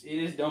It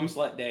is Dumb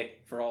Slut Day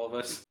for all of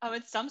us. Oh,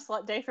 it's Dumb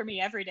Slut Day for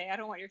me every day. I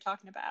don't know what you're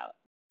talking about.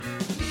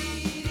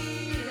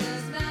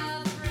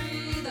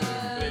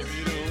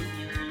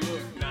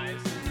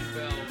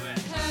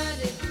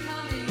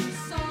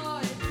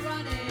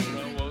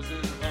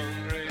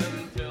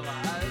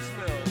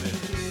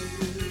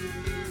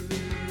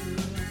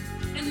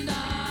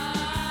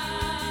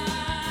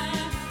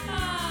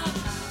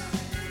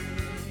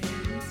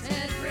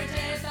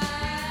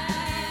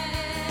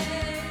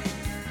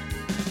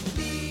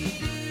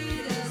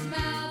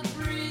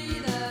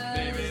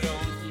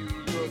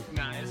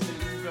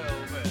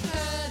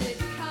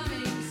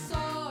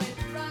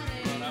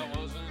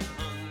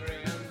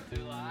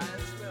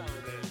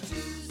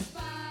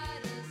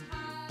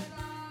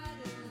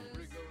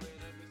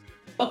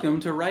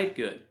 Welcome to Write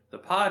Good, the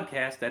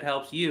podcast that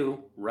helps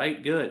you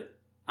write good.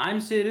 I'm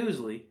Sid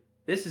Ousley.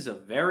 This is a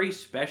very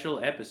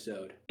special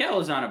episode. Kel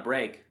is on a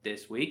break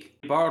this week.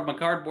 She borrowed my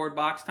cardboard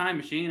box time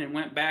machine and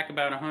went back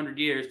about 100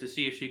 years to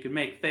see if she could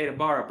make Theta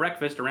Bar a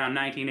breakfast around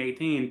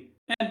 1918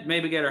 and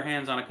maybe get her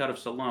hands on a cut of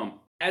Salome.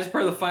 As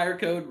per the fire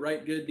code,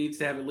 Write Good needs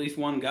to have at least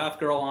one goth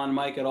girl on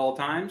mic at all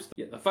times.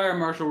 Yeah, the fire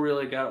marshal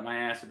really got up my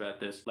ass about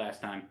this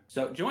last time.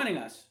 So joining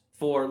us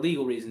for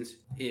legal reasons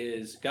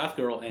is goth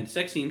girl and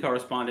sex scene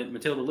correspondent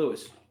Matilda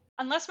Lewis.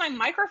 Unless my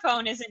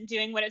microphone isn't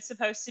doing what it's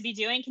supposed to be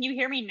doing, can you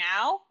hear me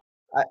now?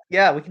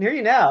 Yeah, we can hear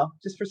you now.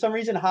 Just for some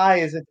reason,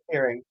 high isn't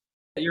hearing.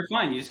 You're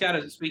fine. You just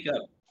gotta speak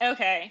up.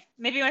 Okay.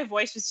 Maybe my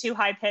voice was too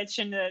high-pitched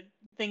into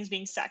things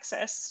being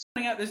sexist.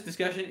 Starting out this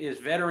discussion is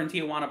veteran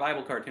Tijuana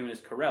Bible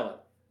cartoonist Corella,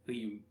 who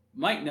you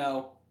might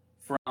know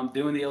from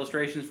doing the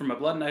illustrations from a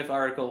Blood Knife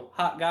article,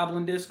 Hot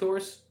Goblin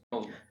Discourse.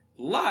 A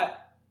lot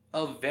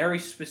of very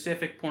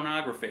specific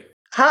pornography.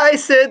 Hi,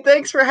 Sid.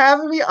 Thanks for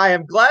having me. I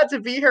am glad to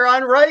be here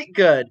on Write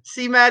Good.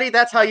 See, Maddie,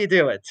 that's how you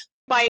do it.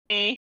 Bite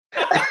me.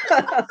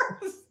 Perfect.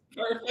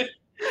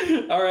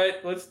 All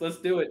right, let's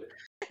do it.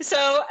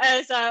 So,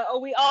 as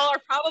we all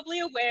are probably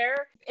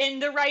aware, in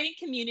the writing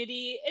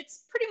community,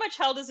 it's pretty much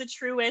held as a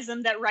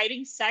truism that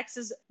writing sex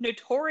is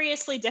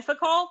notoriously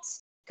difficult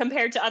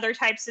compared to other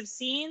types of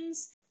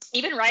scenes.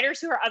 Even writers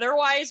who are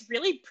otherwise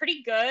really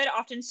pretty good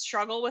often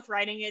struggle with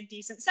writing a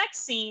decent sex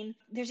scene.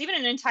 There's even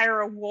an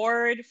entire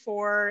award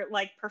for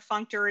like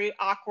perfunctory,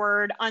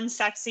 awkward,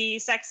 unsexy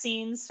sex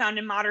scenes found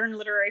in modern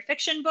literary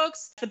fiction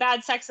books. The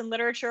Bad Sex in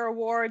Literature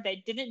Award,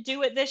 they didn't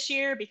do it this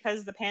year because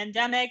of the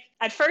pandemic.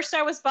 At first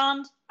I was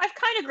bummed. I've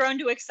kind of grown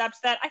to accept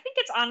that. I think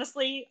it's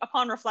honestly,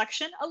 upon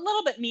reflection, a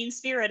little bit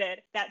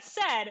mean-spirited. That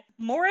said,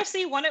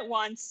 Morrissey won it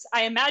once.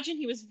 I imagine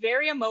he was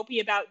very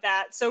mopey about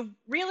that. So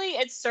really,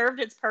 it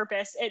served its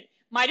purpose. It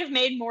might have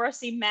made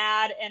Morrissey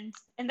mad, and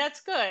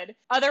that's good.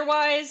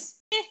 Otherwise,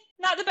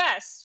 not the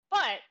best.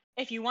 But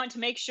if you want to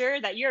make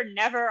sure that you're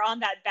never on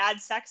that bad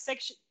sex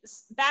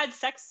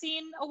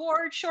scene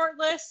award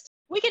shortlist,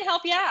 we can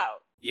help you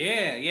out.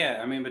 Yeah.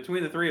 I mean,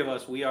 between the three of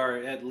us, we are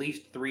at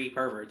least 3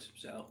 perverts.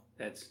 So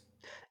that's...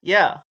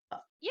 Yeah.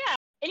 Yeah.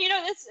 And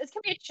it's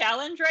going to be a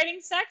challenge writing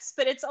sex,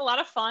 but it's a lot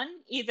of fun.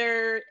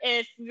 Either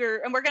if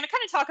you're, and we're going to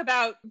kind of talk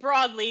about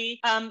broadly,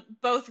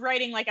 both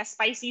writing like a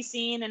spicy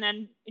scene and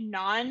a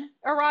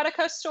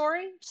non-erotica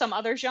story, some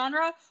other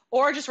genre,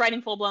 or just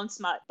writing full-blown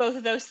smut. Both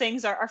of those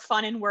things are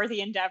fun and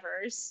worthy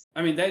endeavors.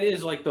 I mean, that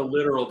is like the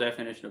literal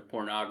definition of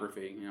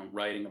pornography,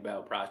 writing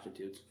about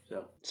prostitutes.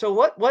 So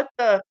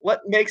what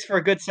makes for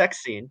a good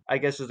sex scene, I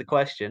guess, is the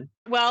question.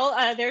 Well,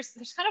 there's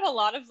kind of a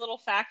lot of little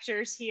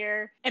factors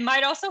here. It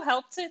might also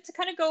help to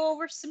kind of go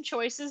over some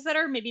choices that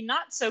are maybe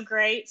not so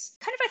great.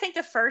 Kind of, I think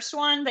the first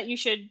one that you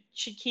should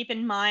keep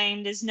in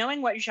mind is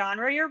knowing what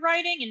genre you're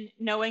writing and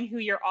knowing who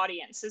your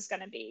audience is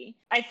going to be.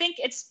 I think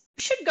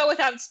should go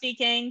without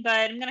speaking,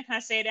 but I'm going to kind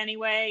of say it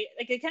anyway.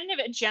 Like a kind of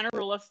a general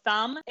rule of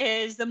thumb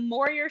is the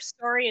more your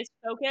story is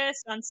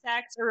focused on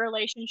sex or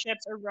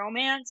relationships or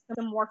romance,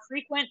 the more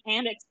frequent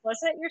and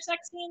explicit your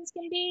sex scenes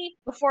can be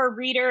before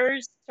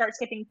readers start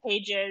skipping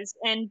pages.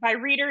 And by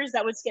readers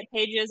that would skip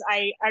pages,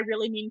 I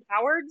really mean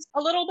cowards a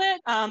little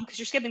bit, because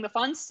you're skipping the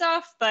fun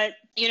stuff. But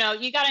you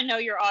got to know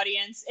your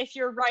audience. If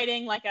you're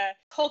writing like a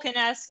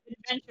Tolkien-esque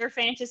adventure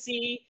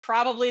fantasy,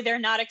 probably they're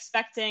not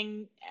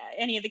expecting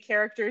any of the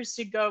characters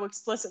to go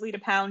explicitly to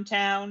Pound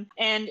Town.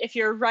 And if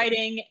you're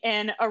writing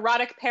an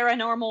erotic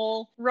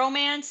paranormal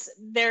romance,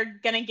 they're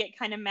gonna get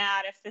kind of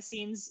mad if the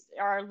scenes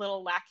are a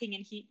little lacking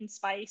in heat and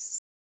spice.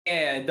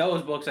 Yeah,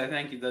 those books, I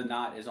think the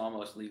knot is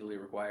almost legally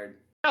required.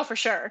 Oh, for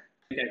sure.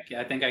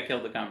 I think I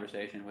killed the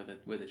conversation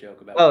with a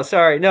joke about. Oh,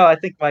 sorry. No, I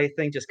think my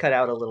thing just cut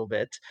out a little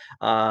bit.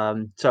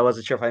 So I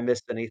wasn't sure if I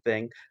missed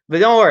anything. But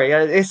don't worry.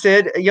 It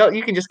said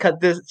you can just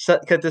cut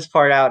this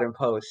part out in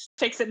post.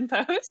 Fix it in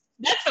post.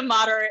 That's the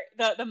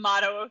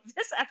motto of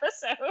this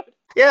episode.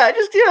 Yeah,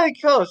 just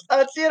post.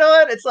 You know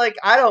what? It's like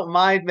I don't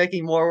mind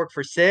making more work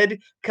for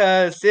Sid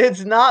because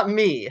Sid's not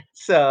me,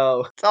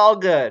 so it's all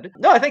good.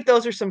 No, I think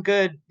those are some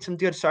good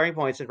starting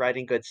points in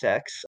writing good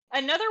sex.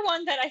 Another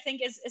one that I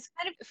think is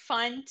kind of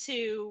fun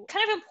to,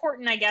 kind of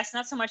important, I guess,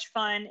 not so much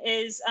fun,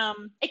 is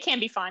it can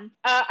be fun.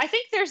 I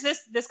think there's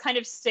this kind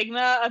of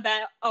stigma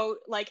about,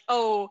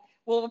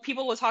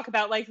 people will talk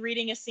about like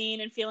reading a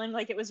scene and feeling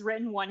like it was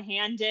written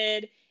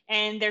one-handed,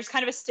 and there's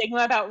kind of a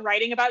stigma about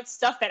writing about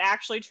stuff that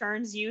actually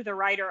turns you, the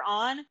writer,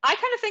 on. I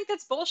kind of think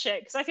that's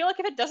bullshit, because I feel like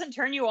if it doesn't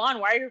turn you on,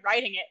 why are you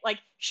writing it? Like,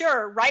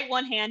 sure, write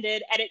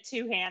one-handed, edit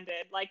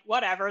two-handed, like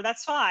whatever,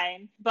 that's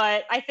fine.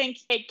 But I think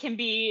it can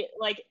be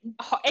like,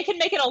 it can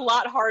make it a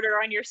lot harder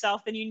on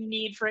yourself than you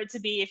need for it to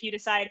be if you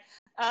decide,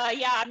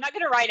 yeah, I'm not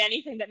going to write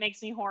anything that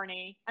makes me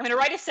horny. I'm going to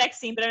write a sex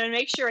scene, but I'm going to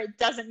make sure it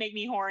doesn't make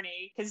me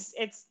horny, because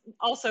it's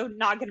also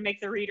not going to make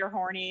the reader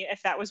horny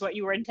if that was what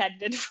you were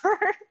intended for.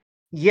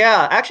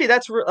 Yeah, actually,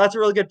 that's a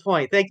really good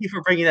point. Thank you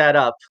for bringing that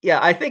up. Yeah,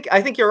 I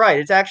think you're right.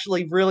 It's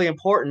actually really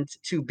important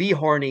to be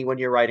horny when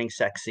you're writing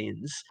sex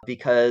scenes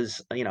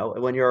because,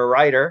 when you're a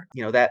writer,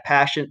 that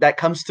passion that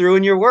comes through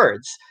in your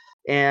words.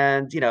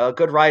 And, a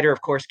good writer,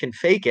 of course, can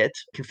fake it,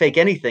 can fake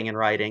anything in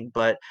writing,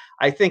 but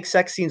I think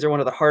sex scenes are one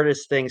of the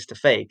hardest things to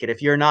fake. And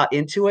if you're not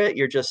into it,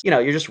 you're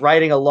just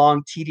writing a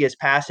long, tedious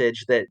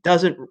passage that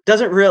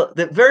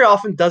that very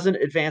often doesn't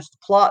advance the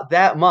plot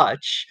that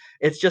much.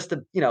 It's just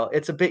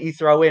it's a bit you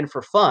throw in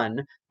for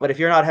fun, but if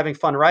you're not having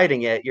fun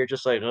writing it, you're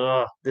just like,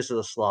 "Ugh, this is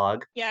a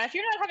slog." Yeah, if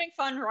you're not having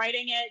fun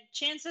writing it,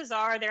 chances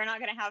are they're not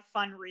going to have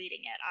fun reading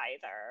it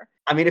either.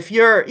 I mean, if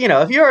you're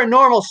a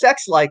normal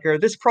sex liker,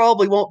 this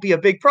probably won't be a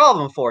big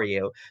problem for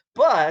you.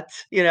 But,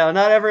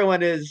 not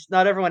everyone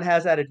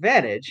has that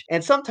advantage,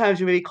 and sometimes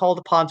you may be called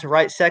upon to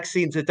write sex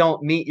scenes that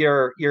don't meet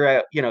your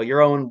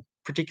own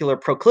particular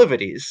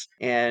proclivities.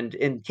 And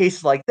in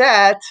cases like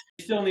that,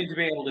 You still need to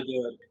be able to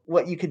do it.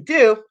 what you could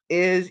do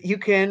is you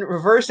can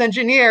reverse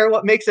engineer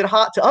what makes it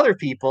hot to other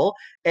people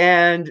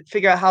and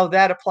figure out how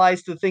that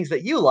applies to the things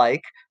that you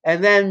like,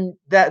 and then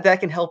that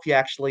can help you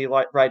actually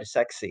write a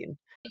sex scene.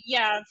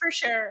 Yeah, for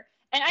sure.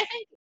 And I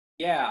think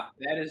Yeah,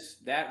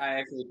 that I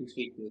actually can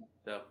speak to.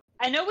 So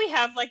I know we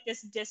have like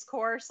this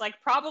discourse, like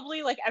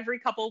probably like every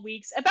couple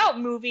weeks about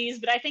movies,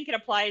 but I think it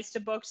applies to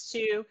books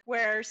too,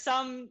 where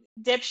some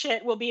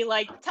dipshit will be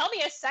like, tell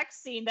me a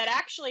sex scene that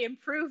actually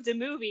improved a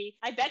movie.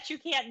 I bet you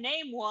can't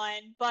name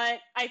one, but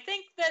I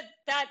think that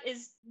that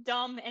is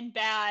dumb and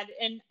bad.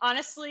 And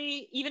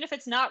honestly, even if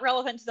it's not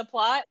relevant to the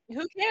plot,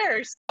 who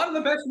cares? a lot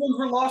of the best ones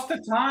were lost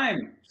to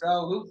time.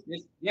 So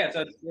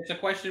it's a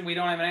question we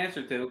don't have an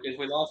answer to because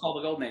we lost all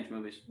the Golden Age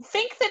movies.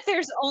 Think that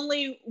there's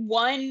only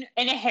one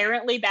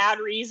inherently bad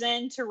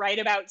reason to write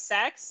about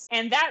sex,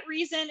 and that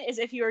reason is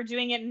if you are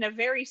doing it in a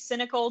very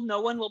cynical,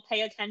 no one will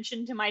pay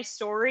attention to my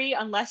story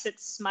unless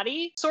it's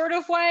smutty sort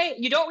of way.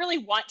 You don't really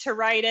want to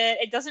write it.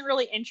 It doesn't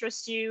really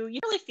interest you. You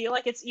don't really feel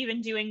like it's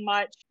even doing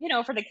much,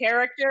 for the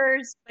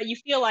characters, but you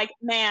feel like,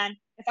 man,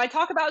 if I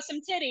talk about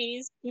some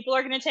titties, people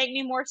are going to take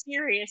me more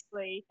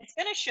seriously. It's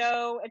going to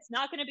show. It's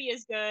not going to be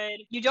as good.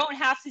 You don't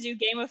have to do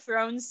Game of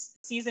Thrones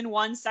season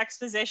 1 sex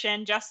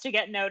position just to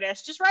get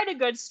noticed. Just write a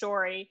good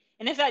story.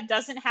 And if that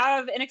doesn't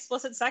have an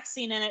explicit sex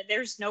scene in it,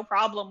 there's no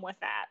problem with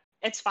that.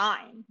 It's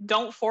fine.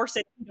 Don't force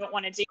it if you don't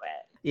want to do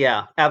it.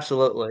 Yeah,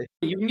 absolutely.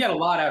 You can get a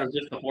lot out of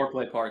just the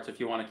foreplay parts if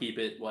you want to keep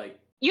it like.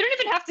 You don't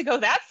even have to go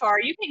that far.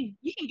 You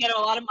can get a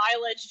lot of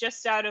mileage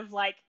just out of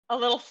like a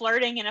little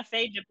flirting and a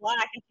fade to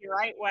black if you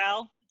write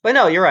well. But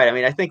no, you're right. I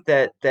mean, I think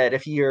that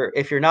if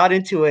you're not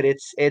into it,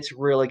 it's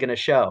really going to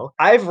show.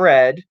 I've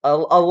read a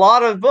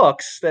lot of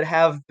books that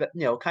have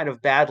kind of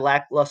bad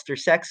lackluster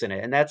sex in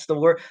it, and that's the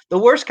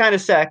worst kind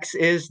of sex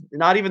is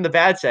not even the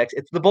bad sex;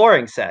 it's the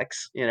boring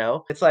sex.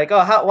 It's like,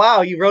 oh,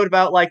 wow, you wrote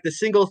about like the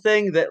single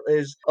thing that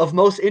is of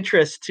most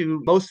interest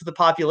to most of the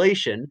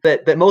population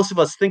that most of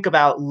us think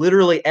about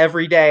literally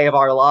every day of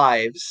our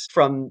lives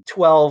from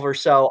 12 or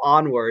so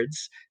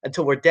onwards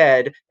until we're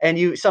dead, and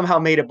you somehow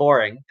made it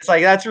boring. It's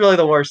like that's really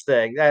the worst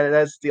thing.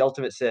 That's the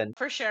ultimate sin.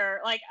 For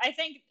sure. Like I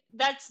think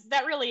that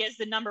really is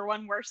the number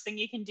one worst thing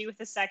you can do with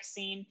a sex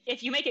scene.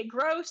 If you make it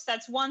gross,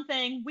 that's one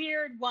thing.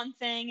 Weird, one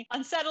thing.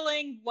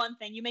 Unsettling, one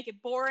thing. You make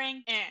it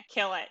boring,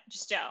 kill it.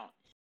 Just don't.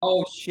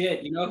 Oh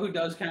shit! You know who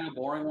does kind of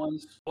boring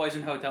ones?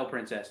 Poison Hotel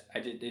Princess.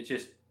 It's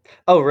just.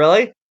 Oh,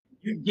 really?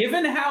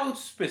 Given how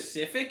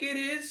specific it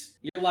is,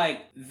 you're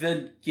like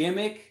the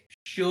gimmick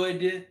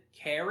should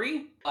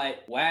carry.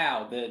 But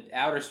wow, the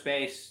outer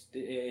space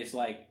is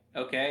like.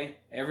 Okay,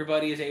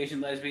 everybody is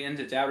Asian lesbians.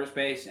 It's outer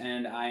space,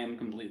 and I am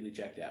completely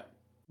checked out.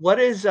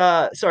 What is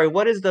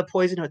what is the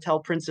Poison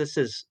Hotel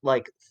Princess's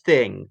like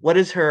thing? What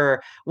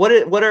are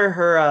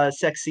her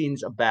sex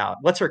scenes about?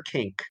 What's her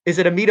kink? Is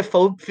it a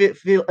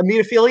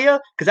metaphilia?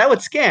 Because that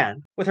would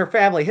scan with her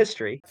family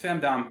history.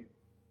 Femdom.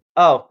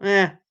 Oh,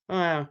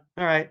 all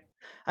right.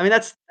 I mean,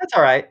 that's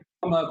all right.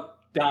 From a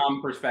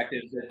Dom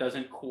perspective, that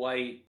doesn't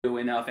quite do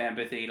enough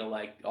empathy to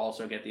like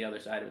also get the other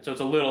side of it. So it's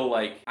a little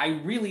like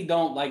I really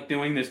don't like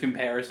doing this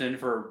comparison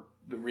for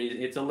the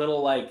reason it's a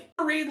little like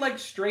read like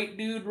straight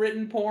dude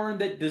written porn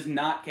that does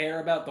not care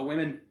about the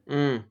women.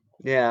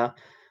 Yeah.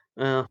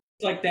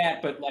 It's like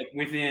that, but like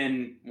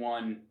within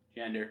one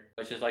gender.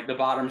 It's just like the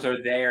bottoms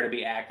are there to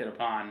be acted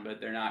upon, but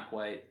they're not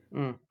quite.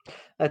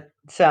 That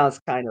sounds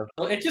kind of.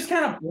 Well, it's just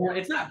kind of boring.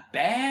 It's not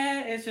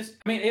bad. It's just,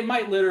 I mean, it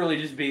might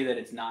literally just be that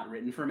it's not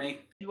written for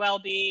me. Well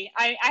be.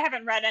 I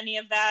haven't read any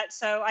of that,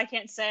 so I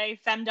can't say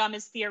femdom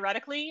is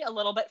theoretically a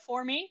little bit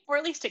for me, or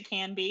at least it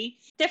can be.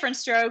 Different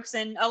strokes,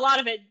 and a lot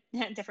of it,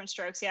 different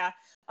strokes, yeah.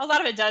 A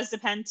lot of it does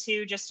depend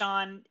too just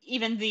on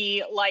even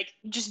the like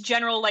just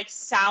general like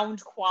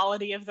sound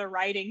quality of the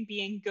writing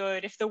being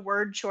good, if the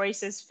word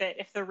choices fit,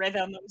 if the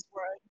rhythm is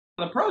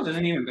good. The prose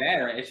isn't even bad,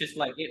 right? It's just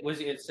like it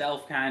was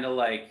itself kind of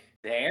like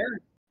there.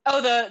 Oh,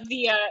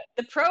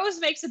 the prose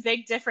makes a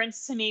big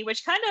difference to me,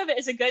 which kind of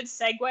is a good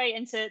segue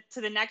into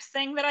the next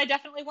thing that I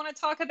definitely want to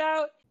talk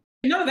about.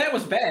 None of that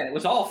was bad. It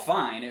was all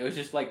fine. It was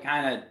just like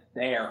kind of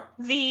there.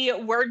 The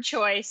word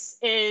choice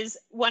is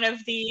one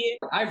of the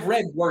I've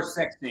read worse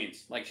sex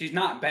scenes. Like she's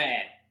not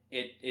bad.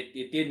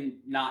 It didn't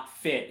not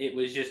fit. It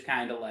was just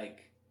kind of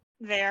like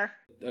there.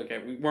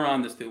 Okay, we're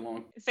on this too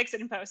long. Fix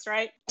it in post,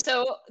 right?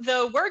 So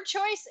the word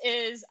choice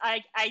is,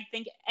 I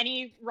think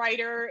any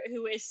writer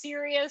who is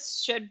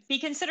serious should be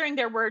considering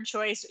their word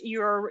choice.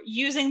 You're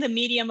using the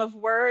medium of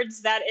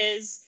words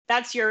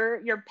that's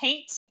your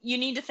paint. You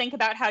need to think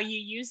about how you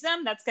use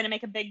them. That's going to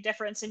make a big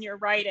difference in your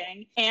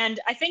writing.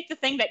 And I think the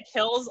thing that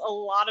kills a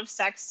lot of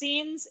sex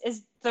scenes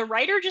is the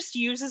writer just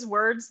uses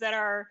words that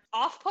are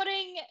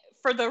off-putting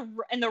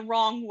in the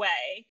wrong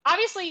way.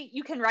 Obviously,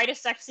 you can write a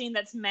sex scene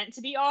that's meant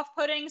to be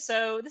off-putting,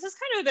 so this is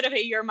kind of a bit of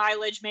a your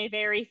mileage may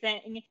vary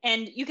thing,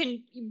 and you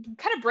can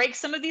kind of break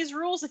some of these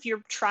rules if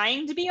you're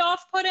trying to be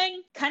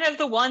off-putting. Kind of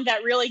the one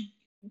that really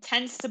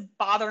tends to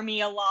bother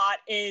me a lot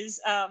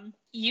is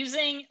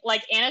using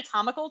like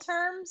anatomical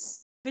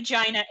terms,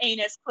 vagina,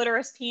 anus,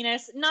 clitoris,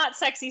 penis, not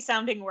sexy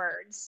sounding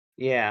words.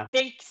 Yeah.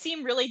 They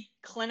seem really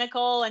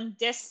clinical and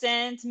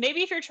distant.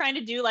 Maybe if you're trying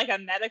to do like a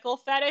medical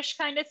fetish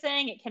kind of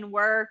thing, it can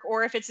work.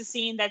 Or if it's a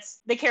scene that's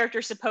the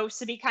character supposed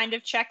to be kind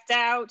of checked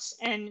out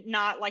and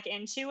not like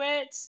into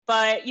it.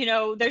 But,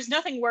 there's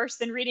nothing worse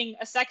than reading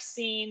a sex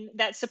scene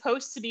that's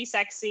supposed to be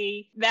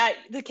sexy, that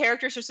the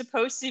characters are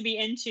supposed to be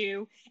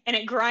into, and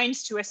it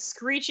grinds to a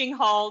screeching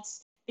halt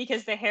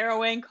because the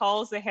heroine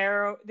calls the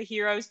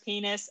hero's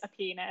penis a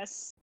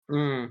penis.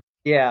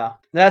 Yeah,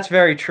 that's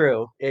very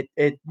true.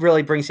 It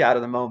really brings you out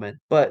of the moment.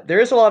 But there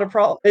is a lot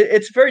of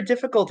it's very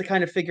difficult to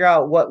kind of figure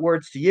out what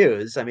words to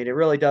use. I mean, it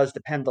really does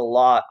depend a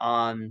lot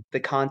on the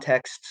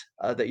context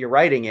that you're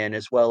writing in,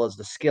 as well as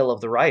the skill of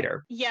the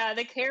writer. Yeah,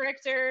 the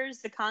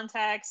characters, the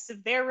context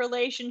of their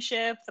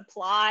relationship, the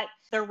plot,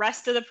 the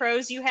rest of the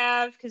prose you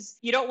have, because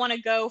you don't want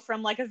to go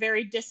from like a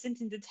very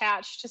distant and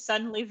detached to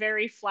suddenly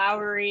very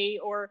flowery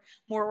or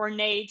more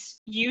ornate.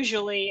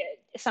 Usually,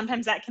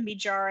 sometimes that can be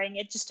jarring.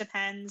 It just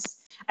depends.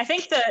 I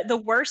think the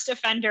worst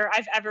offender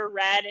I've ever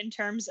read in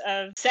terms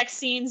of sex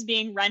scenes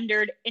being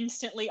rendered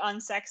instantly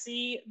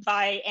unsexy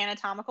by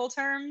anatomical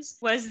terms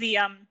was the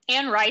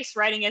Anne Rice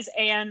writing as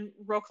Anne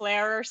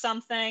Roquelaire or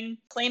something,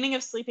 Claiming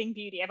of Sleeping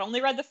Beauty. I've only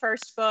read the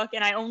first book,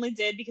 and I only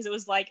did because it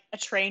was like a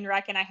train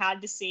wreck and I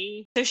had to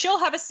see. So she'll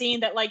have a scene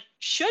that like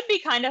should be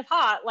kind of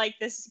hot, like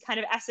this kind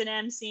of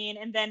S&M scene,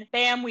 and then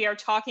bam, we are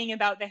talking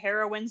about the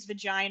heroine's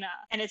vagina,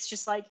 and it's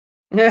just like,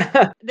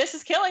 this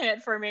is killing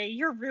it for me.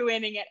 You're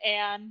ruining it,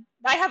 Anne.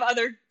 I have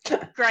other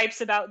gripes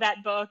about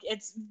that book.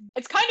 It's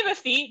kind of a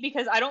feat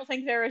because I don't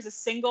think there is a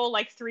single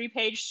like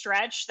 3-page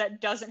stretch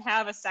that doesn't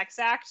have a sex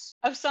act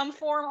of some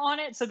form on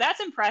it. So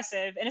that's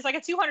impressive, and it's like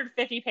a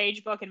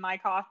 250-page book in my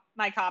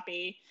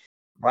copy.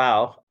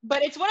 Wow.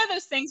 But it's one of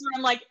those things where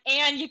I'm like,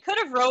 Anne, you could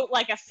have wrote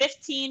like a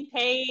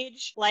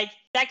 15-page like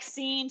sex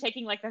scene,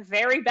 taking like the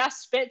very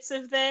best bits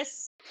of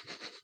this,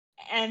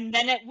 and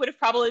then it would have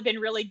probably been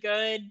really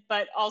good.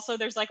 But also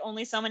there's like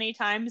only so many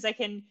times I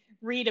can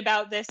read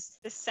about this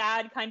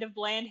sad kind of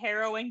bland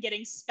heroine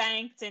getting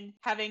spanked and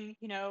having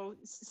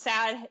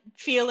sad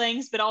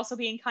feelings but also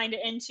being kind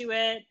of into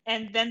it.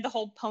 And then the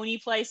whole pony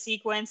play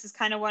sequence is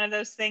kind of one of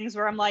those things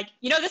where I'm like,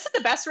 this is the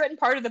best written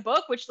part of the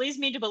book, which leads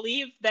me to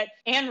believe that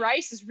Anne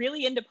Rice is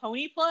really into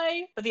pony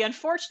play. But the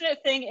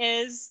unfortunate thing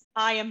is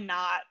I am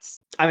not.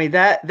 I mean,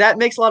 that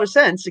makes a lot of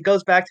sense. It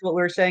goes back to what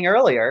we were saying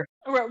earlier.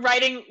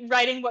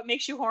 Writing what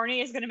makes you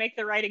horny is going to make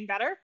the writing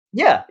better.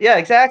 Yeah,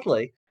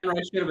 exactly. I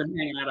should have been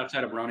hanging out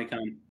outside of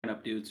BronyCon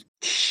up dudes.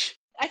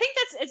 I think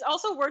it's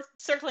also worth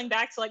circling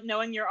back to like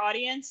knowing your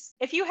audience.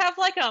 If you have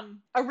like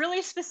a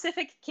really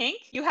specific kink,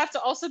 you have to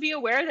also be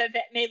aware that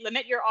may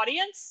limit your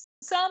audience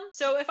some.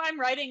 So if I'm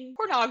writing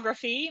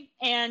pornography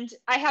and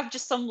I have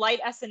just some light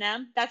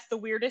S&M, that's the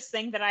weirdest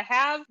thing that I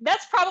have.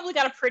 That's probably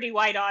got a pretty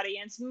wide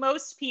audience.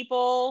 Most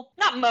people,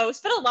 not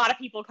most, but a lot of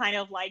people kind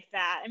of like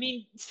that. I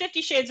mean,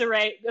 50 Shades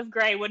of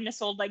Grey wouldn't have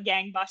sold like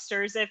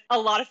gangbusters if a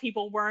lot of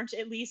people weren't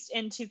at least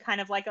into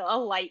kind of like a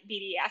light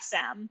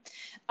BDSM.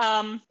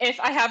 If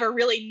I have a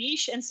really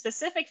niche and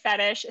specific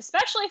fetish,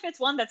 especially if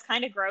it's one that's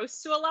kind of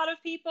gross to a lot of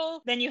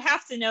people, then you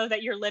have to know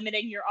that you're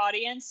limiting your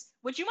audience,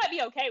 which you might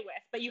be okay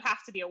with, but you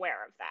have to be aware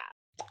of that.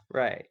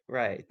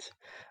 Right.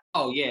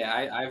 Oh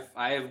yeah,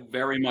 I have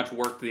very much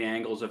worked the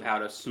angles of how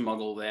to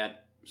smuggle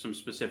some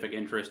specific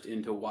interest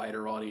into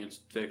wider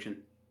audience fiction.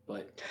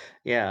 But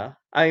Yeah.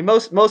 I mean,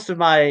 most of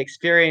my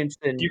experience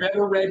if in you've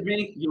ever read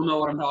me, you'll know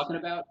what I'm talking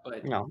about.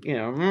 But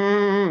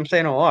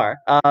say no more.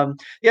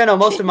 Yeah, no,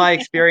 most of my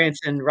experience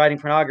in writing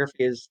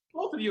pornography is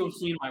both of you have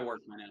seen my work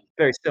by now.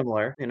 very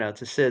similar,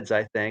 to Sid's,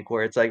 I think,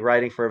 where it's like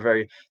writing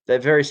for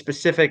that very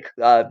specific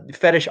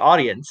fetish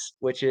audience,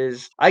 which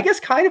is, I guess,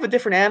 kind of a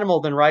different animal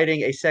than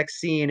writing a sex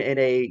scene in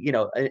a,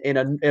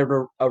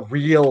 a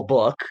real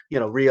book,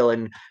 real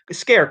and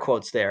scare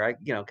quotes there.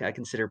 I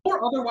consider. Or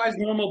otherwise,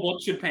 normal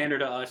books should pander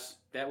to us.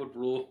 That would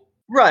rule.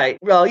 Right.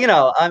 Well,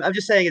 I'm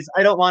just saying is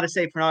I don't want to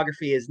say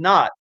pornography is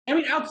not I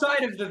mean,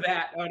 outside of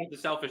out of the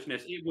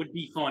selfishness, it would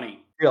be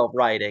funny. real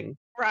writing.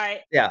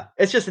 Right. Yeah.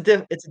 It's just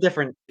it's a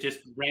different. Just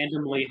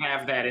randomly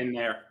have that in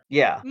there.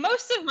 Yeah.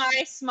 Most of my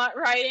smut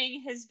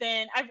writing has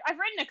been I've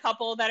written a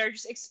couple that are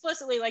just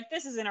explicitly like,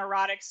 this is an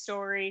erotic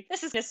story,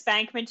 this is a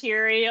spank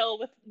material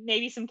with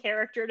maybe some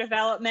character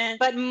development,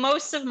 but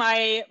most of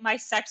my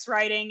sex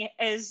writing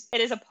is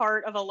a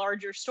part of a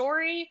larger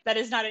story that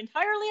is not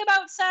entirely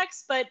about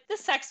sex, but the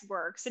sex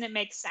works and it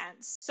makes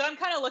sense. So I'm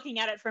kind of looking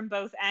at it from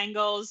both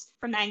angles,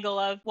 from the angle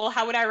of, well,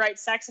 how would I write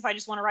sex if I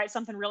just want to write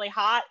something really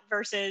hot,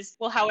 versus,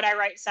 well, how would I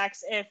write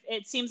sex if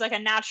it seems like a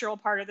natural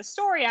part of the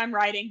story I'm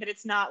writing, but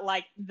it's not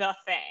like the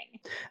thing.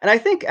 And I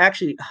think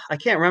actually, I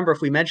can't remember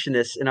if we mentioned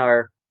this in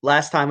our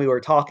last time we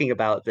were talking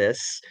about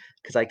this,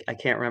 because I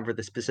can't remember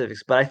the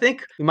specifics, but I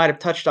think we might have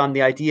touched on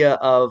the idea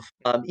of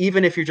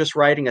even if you're just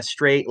writing a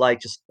straight, like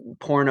just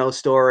porno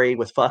story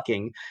with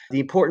fucking, the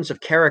importance of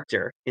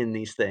character in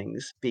these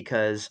things.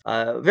 Because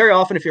very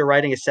often, if you're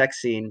writing a sex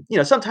scene,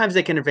 sometimes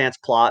they can advance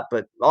plot,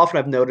 but often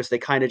I've noticed they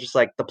kind of just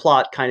like the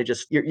plot kind of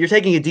just, you're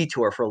taking a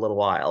detour for a little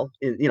while,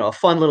 a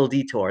fun little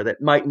detour that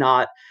might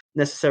not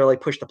necessarily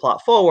push the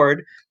plot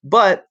forward,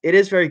 but it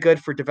is very good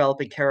for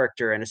developing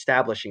character and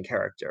establishing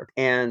character.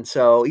 And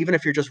so even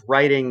if you're just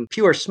writing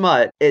pure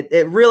smut,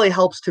 it really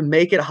helps to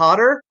make it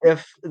hotter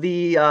if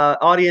the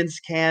audience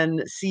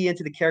can see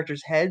into the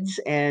characters' heads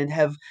and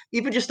have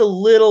even just a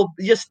little,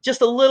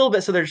 just a little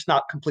bit, so they're just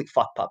not complete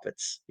fuck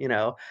puppets.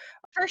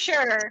 For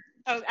sure.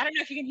 Oh, I don't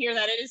know if you can hear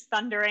that. It is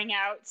thundering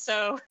out.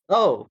 So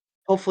Oh,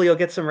 hopefully you'll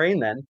get some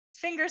rain then.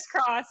 fingers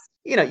crossed.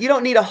 You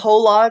don't need a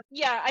whole lot.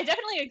 Yeah, I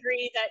definitely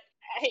agree that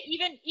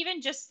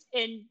even just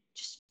in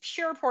just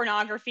pure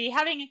pornography,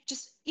 having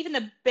just even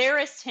the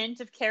barest hint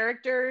of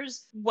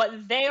characters,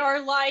 what they are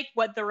like,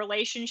 what the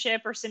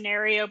relationship or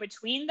scenario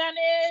between them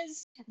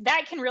is,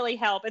 that can really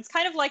help. It's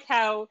kind of like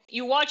how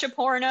you watch a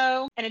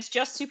porno and it's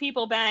just two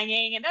people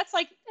banging, and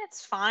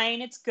that's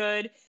fine, it's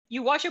good.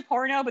 You watch a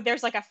porno, but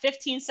there's like a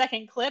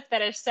 15-second clip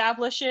that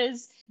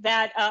establishes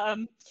that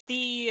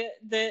the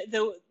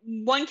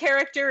one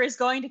character is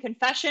going to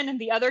confession and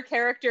the other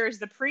character is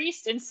the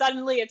priest, and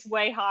suddenly it's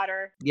way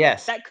hotter.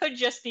 Yes. That could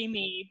just be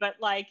me, but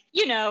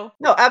No,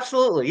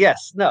 absolutely.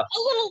 Yes. No. a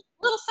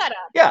little setup.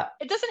 Yeah.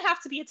 It doesn't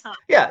have to be a ton.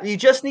 Yeah, you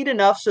just need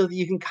enough so that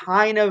you can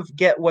kind of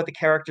get what the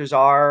characters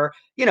are.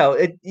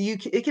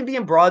 It can be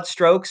in broad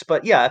strokes,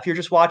 but yeah, if you're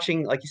just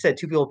watching, like you said,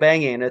 two people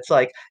banging, it's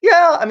like,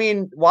 yeah, I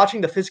mean,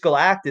 watching the physical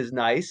act is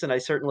nice, and I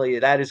certainly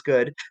that is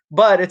good.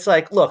 But it's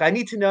like, look, I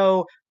need to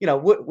know,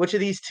 which of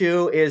these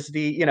two is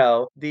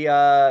the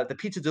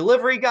pizza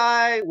delivery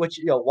guy? Which,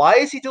 why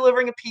is he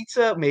delivering a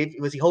pizza? Maybe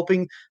was he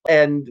hoping?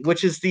 And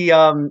which is the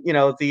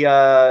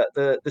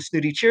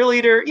snooty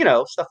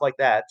cheerleader? Stuff like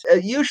that.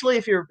 Usually,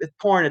 if you're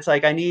porn, it's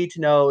like I need to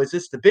know: is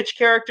this the bitch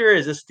character?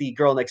 Is this the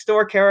girl next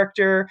door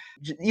character?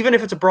 Even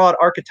if it's a broad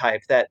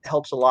archetype, that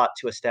helps a lot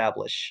to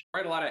establish.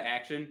 Quite a lot of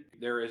action.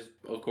 There is,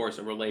 of course,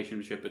 a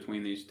relationship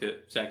between these two,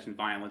 sex and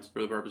violence,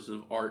 for the purposes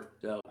of art.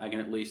 So I can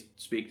at least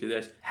speak to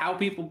this. How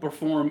people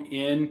perform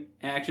in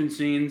action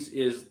scenes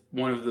is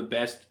one of the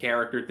best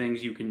character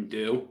things you can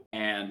do,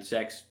 and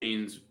sex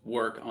scenes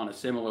work on a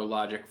similar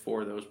logic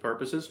for those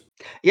purposes.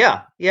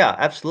 Yeah,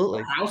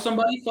 absolutely. How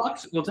somebody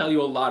fucks will tell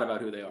you a lot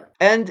about who they are.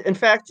 And in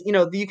fact,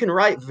 you can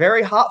write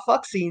very hot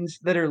fuck scenes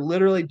that are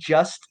literally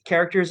just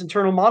characters'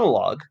 internal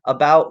monologue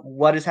about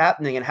what is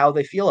happening and how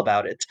they feel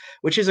about it,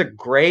 which is a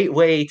great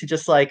way to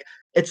just like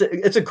it's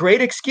a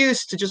great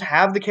excuse to just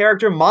have the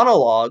character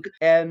monologue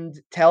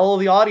and tell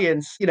the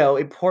audience,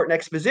 important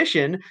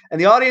exposition, and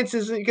the audience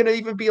isn't going to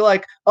even be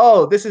like,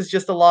 oh, this is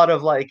just a lot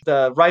of like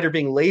the writer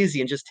being lazy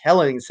and just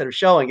telling instead of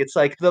showing. It's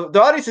like the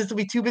audience is to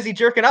be too busy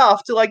jerking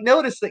off to like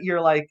notice that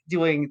you're like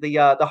doing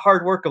the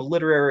hard work of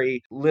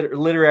literary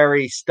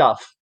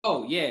stuff.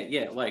 Oh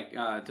yeah. Like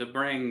to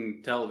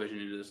bring television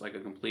into this like a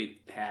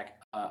complete hack.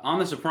 On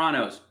The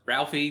Sopranos,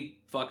 Ralphie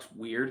fucks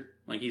weird.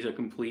 Like he's a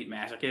complete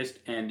masochist,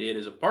 and it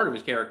is a part of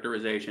his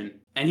characterization.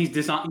 And he's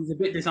he's a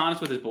bit dishonest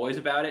with his boys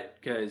about it,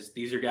 because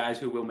these are guys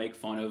who will make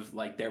fun of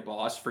like their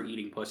boss for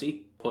eating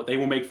pussy. But they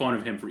will make fun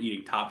of him for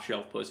eating top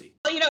shelf pussy.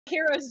 Well,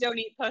 heroes don't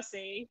eat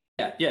pussy.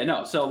 Yeah,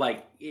 no. So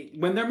like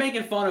when they're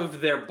making fun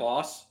of their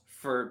boss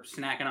for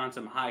snacking on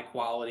some high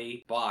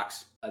quality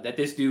box, that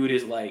this dude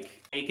is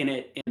like taking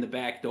it in the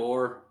back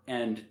door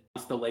and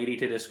wants the lady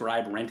to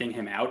describe renting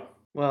him out.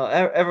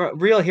 Well,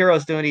 real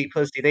heroes don't eat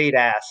pussy; they eat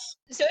ass.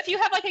 So if you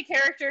have like a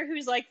character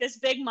who's like this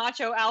big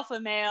macho alpha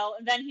male,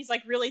 and then he's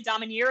like really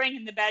domineering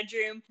in the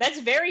bedroom, that's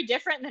very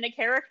different than a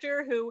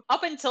character who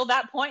up until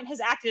that point has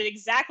acted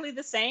exactly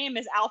the same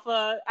as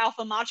alpha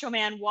macho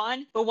man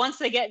 1, but once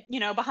they get,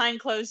 behind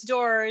closed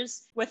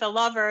doors with a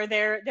lover,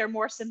 they're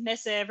more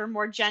submissive or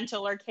more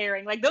gentle or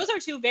caring. Like those are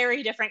two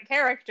very different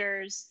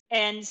characters,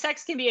 and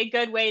sex can be a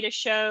good way to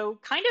show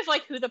kind of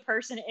like who the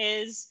person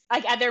is,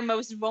 like at their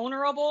most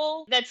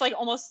vulnerable. That's like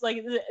almost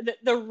like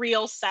the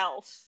real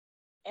self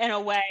in a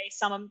way,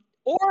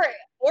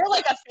 or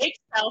like a fake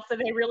self that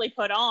they really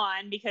put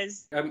on,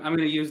 because I'm going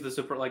to use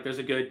like there's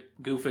a good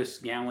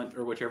Goofus Gallant,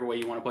 or whichever way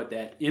you want to put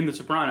that, in The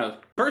Sopranos.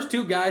 First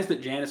two guys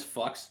that Janice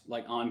fucks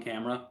like on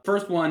camera.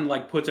 First one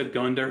like puts a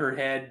gun to her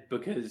head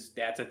because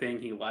that's a thing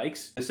he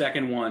likes. The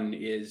second one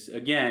is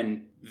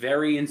again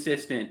very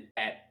insistent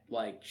at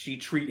like she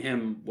treat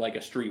him like a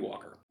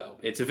streetwalker. So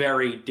it's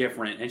very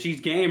different, and she's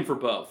game for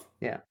both.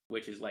 Yeah.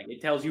 Which is like, it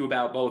tells you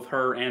about both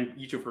her and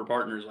each of her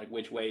partners, like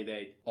which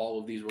way all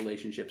of these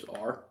relationships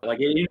are. Like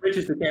it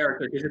enriches the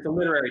character because it's a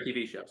literary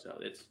TV show, so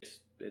it's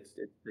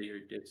what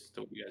you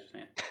guys are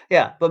saying.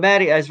 Yeah, but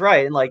Maddie is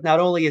right, and like not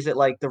only is it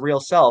like the real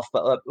self,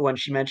 but when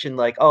she mentioned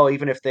like, oh,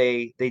 even if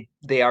they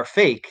are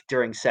fake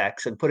during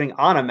sex and putting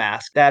on a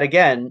mask, that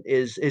again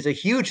is a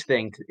huge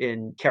thing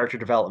in character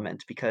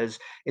development, because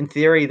in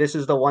theory this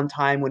is the one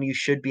time when you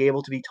should be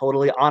able to be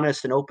totally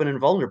honest and open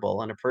and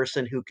vulnerable, and a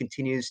person who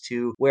continues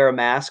to wear a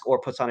mask or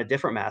puts on a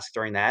different mask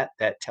during that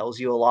tells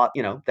you a lot,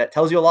 that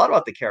tells you a lot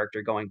about the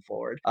character going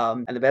forward.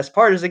 And the best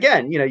part is,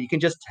 again, you can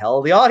just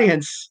tell the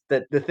audience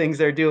that the things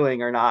they're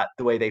doing are not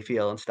the way they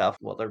feel and stuff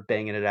while they're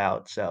banging it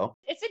out. So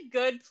it's a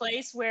good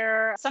place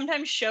where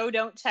sometimes show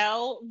don't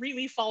tell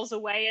really falls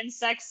away in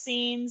sex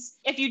scenes.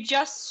 If you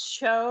just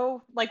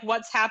show like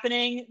what's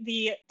happening,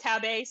 the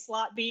tab A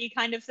slot B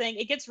kind of thing,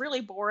 it gets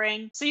really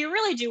boring. So you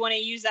really do want to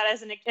use that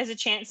as a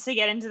chance to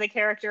get into the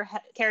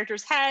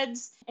characters'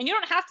 heads. And you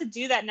don't have to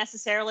do that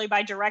necessarily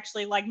by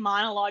directly like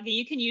monologuing.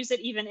 You can use it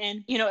even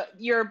in,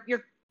 your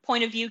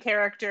point of view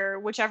character,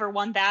 whichever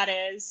one that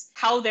is,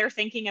 how they're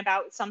thinking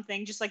about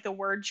something, just like the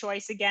word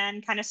choice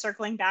again, kind of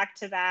circling back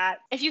to that.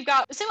 If you've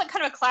got, say, like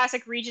kind of a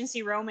classic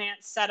Regency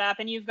romance setup,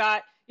 and you've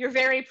got your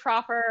very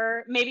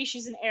proper, maybe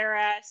she's an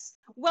heiress,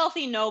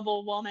 wealthy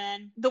noble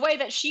woman, the way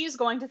that she's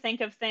going to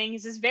think of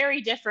things is very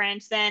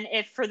different than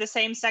if for the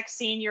same sex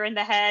scene you're in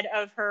the head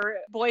of her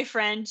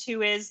boyfriend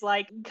who is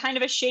like kind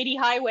of a shady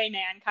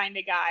highwayman kind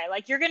of guy.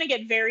 Like you're going to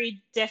get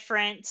very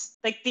different,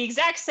 like the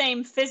exact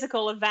same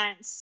physical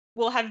events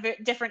will have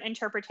different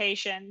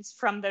interpretations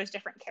from those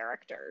different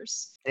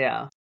characters.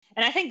 Yeah.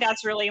 And I think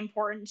that's really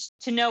important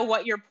to know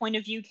what your point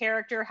of view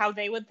character, how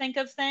they would think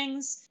of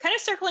things. Kind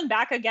of circling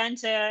back again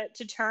to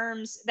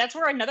terms, that's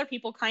where another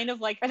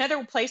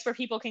place where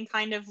people can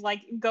kind of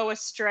like go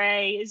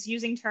astray is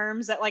using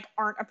terms that like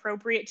aren't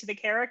appropriate to the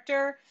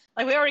character.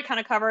 Like we already kind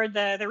of covered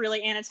the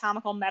really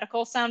anatomical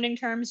medical sounding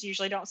terms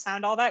usually don't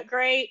sound all that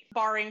great,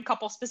 barring a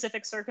couple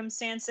specific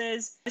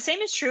circumstances. The same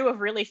is true of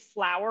really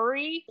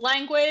flowery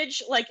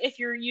language. Like if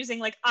you're using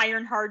like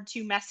iron hard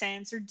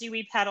tumescence or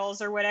dewy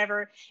petals or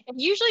whatever, it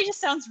usually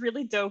just sounds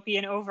really dopey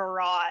and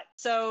overwrought.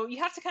 So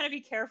you have to kind of be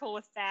careful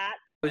with that.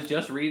 I was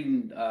just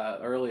reading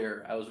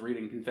earlier, I was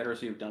reading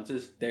Confederacy of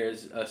Dunces.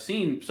 There's a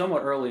scene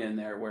somewhat early in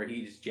there where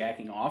he's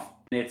jacking off.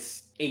 And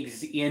it's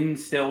in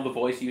still the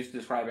voice used to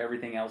describe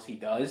everything else he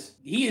does.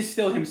 He is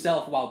still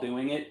himself while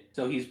doing it.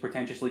 So he's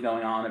pretentiously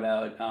going on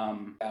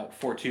about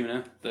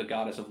Fortuna, the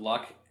goddess of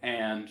luck,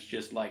 and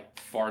just like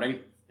farting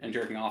and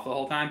jerking off the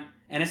whole time.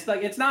 And it's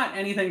like, it's not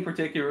anything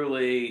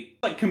particularly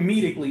like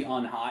comedically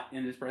unhot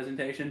in this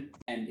presentation,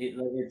 and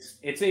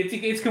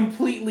it's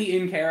completely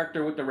in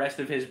character with the rest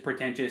of his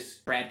pretentious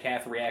Brad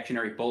Cath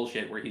reactionary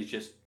bullshit, where he's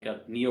just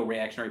a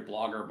neo-reactionary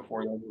blogger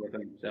before over with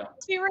him. So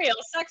let's be real,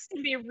 sex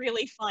can be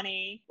really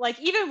funny. Like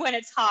even when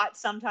it's hot,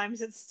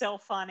 sometimes it's still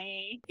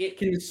funny. It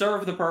can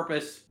serve the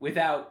purpose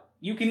without.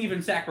 You can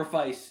even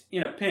sacrifice,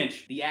 in a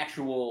pinch, the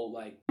actual,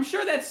 like... I'm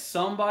sure that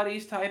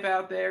somebody's type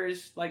out there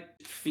is, like,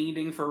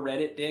 fiending for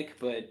Reddit dick,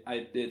 but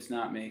it's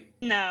not me.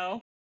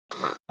 No.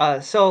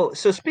 So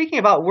speaking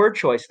about word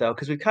choice, though,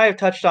 because we kind of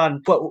touched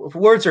on what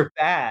words are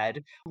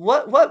bad,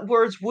 what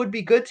words would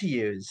be good to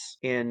use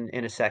in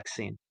a sex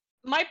scene?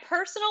 My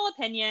personal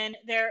opinion,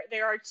 there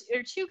are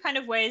two kind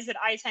of ways that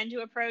I tend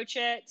to approach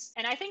it,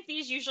 and I think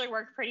these usually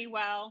work pretty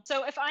well.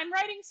 So if I'm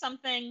writing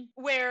something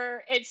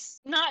where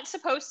it's not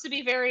supposed to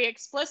be very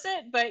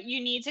explicit, but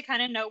you need to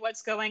kind of know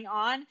what's going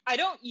on, I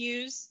don't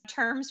use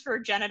terms for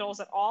genitals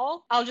at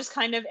all. I'll just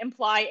kind of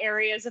imply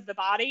areas of the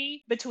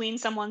body between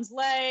someone's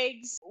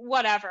legs,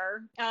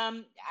 whatever.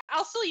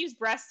 I'll still use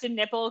breast and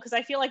nipple because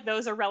I feel like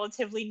those are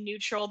relatively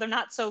neutral. They're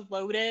not so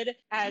loaded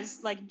as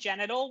like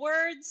genital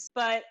words,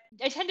 but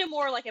I tend to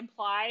more like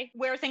imply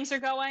where things are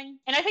going.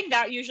 And I think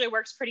that usually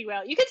works pretty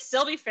well. You could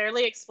still be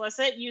fairly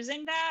explicit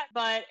using that,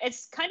 but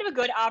it's kind of a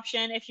good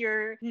option if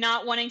you're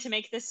not wanting to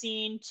make the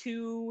scene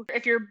too,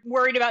 if you're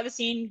worried about the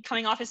scene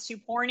coming off as too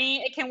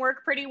porny, it can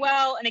work pretty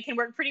well. And it can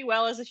work pretty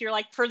well as if you're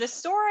like, for the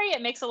story,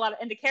 it makes a lot of,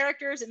 and the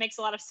characters, it makes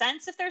a lot of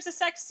sense if there's a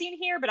sex scene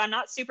here, but I'm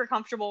not super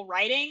comfortable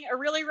writing a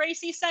really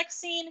racy sex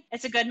scene.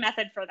 It's a good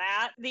method for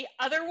that. The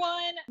other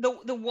one,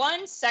 the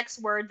one sex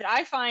word that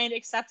I find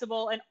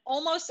acceptable in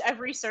almost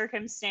every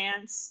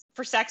circumstance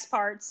for sex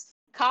parts,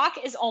 cock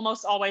is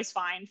almost always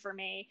fine for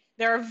me.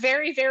 There are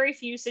very, very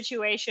few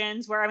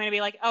situations where I'm going to be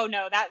like, oh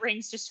no, that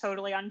ring's just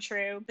totally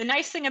untrue. The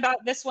nice thing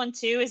about this one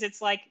too is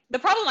it's like, the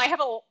problem I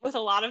have with a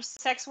lot of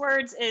sex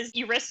words is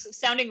you risk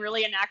sounding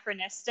really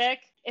anachronistic.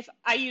 If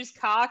I use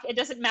cock, it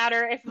doesn't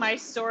matter if my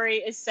story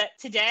is set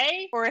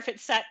today or if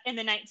it's set in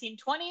the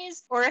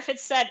 1920s or if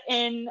it's set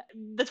in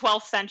the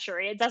 12th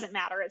century. It doesn't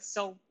matter. It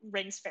still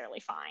rings fairly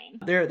fine.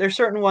 There's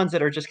certain ones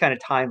that are just kind of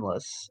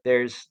timeless.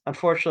 There's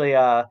unfortunately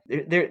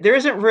there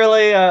isn't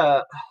really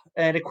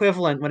an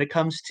equivalent when it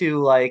comes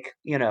to like,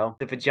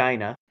 the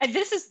vagina. And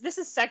this is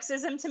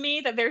sexism to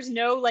me, that there's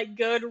no like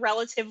good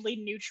relatively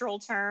neutral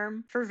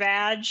term for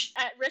vag.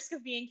 At risk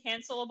of being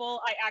cancelable,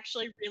 I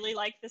actually really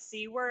like the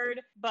C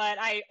word, but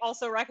I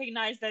also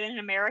recognize that in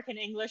American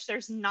English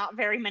there's not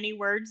very many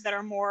words that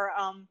are more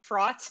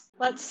fraught,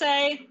 let's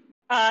say.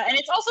 And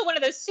it's also one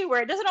of those too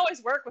where it doesn't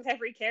always work with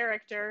every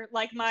character.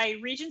 Like my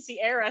Regency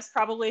heiress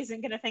probably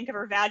isn't going to think of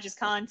her vag as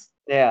cunt.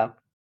 Yeah.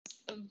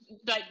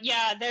 But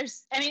yeah, even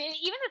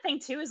the thing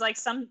too is like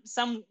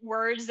some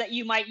words that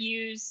you might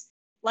use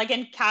like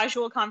in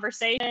casual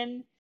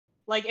conversation.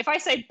 Like if I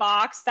say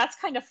box, that's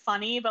kind of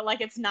funny, but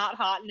like it's not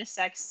hot in a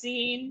sex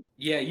scene.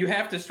 Yeah, you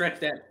have to stretch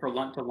that for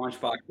lunch to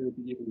lunchbox to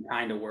even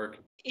kind of work.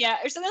 Yeah,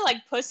 or something like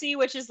pussy,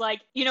 which is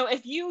like,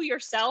 if you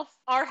yourself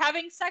are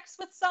having sex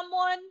with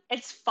someone,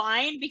 it's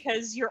fine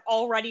because you're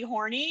already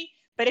horny.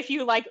 But if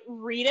you like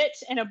read it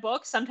in a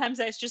book, sometimes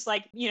it's just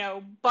like,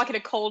 bucket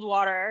of cold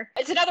water.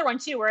 It's another one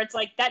too, where it's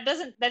like, that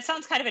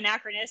sounds kind of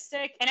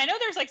anachronistic. And I know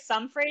there's like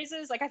some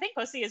phrases, like I think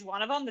pussy is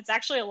one of them, that's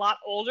actually a lot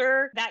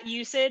older, that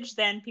usage,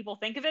 than people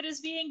think of it as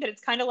being. But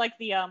it's kind of like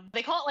the,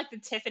 they call it like the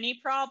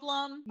Tiffany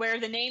problem, where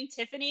the name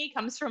Tiffany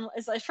is from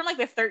like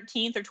the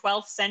 13th or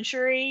 12th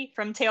century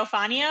from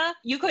Theophania.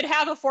 You could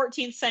have a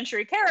 14th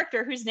century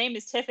character whose name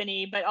is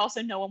Tiffany, but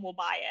also no one will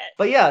buy it.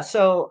 But yeah,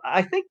 so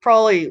I think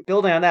probably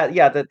building on that,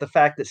 the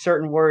fact that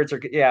certain words are,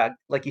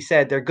 like you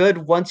said, they're good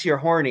once you're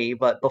horny,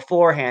 but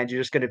beforehand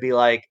you're just going to be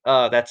like,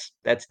 oh, that's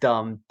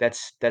dumb,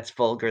 that's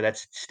vulgar,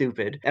 that's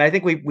stupid. And I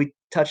think we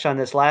touched on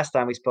this last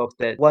time we spoke,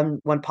 that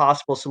one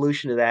possible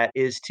solution to that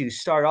is to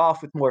start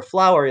off with more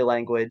flowery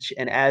language,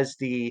 and as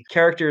the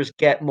characters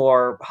get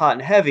more hot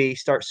and heavy,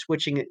 start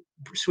switching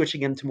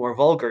into more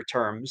vulgar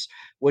terms,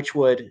 which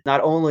would not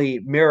only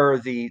mirror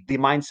the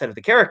mindset of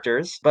the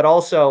characters, but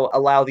also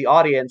allow the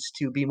audience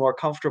to be more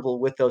comfortable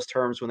with those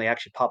terms when they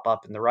actually pop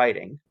up in the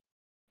writing.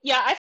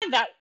 Yeah, I find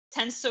that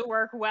tends to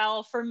work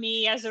well for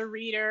me as a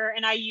reader,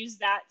 and I use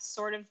that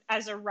sort of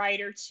as a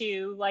writer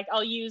too. Like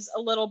I'll use a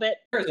little bit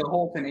There's a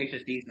whole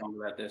Tenacious D song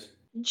about this.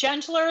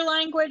 gentler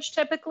language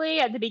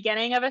typically at the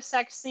beginning of a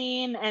sex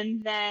scene,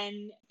 and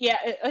then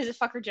is it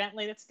Fuck Her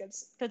Gently? That's a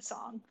good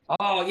song.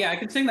 Oh yeah, I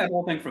can sing that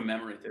whole thing from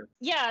memory too.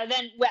 Yeah,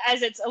 then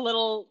as it's a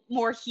little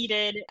more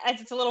heated,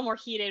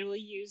 we'll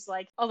use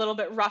like a little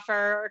bit rougher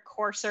or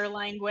coarser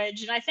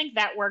language, and I think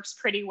that works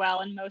pretty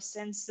well in most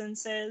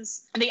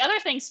instances. And the other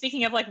thing,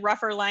 speaking of like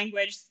rougher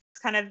language,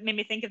 kind of made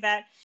me think of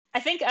that. I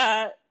think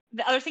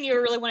the other thing you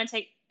really want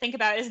to think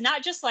about is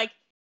not just like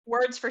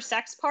words for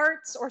sex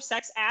parts or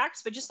sex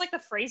acts, but just like the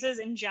phrases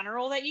in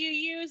general that you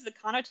use. The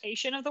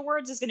connotation of the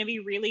words is going to be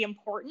really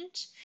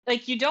important.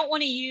 Like you don't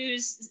want to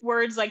use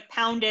words like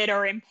pounded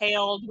or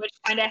impaled, which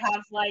kind of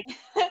have like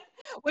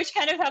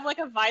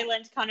a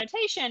violent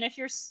connotation if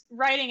you're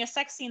writing a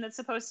sex scene that's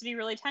supposed to be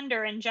really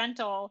tender and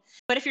gentle.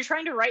 But if you're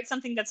trying to write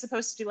something that's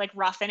supposed to be like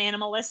rough and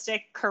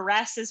animalistic,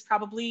 caress is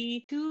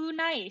probably too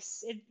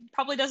nice. It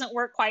probably doesn't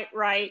work quite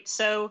right.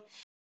 So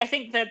I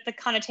think that the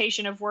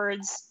connotation of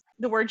words,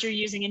 the words you're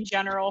using in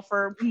general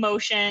for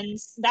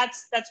emotions,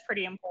 that's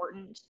pretty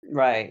important.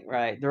 Right.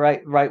 The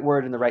right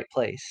word in the right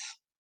place.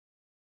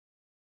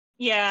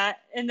 Yeah,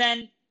 and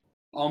then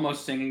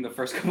almost singing the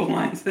first couple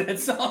lines of that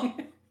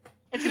song.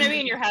 It's gonna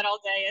be in your head all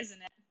day,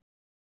 isn't it?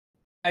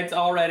 It's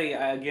already,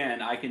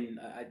 again, I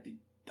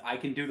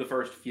can do the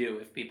first few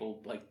if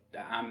people like.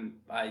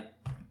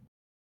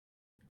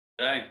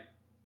 Okay.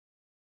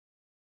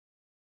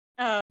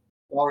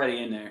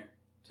 Already in there,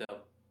 so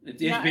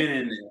it's been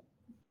in there.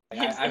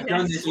 I've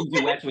done this in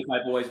duets with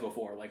my boys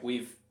before. Like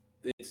it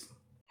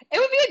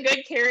would be a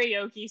good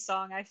karaoke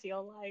song, I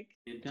feel like.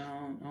 You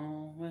don't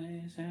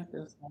always have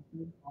to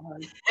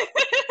hard.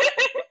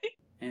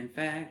 In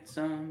fact,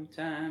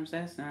 sometimes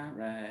that's not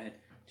right.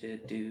 to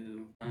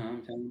do.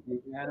 Sometimes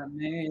you gotta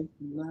make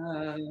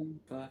love.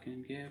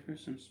 Fucking give her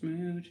some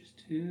smooches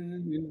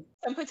too.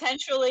 Some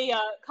potentially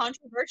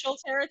controversial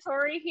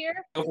territory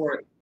here. Go for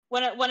it.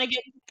 Want to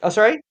get Oh,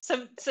 sorry.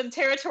 some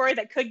territory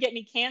that could get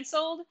me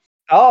canceled?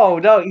 Oh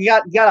no, you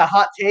got a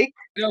hot take?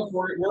 Go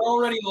for it. We're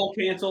already all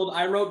canceled.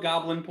 I wrote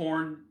goblin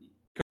porn.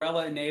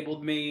 Corella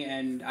enabled me,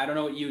 and I don't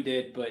know what you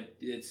did, but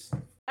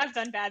I've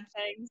done bad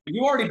things.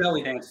 you already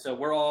belly danced, so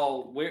we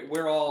all live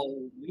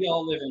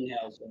in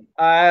hell. So.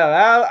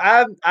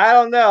 I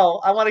don't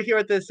know. I want to hear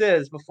what this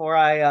is before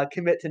I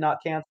commit to not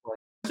canceling.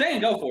 I'm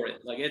saying go for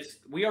it. Like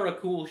we are a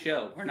cool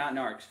show. We're not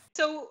narcs.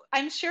 So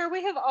I'm sure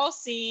we have all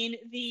seen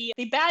the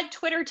bad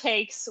Twitter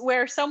takes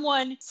where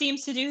someone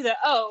seems to do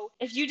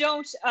if you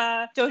don't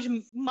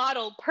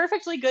model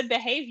perfectly good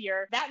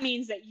behavior, that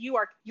means that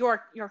you're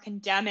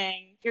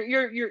condemning.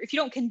 You're if you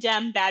don't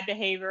condemn bad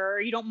behavior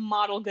or you don't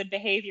model good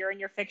behavior in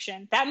your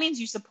fiction, that means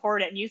you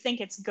support it and you think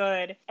it's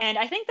good. And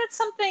I think that's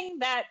something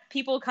that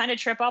people kind of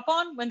trip up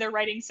on when they're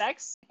writing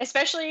sex,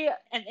 especially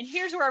and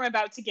here's where I'm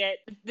about to get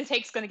the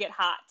take's going to get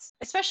hot,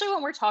 especially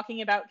when we're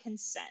talking about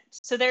consent.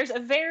 So there's a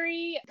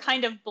very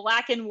kind of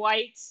black and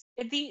white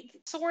the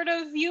sort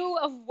of view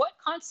of what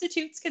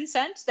constitutes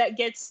consent that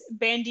gets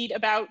bandied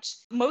about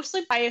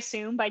mostly, I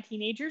assume, by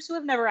teenagers who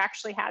have never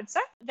actually had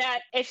sex.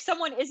 That if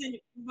someone isn't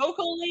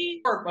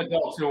vocally Or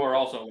adults who are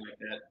also like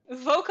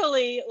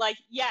that. like,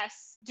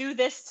 yes, do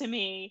this to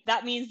me,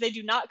 that means they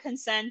do not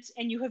consent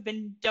and you have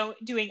been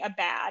doing a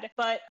bad.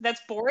 But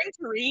that's boring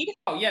to read.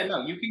 Oh yeah,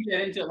 no, you can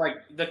get into like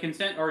the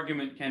consent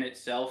argument can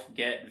itself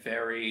get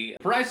very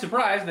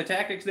surprise, the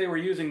tactics they were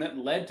using that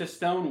led to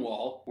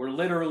Stonewall were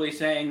literally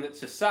saying that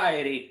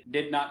society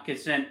did not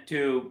consent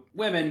to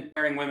women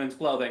wearing women's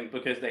clothing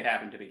because they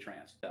happen to be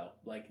trans. So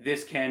like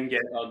this can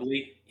get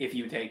ugly if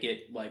you take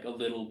it like a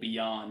little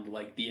beyond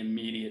like the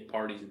immediate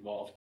parties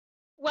involved.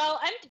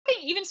 Well, I'm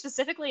thinking even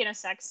specifically in a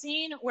sex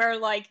scene where,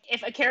 like,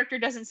 if a character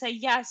doesn't say,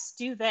 yes,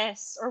 do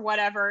this or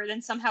whatever,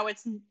 then somehow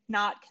it's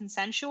not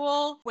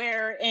consensual.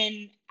 Where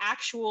in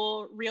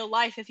actual real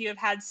life, if you have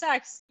had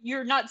sex,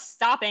 you're not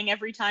stopping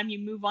every time you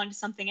move on to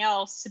something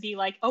else to be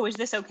like, oh, is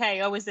this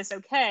okay? Oh, is this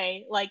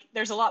okay? Like,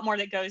 there's a lot more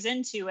that goes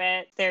into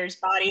it. There's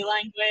body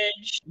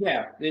language.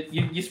 Yeah,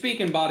 you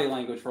speak in body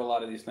language for a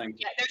lot of these things.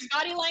 Yeah, there's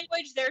body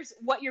language. There's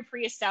what your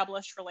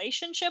pre-established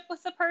relationship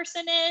with the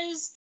person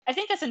is. I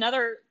think that's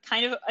another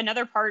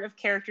part of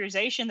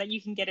characterization that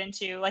you can get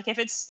into. Like if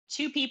it's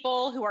two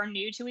people who are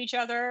new to each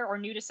other or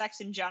new to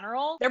sex in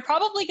general, they're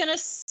probably going to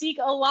seek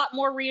a lot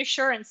more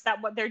reassurance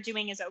that what they're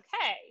doing is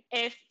okay.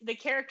 If the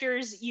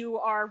characters you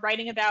are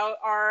writing about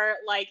are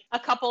like a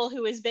couple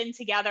who has been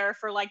together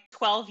for like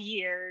 12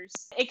 years,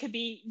 it could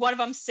be one of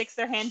them sticks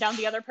their hand down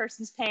the other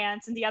person's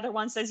pants and the other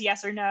one says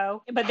yes or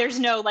no. But there's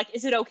no like,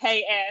 is it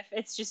okay if?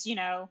 It's just,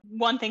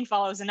 one thing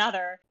follows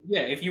another.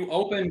 Yeah, if you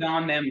opened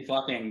on them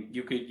fucking,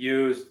 you could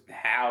use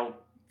how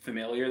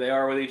familiar they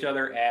are with each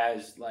other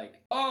as like,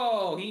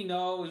 oh, he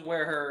knows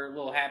where her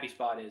little happy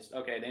spot is.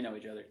 Okay, they know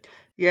each other.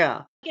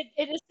 Yeah.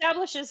 It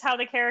establishes how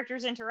the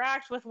characters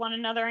interact with one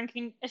another and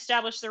can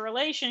establish the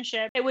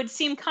relationship. It would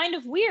seem kind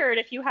of weird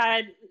if you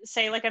had,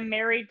 say, like a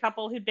married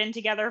couple who'd been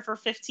together for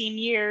 15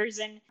 years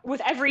and with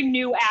every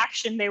new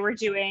action they were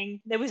doing,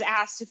 they was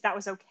asked if that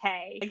was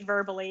okay, like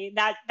verbally.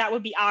 That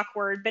would be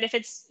awkward. But if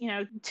it's,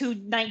 two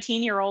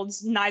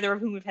 19-year-olds, neither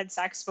of whom have had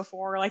sex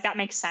before, like that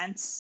makes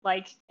sense.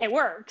 Like it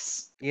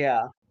works.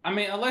 Yeah. I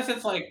mean, unless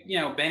it's like,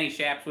 Benny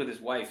Shaps with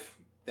his wife,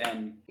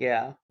 then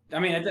Yeah. I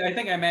mean, I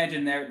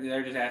imagine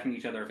they're just asking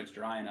each other if it's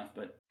dry enough,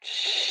 but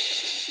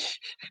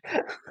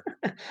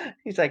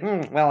He's like,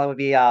 well,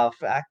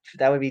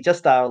 that would be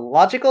just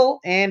logical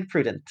and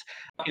prudent.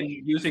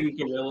 fucking using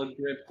Gorilla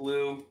Grip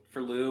glue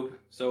for lube,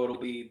 so it'll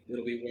be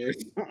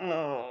worse.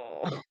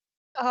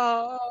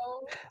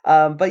 Oh.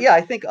 But yeah,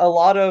 I think a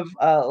lot of,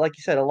 like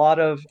you said, a lot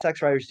of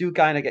sex writers do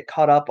kind of get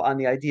caught up on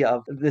the idea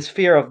of this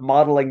fear of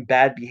modeling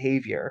bad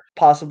behavior.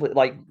 Possibly,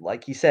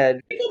 like you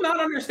said. People not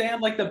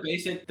understand like the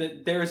basic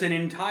that there's an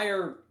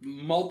entire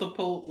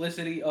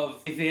multiplicity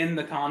of within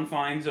the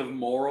confines of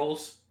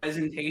morals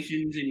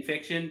presentations in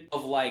fiction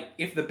of like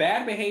if the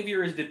bad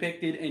behavior is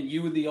depicted and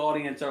you the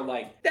audience are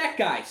like that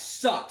guy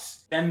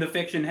sucks, then the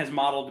fiction has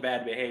modeled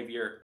bad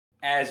behavior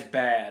as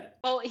bad.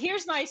 Well,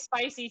 here's my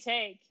spicy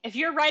take. If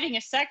you're writing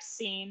a sex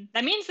scene,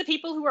 that means the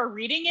people who are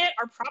reading it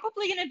are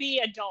probably going to be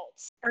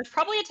adults, or it's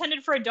probably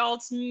intended for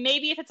adults.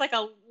 Maybe if it's like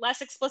a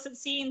less explicit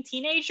scene,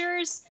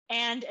 teenagers.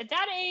 And at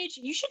that age,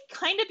 you should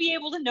kind of be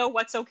able to know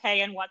what's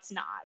okay and what's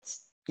not.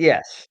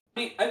 Yes.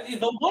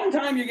 The one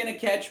time you're gonna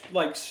catch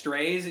like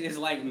strays is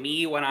like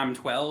me when I'm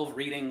 12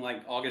 reading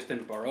like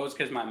Augustin Burroughs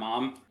because my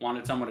mom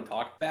wanted someone to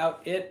talk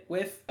about it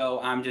with.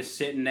 So I'm just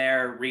sitting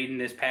there reading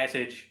this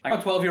passage. Like I'm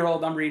a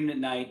 12-year-old, I'm reading at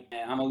night.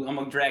 And I'm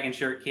a dragon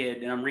shirt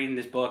kid, and I'm reading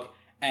this book,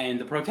 and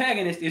the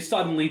protagonist is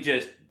suddenly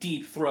just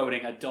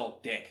deep-throating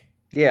adult dick.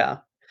 Yeah.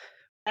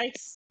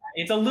 Nice.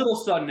 It's a little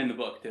sudden in the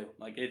book too.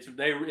 Like it's.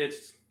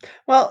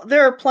 Well,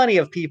 there are plenty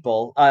of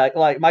people,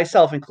 like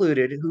myself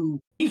included, who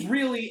He's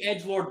really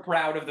edgelord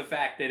proud of the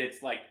fact that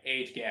it's like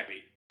age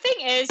gappy.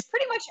 Thing is,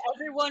 pretty much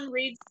everyone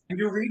reads. If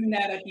you're reading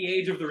that at the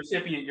age of the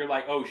recipient, you're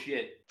like, oh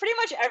shit. Pretty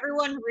much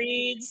everyone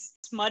reads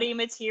smutty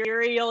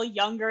material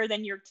younger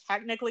than you're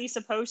technically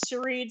supposed to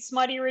read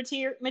smutty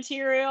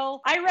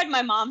material. I read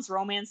my mom's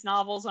romance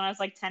novels when I was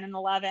like 10 and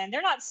 11.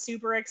 They're not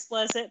super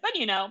explicit, but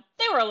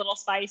they were a little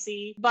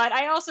spicy. But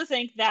I also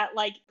think that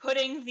like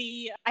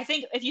I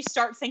think if you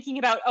start thinking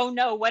about, oh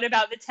no, what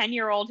about the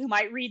 10-year-old who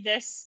might read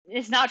this?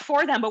 It's not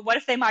for them, but what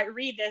if they might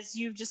read this?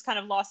 You've just kind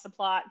of lost the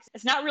plot.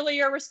 It's not really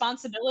your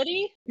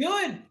responsibility.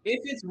 Good.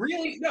 If it's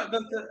really no,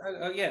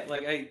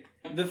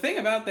 the thing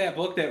about that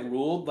book that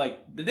ruled, like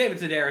the David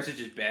Sedaris is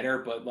just better,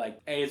 but like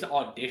it's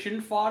audition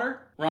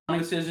fodder.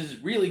 Ron says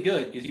is really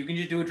good because you can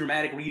just do a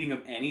dramatic reading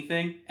of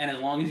anything, and as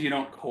long as you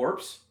don't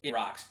corpse, it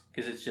rocks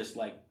because it's just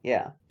like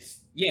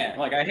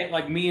like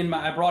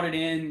I brought it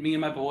in. Me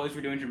and my boys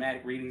were doing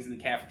dramatic readings in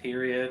the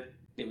cafeteria.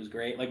 It was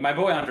great. Like my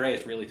boy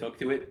Andreas really took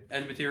to it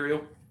as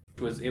material.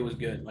 It was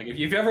good. Like if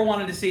you've ever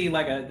wanted to see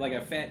like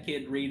a fat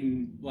kid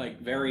reading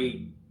like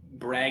very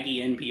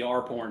braggy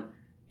NPR porn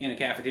in a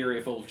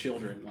cafeteria full of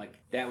children, like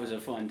that was a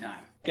fun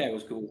time. That guy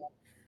was cool.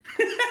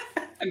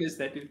 I miss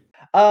that dude.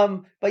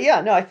 But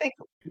yeah, no, I think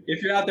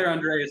if you're out there,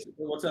 Andreas,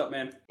 what's up,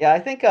 man? Yeah, I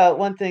think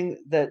one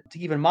thing that to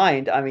keep in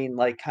mind, I mean,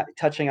 like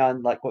touching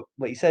on like what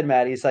you said,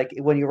 Maddie, is like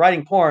when you're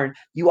writing porn,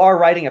 you are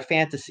writing a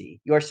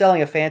fantasy. You are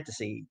selling a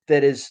fantasy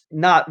that is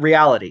not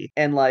reality.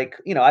 And like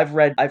I've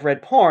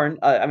read porn.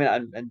 I mean,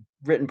 and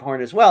written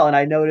porn as well, and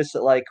I noticed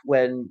that like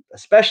when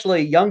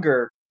especially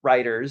younger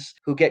writers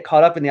who get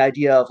caught up in the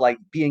idea of like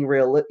being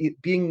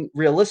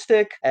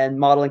realistic and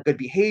modeling good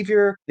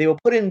behavior, they will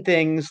put in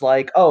things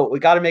like, oh, we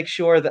got to make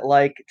sure that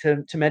like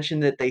to mention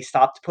that they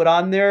stop to put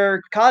on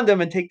their condom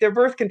and take their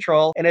birth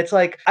control. And it's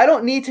like, I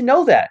don't need to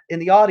know that in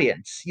the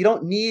audience. You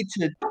don't need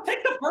to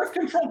take the birth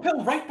control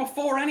pill right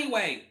before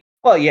anyway.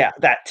 Well, yeah,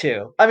 that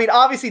too. I mean,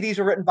 obviously these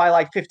were written by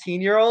like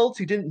 15-year-olds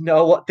who didn't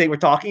know what they were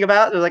talking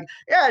about. They're like,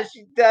 yeah,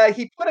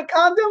 he put a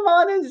condom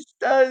on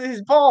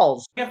his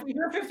balls. If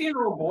you're a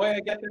 15-year-old boy, I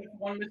get that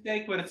one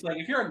mistake, but it's like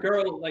if you're a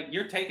girl, like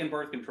you're taking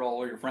birth control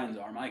or your friends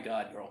are. My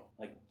God, girl,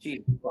 like,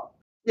 geez.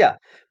 Yeah,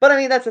 but I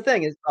mean that's the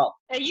thing is,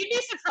 you'd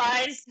be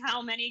surprised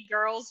how many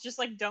girls just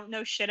like don't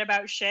know shit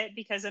about shit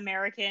because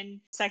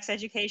American sex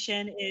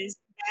education is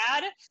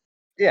bad.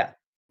 Yeah.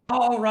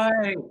 Oh,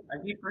 right.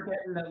 I keep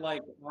forgetting that,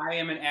 like, I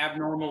am an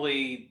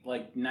abnormally,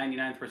 like,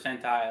 99th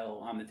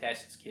percentile on the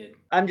tests kid.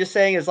 I'm just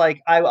saying is,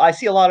 like, I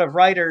see a lot of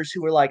writers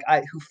who are like,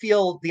 who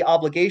feel the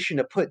obligation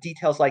to put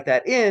details like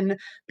that in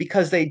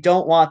because they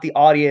don't want the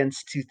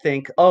audience to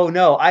think, oh,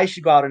 no, I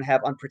should go out and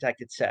have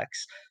unprotected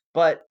sex.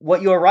 But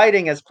what you're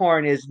writing as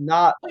porn is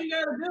not. All you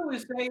gotta do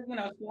is say,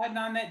 sliding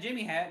on that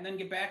Jimmy hat and then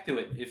get back to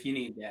it if you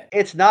need that.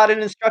 It's not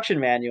an instruction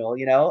manual,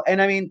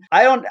 And I mean,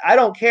 I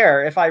don't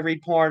care if I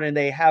read porn and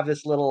they have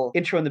this little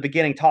intro in the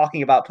beginning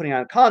talking about putting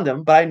on a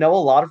condom, but I know a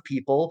lot of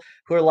people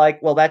who are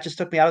like, well, that just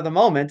took me out of the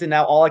moment, and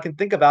now all I can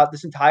think about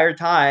this entire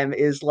time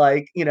is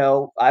like,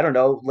 I don't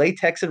know,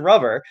 latex and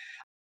rubber.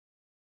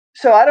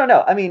 So I don't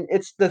know. I mean,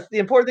 it's the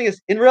important thing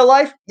is in real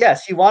life,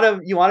 yes, you want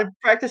to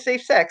practice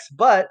safe sex,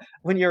 but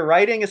when you're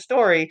writing a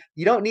story,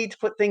 you don't need to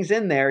put things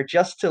in there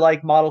just to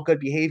like model good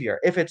behavior.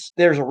 If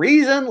there's a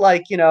reason,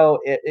 like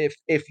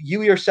if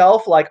you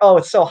yourself like, oh,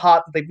 it's so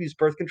hot that they've used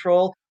birth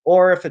control,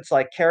 or if it's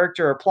like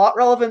character or plot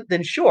relevant,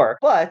 then sure.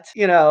 But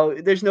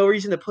there's no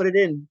reason to put it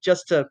in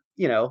just to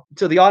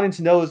so the audience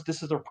knows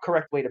this is the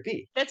correct way to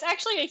be. That's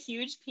actually a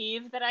huge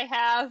peeve that I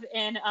have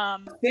in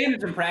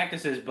standards and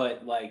practices,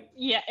 but like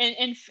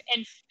and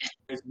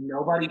there's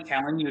nobody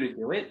telling you to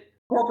do it.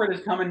 Corporate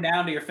is coming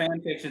down to your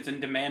fan fictions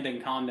and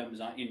demanding condoms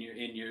in your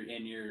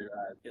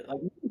like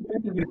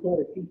you put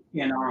a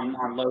skin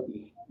on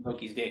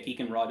Loki's dick. He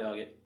can raw dog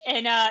it.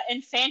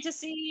 In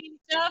fantasy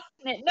stuff,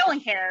 no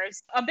one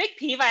cares. A big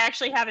peeve I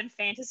actually have in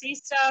fantasy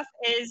stuff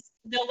is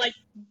they'll like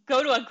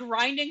go to a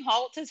grinding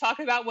halt to talk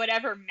about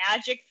whatever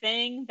magic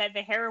thing that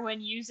the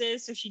heroine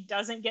uses so she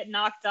doesn't get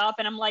knocked up,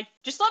 and I'm like,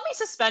 just let me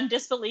suspend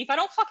disbelief. I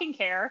don't fucking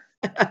care.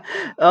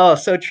 Oh,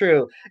 so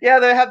true. Yeah,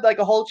 they have like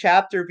a whole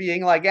chapter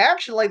being like,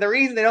 actually, the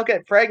reason they don't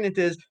get pregnant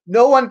is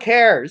no one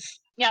cares.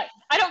 Yeah,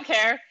 I don't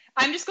care.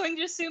 I'm just going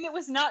to assume it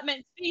was not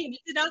meant to be, and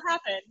it did not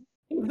happen.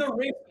 The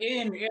riff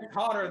in, it's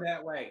hotter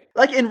that way.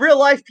 Like in real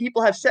life,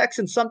 people have sex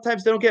and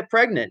sometimes they don't get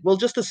pregnant. We'll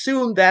just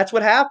assume that's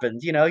what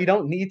happened. You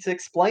don't need to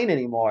explain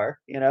anymore.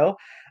 It's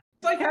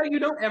like how you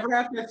don't ever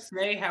have to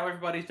say how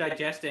everybody's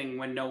digesting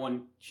when no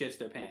one shits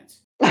their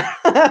pants.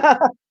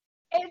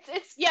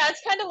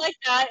 It's kind of like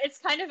that. It's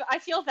kind of, I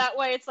feel that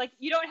way. It's like,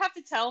 you don't have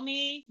to tell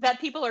me that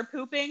people are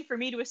pooping for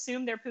me to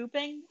assume they're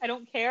pooping. I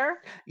don't care.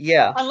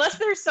 Yeah. Unless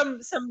there's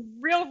some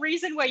real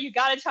reason why you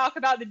got to talk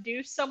about the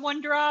deuce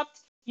someone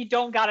dropped, you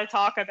don't got to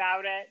talk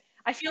about it.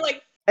 I feel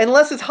like.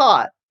 Unless it's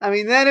hot. I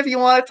mean, then if you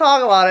want to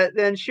talk about it,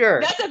 then sure.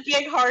 That's a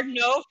big hard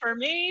no for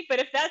me. But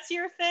if that's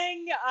your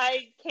thing,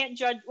 I can't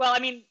judge. Well, I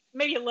mean,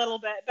 maybe a little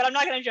bit, but I'm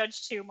not going to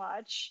judge too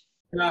much.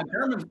 No,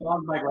 Germans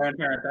belong to my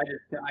grandparents.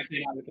 I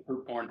came out with the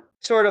poop porn.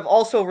 Sort of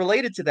also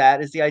related to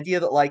that is the idea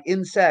that like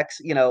in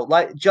sex,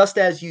 like just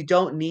as you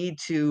don't need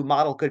to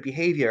model good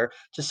behavior,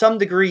 to some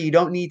degree you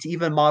don't need to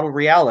even model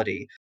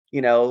reality.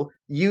 You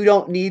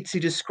don't need to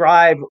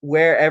describe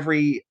where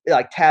every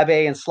like tab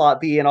A and slot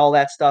B and all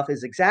that stuff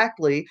is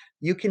exactly.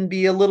 You can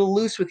be a little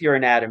loose with your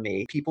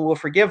anatomy. People will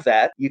forgive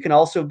that. You can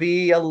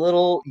be a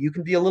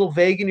little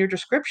vague in your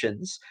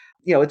descriptions.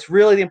 It's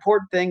really the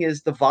important thing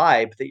is the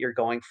vibe that you're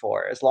going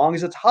for. As long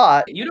as it's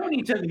hot, You don't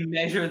need to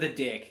measure the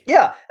dick.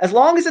 yeah, as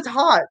long as it's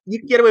hot, you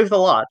can get away with a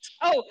lot.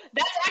 Oh,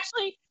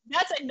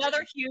 that's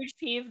another huge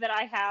peeve that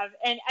I have,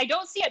 and I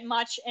don't see it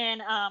much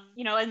in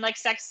in like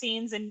sex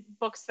scenes and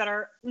books that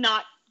are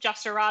not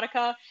just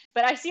erotica,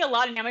 but I see a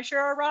lot in amateur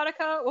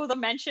erotica where they'll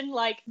mention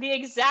like the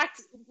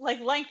exact like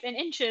length and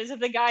inches of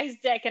the guy's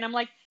dick, and I'm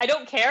like, I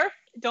don't care.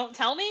 Don't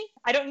tell me.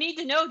 I don't need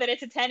to know that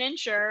it's a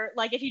 10-incher.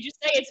 Like if you just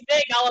say it's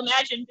big, I'll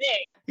imagine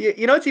big.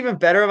 You know what's even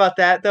better about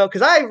that though?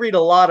 Because I read a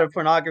lot of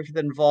pornography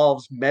that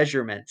involves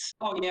measurements.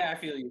 Oh yeah, I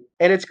feel you.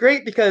 And it's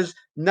great because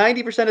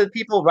 90% of the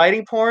people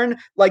writing porn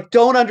like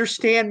don't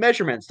understand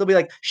measurements. They'll be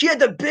like, she had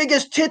the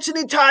biggest tits in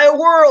the entire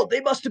world.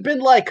 They must have been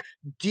like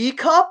D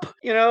cup,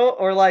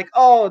 or like,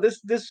 oh,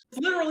 this It's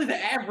literally the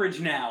average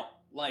now.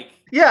 Like,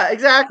 yeah,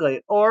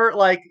 exactly. Or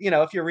like,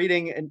 if you're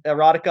reading an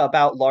erotica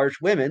about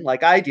large women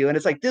like I do, and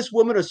it's like this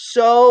woman was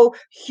so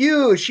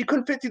huge, she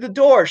couldn't fit through the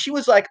door. She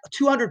was like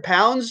 200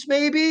 pounds,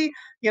 maybe.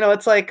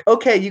 It's like,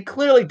 okay, you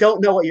clearly don't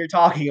know what you're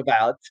talking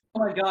about. oh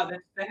my god,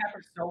 that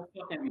happens so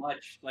fucking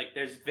much. Like,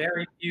 there's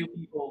very few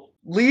people.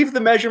 Leave the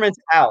measurements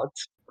out.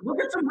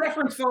 Look at some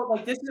reference photo.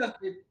 Like, this is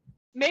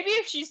Maybe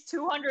if she's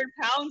 200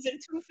 pounds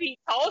and 2 feet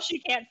tall, she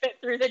can't fit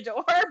through the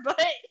door,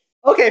 but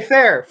Okay,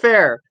 fair,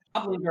 fair.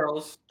 Goblin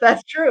Girls.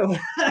 That's true.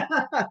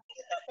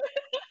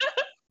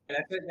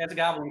 That's it. That's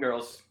Goblin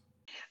Girls.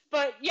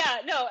 But yeah,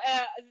 no,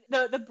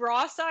 the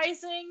bra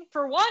sizing,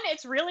 for one,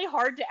 it's really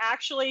hard to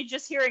actually,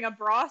 just hearing a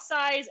bra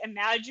size,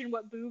 imagine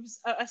what boobs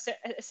a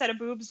set of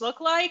boobs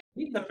look like.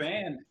 He's the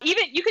band.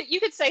 Even you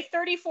could say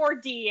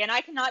 34D, and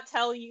I cannot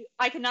tell you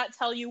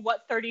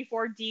what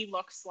 34D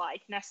looks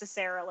like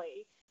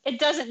necessarily. It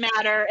doesn't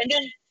matter. And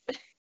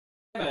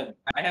then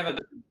I have a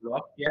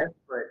rough guess,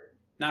 but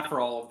not for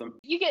all of them.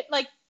 you get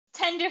like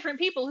 10 different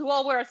people who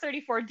all wear a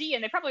 34D,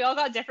 and they probably all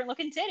got different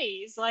looking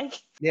titties.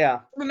 Like,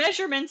 Yeah. the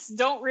measurements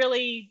don't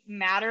really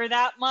matter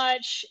that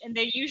much, and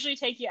they usually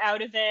take you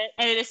out of it.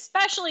 And it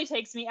especially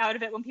takes me out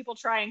of it when people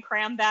try and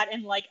cram that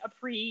in like a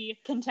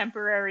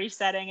pre-contemporary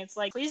setting. It's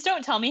like, please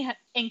don't tell me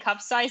in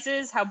cup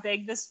sizes how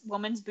big this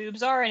woman's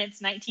boobs are and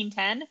it's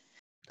 1910.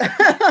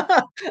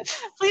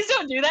 Please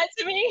don't do that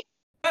to me.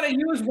 Gotta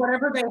use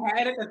whatever they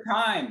had at the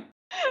time.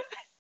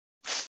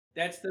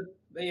 That's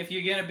if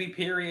you're gonna be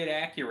period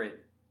accurate.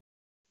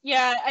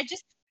 Yeah, I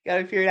just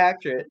Gotta be period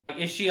accurate.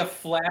 Is she a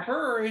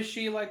flapper or is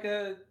she like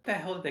the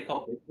hell did they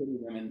call big titty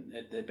women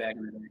at the back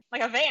in the day?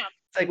 like a vamp.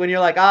 It's like when you're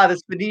like,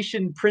 this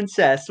Venetian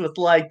princess with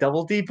like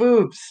double D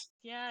boobs.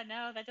 Yeah,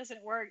 no, that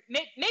doesn't work.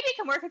 Maybe it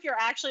can work if you're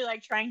actually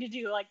like trying to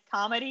do like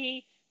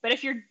comedy, but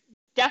if you're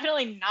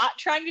definitely not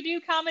trying to do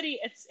comedy,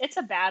 it's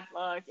a bad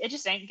look. It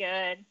just ain't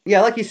good.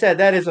 Yeah, like you said,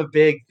 that is a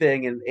big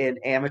thing in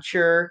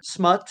amateur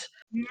smut.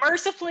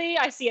 Mercifully,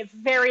 I see it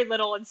very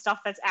little in stuff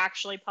that's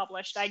actually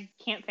published. I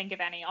can't think of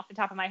any off the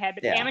top of my head,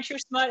 but Yeah. amateur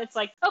smut, it's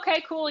like,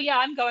 okay, cool, yeah,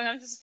 I'm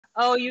just,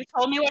 oh, you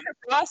told me what her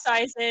bra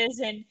size is,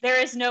 and there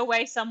is no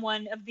way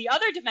someone of the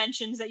other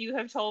dimensions that you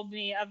have told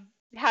me of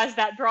has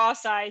that bra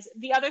size.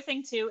 The other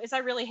thing too is I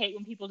really hate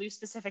when people do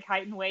specific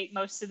height and weight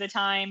most of the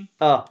time.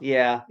 Oh,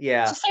 yeah,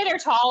 yeah. Just say they're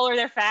tall or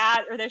they're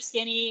fat or they're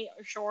skinny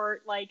or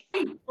short, like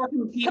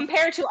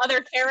compared to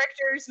other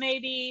characters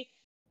maybe.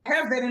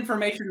 Have that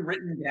information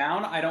written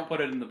down. I don't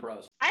put it in the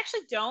prose. I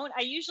actually don't.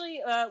 I usually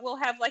will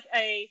have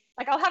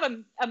I'll have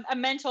a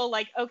mental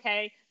like,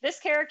 okay, this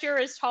character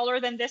is taller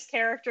than this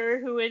character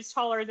who is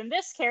taller than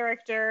this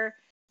character,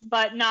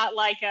 but not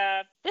like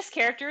this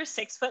character is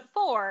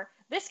 6'4".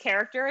 This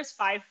character is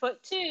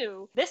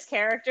 5'2". This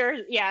character,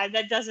 yeah,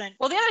 that doesn't.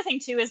 Well, the other thing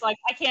too is like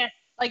I can't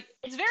like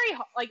it's very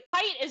like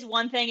height is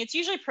one thing. It's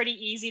usually pretty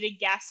easy to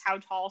guess how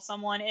tall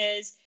someone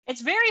is.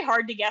 It's very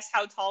hard to guess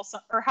how tall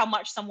or how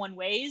much someone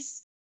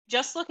weighs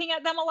just looking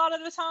at them a lot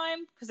of the time,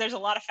 because there's a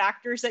lot of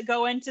factors that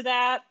go into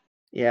that.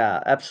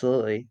 Yeah,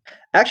 absolutely.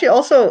 Actually,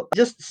 also,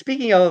 just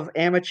speaking of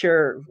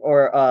amateur,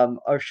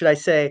 or should I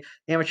say,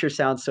 amateur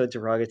sounds so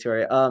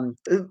derogatory.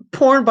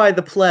 Porn by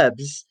the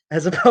plebs,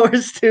 as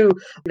opposed to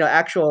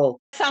actual.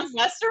 Sounds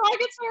less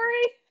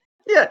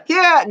derogatory.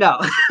 Yeah, no.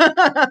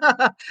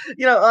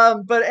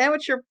 But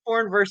amateur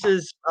porn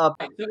versus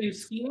Right, so in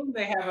skiing,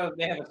 they have a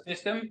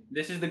system.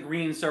 This is the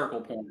green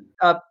circle porn.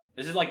 Uh,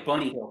 This is like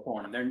bunny hill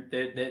porn.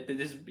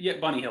 This is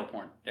bunny hill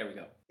porn. There we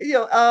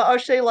go. I'll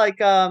say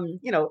like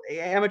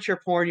amateur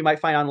porn you might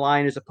find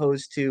online as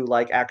opposed to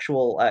like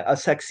actual a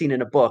sex scene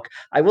in a book.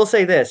 I will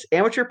say this: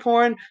 amateur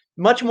porn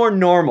much more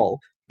normal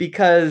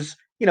because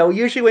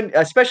usually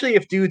especially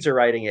if dudes are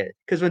writing it,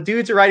 because when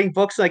dudes are writing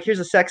books, like here's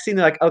a sex scene,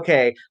 they're like,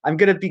 okay, I'm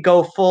gonna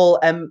go full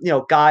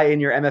guy in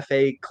your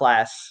MFA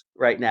class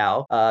right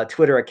now,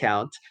 Twitter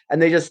account,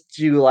 and they just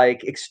do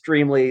like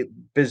extremely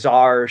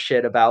bizarre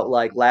shit about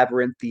like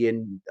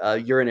labyrinthian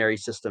urinary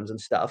systems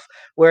and stuff.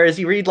 Whereas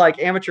you read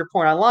like amateur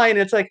porn online, and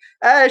it's like,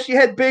 she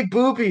had big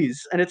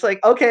boobies, and it's like,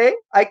 okay,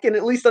 I can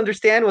at least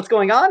understand what's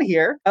going on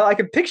here. I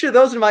can picture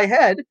those in my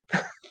head,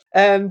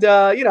 and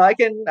I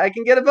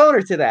can get a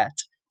boner to that.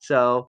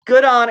 So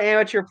good on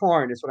amateur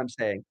porn is what I'm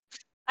saying.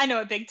 I know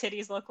what big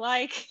titties look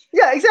like.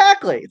 Yeah,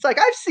 exactly. It's like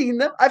I've seen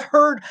them. I've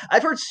heard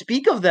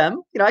speak of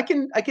them. I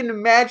can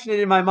imagine it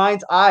in my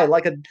mind's eye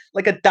like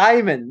a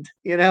diamond,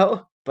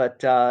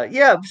 But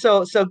yeah,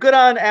 so good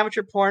on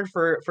amateur porn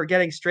for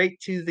getting straight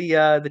to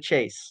the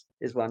chase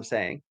is what I'm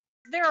saying.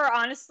 There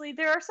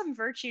are some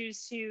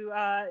virtues to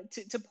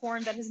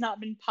porn that has not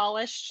been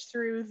polished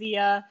through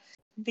the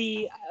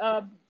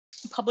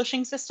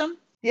publishing system.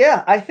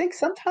 Yeah, I think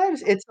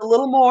sometimes it's a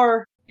little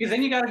more. Because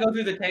then you got to go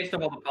through the taste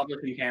of all the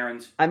publishing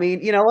Karens. I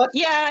mean, you know what?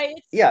 Yeah,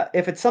 Yeah,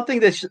 if it's something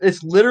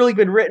that's literally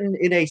been written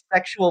in a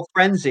sexual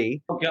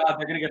frenzy, Oh God,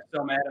 they're gonna get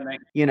so mad at me.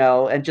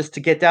 and just to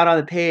get down on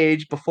the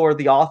page before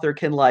the author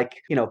can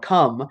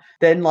come,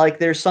 then like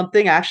there's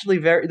something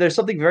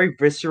very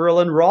visceral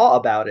and raw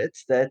about it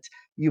that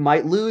you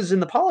might lose in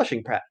the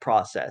polishing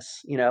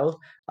process.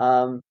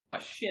 Oh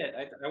shit!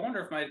 I wonder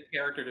if my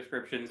character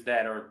descriptions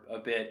that are a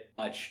bit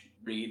much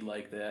read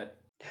like that.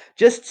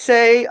 Just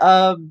say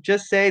the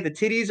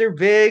titties are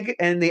big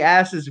and the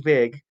ass is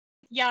big.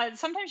 Yeah,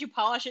 sometimes you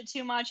polish it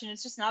too much and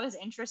it's just not as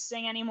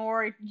interesting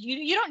anymore.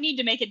 You don't need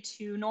to make it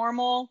too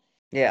normal.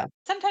 Yeah.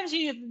 Sometimes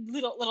you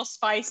need little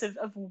spice of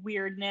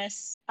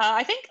weirdness.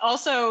 I think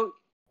also.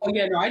 Oh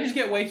yeah, no, I just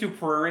get way too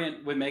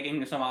prurient with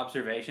making some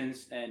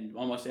observations, and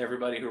almost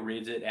everybody who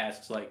reads it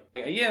asks like,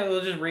 yeah,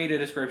 we'll just read a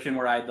description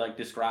where I'd like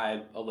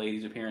describe a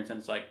lady's appearance, and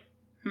it's like,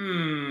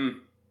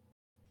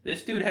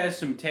 this dude has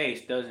some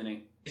taste, doesn't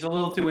he? He's a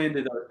little too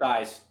into those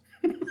thighs.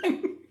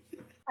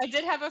 I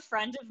did have a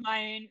friend of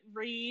mine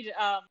read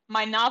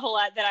my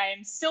novelette that I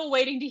am still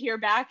waiting to hear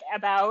back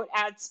about.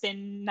 It's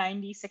been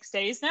 96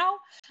 days now.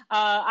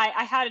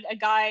 I had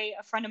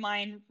a friend of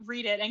mine,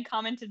 read it and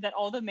commented that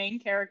all the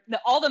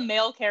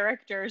male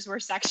characters were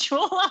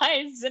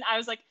sexualized, and I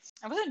was like,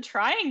 I wasn't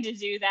trying to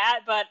do that,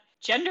 but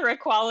gender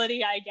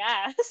equality, I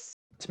guess.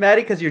 It's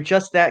Maddie because you're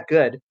just that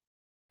good.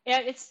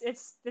 Yeah,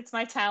 it's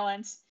my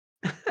talent.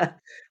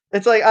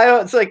 It's like I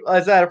don't. It's like,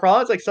 is that a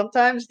problem? It's like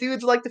sometimes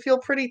dudes like to feel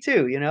pretty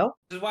too,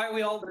 This is why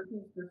we all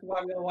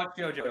watch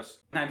JoJo's.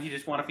 Sometimes you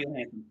just want to feel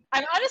handsome.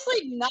 I'm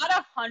honestly not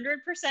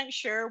 100%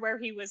 sure where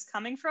he was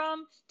coming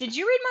from. Did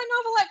you read my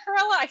novelette,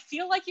 Corella? I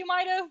feel like you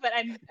might have, but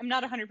I'm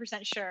not 100%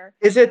 sure.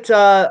 Is it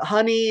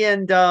Honey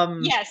and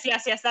Yes,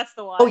 that's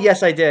the one. Oh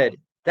yes, I did.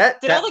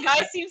 Did all the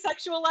guys seem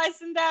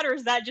sexualized in that, or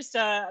is that just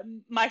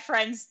my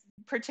friend's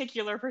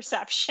particular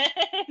perception?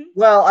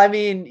 Well, I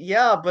mean,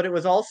 yeah, but it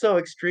was also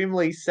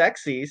extremely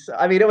sexy. So,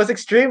 I mean, it was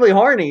extremely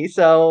horny,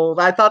 so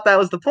I thought that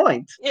was the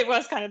point. It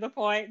was kind of the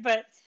point,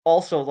 but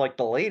also, like,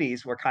 the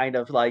ladies were kind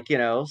of like,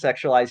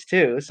 sexualized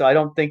too. So I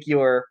don't think you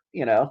were,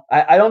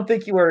 I don't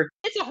think you were.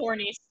 It's a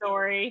horny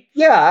story.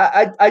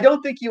 Yeah, I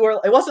don't think you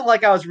were. It wasn't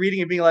like I was reading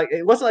and being like,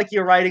 it wasn't like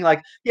you were writing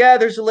like, yeah,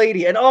 there's a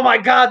lady, and oh my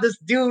god, this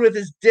dude with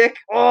his dick,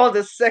 oh,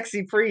 this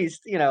sexy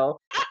priest,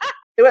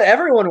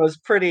 Everyone was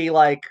pretty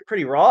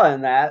raw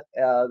in that.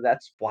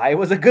 That's why it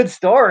was a good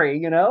story,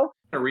 To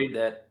read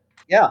that.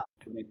 Yeah.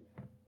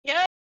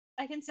 Yeah,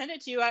 I can send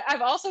it to you.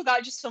 I've also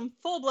got just some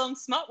full-blown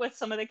smut with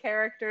some of the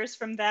characters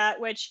from that,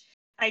 which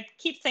I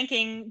keep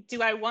thinking,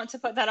 do I want to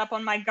put that up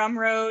on my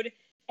Gumroad?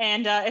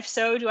 And if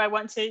so, do I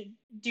want to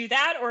do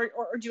that, or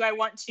do I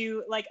want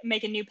to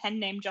make a new pen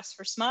name just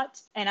for smut?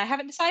 And I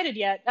haven't decided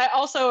yet. I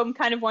also am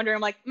kind of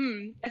wondering,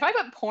 if I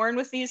put porn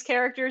with these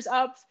characters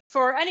up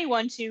for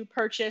anyone to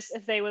purchase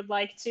if they would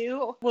like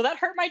to, will that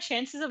hurt my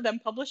chances of them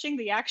publishing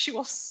the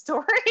actual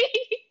story?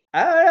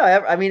 I don't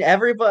know. I mean,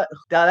 everybody.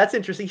 That's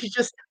interesting. You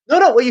just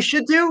no. What you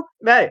should do,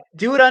 Matt,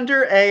 do it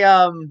under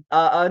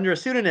a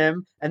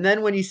pseudonym, and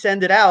then when you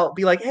send it out,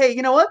 be like, hey,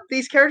 you know what?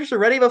 These characters are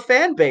ready of a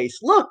fan base.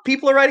 Look,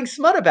 people are writing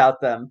smut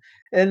about them,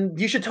 and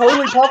you should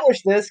totally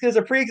publish this because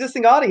a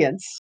pre-existing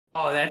audience.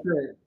 Oh, that's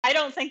it. I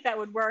don't think that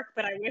would work,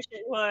 but I wish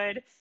it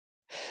would.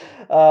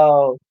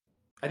 Oh.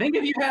 I think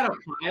if you had a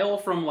pile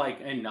from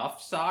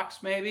enough socks,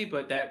 maybe,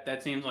 but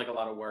that seems like a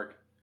lot of work.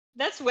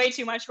 That's way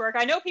too much work.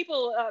 I know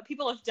people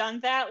have done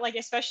that,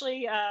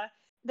 especially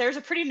there's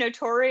a pretty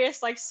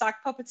notorious sock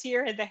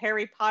puppeteer in the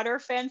Harry Potter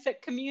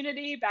fanfic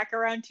community back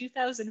around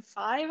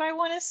 2005, I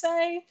want to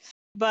say.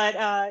 But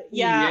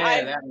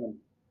that one.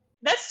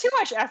 That's too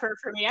much effort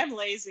for me. I'm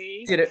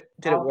lazy. Did it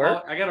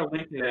work? I got to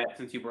link to that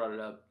since you brought it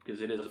up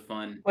because it is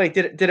fun. Wait,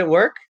 did it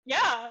work?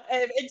 Yeah,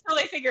 until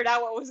they figured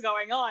out what was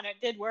going on, it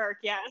did work.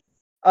 Yes.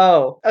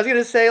 Oh, I was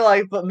gonna say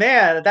but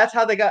man, that's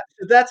how they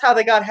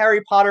got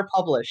Harry Potter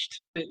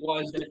published. It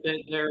was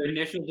that their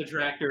initial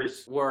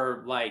detractors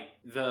were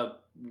the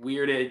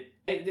weirded.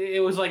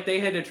 It was like they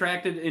had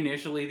attracted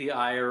initially the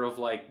ire of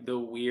the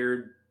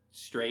weird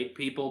straight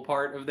people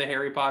part of the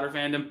Harry Potter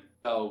fandom.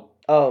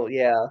 Oh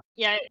yeah.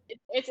 Yeah,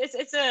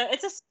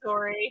 it's a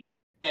story.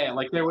 Yeah,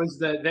 like there was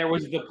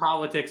the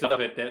politics of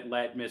it that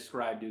let Miss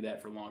Scribe do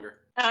that for longer.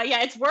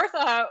 Yeah, it's worth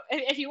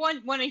if you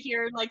want to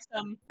hear like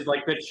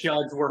like the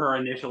Chuds were her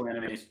initial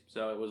enemies,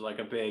 so it was like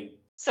a big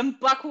some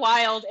buck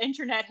wild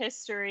internet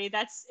history.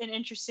 That's an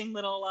interesting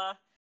little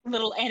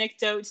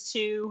anecdote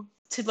to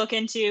look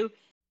into.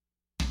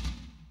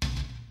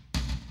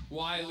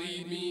 Why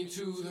lead me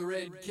to the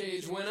red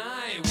cage when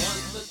I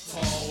want the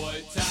tall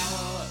white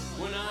tower?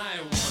 When I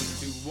want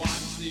to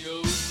watch the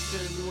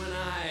ocean? When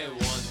I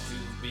want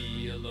to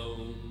be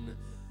alone?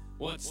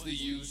 What's the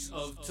use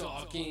of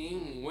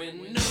talking when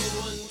no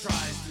one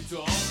tries to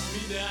talk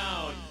me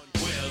down?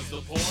 Where's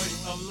the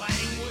point of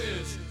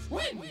language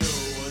when no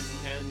one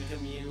can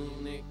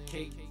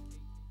communicate?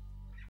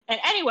 And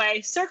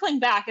anyway, circling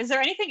back, is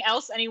there anything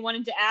else anyone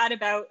wanted to add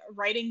about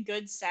writing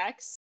good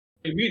sex?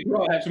 We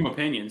all have some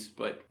opinions,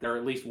 but they're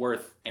at least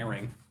worth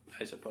airing,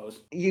 I suppose.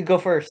 You go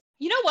first.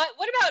 You know what?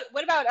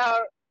 What about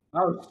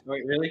Oh,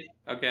 wait, really?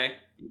 Okay.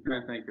 I'm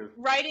trying to think of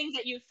writing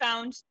that you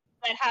found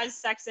that has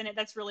sex in it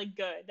that's really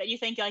good, that you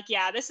think like,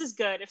 yeah, this is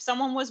good. If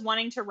someone was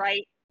wanting to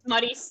write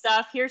smutty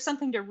stuff, here's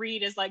something to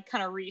read as like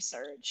kind of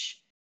research.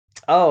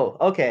 Oh,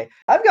 okay.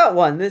 I've got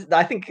one. This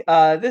I think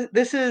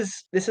this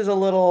is a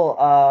little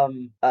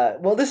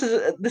well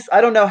this I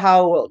don't know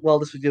how well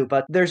this would do,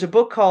 but there's a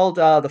book called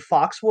The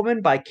Fox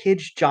Woman by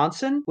Kij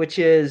Johnson, which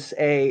is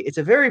it's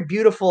a very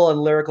beautiful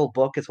and lyrical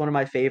book. It's one of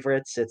my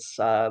favorites. It's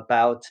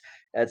about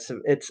it's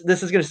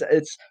this is gonna say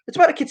it's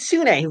about a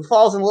kitsune who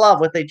falls in love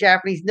with a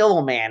Japanese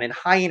nobleman in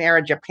Heian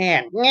era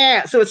Japan.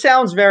 Yeah, so it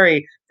sounds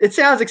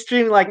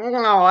extremely like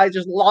no, I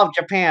just love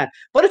Japan,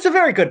 but it's a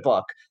very good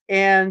book.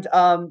 And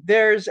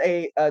there's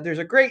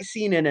a great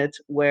scene in it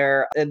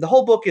where and the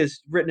whole book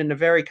is written in a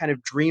very kind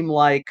of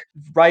dreamlike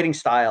writing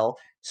style.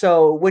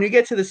 So when you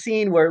get to the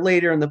scene where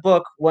later in the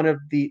book, one of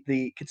the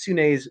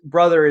kitsune's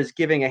brother is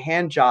giving a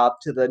hand job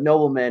to the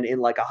nobleman in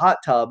like a hot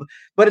tub,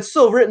 but it's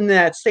still written in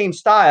that same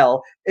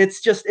style. It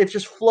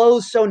just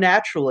flows so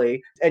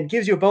naturally and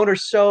gives you a boner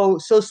so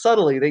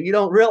subtly that you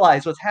don't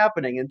realize what's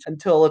happening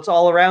until it's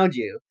all around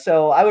you.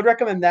 So I would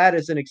recommend that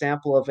as an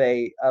example of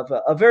a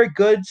very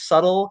good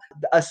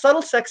a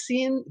subtle sex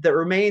scene that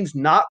remains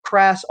not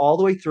crass all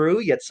the way through,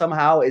 yet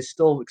somehow is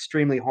still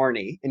extremely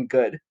horny and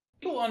good.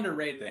 people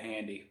underrate the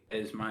handy,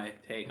 is my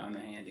take on the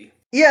handy.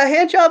 Yeah,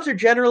 hand jobs are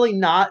generally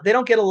not. They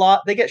don't get a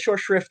lot. They get short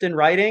shrift in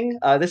writing.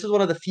 This is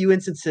one of the few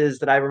instances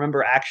that I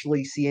remember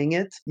actually seeing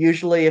it.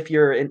 Usually, if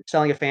you're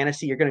selling a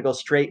fantasy, you're going to go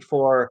straight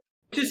for.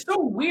 Which is so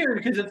weird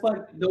because it's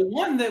like the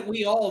one that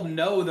we all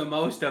know the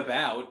most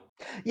about.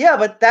 Yeah,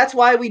 but that's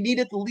why we need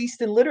it the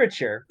least in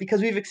literature,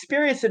 because we've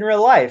experienced it in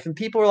real life, and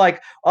people are like,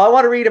 "Oh, I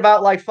want to read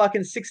about like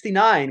fucking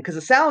 69," because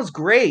it sounds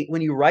great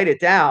when you write it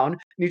down. And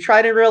you try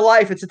it in real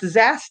life, it's a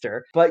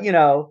disaster. But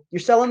you're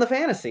selling the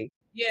fantasy.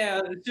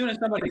 Yeah, as soon as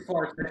somebody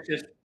farts, that's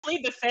just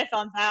Plead the fifth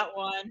on that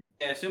one.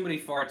 yeah. Somebody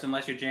farts,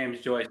 unless you're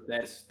James Joyce,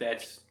 that's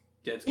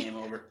game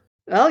over.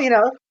 Well,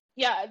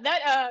 Yeah,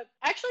 that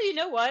actually, you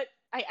know what?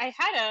 I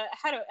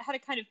had a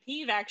kind of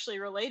peeve actually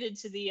related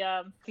to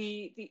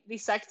the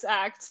sex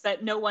acts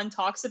that no one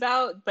talks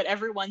about, but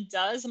everyone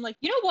does. I'm like,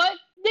 you know what?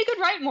 They could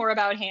write more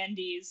about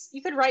handies.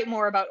 You could write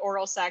more about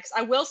oral sex.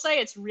 I will say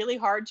it's really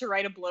hard to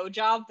write a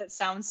blowjob that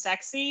sounds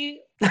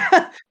sexy,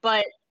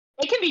 but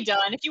it can be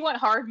done. If you want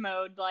hard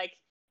mode, like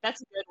that's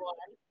a good one.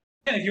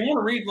 And if you want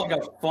to read like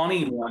a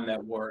funny one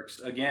that works,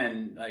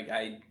 again,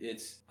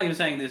 it's not even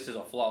saying this is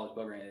a flawless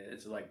book.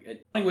 It's like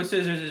Playing with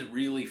Scissors is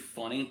really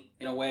funny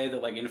in a way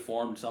that like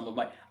informed some of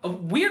a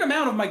weird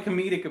amount of my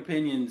comedic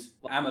opinions.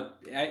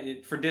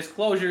 For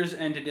disclosures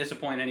and to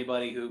disappoint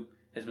anybody who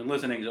has been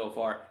listening so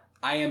far,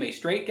 I am a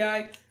straight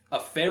guy. A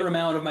fair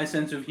amount of my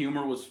sense of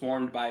humor was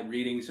formed by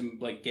reading some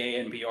like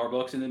gay NPR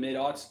books in the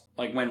mid-aughts,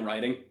 like when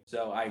writing.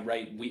 So I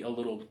write a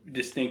little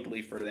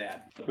distinctly for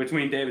that.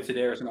 Between David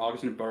Sedaris and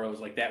Augustin Burroughs,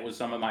 like that was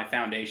some of my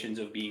foundations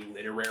of being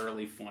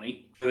literarily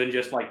funny. Other than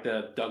just like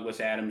the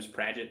Douglas Adams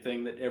Pratchett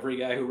thing that every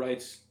guy who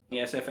writes the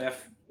SFF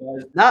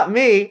does. not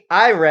me.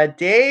 I read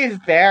Dave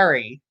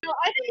Barry.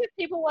 I think if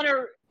people want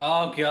to,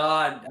 Oh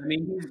God, I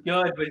mean he's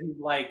good, but he's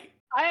like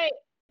I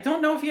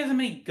don't know if he has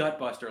many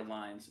gutbuster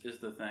lines. Is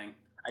the thing.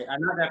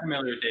 I'm not that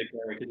familiar with Dave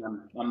Barry because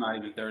I'm not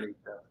even 30.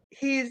 So.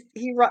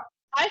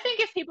 I think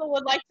if people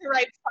would like to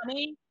write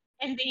funny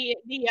in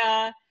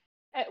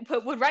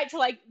would write to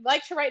like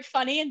to write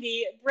funny in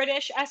the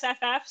British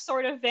SFF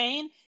sort of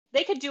vein,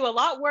 they could do a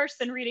lot worse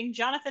than reading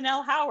Jonathan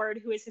L.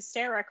 Howard, who is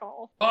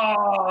hysterical.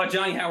 Oh,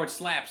 Johnny Howard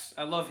slaps.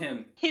 I love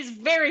him. He's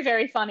very,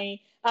 very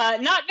funny.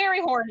 Not very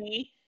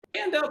horny.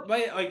 And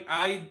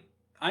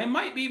I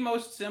might be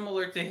most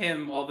similar to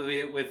him,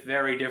 although with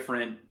very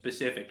different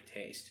specific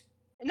taste.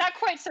 Not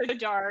quite so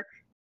dark.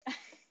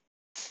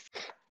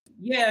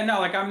 Yeah, no,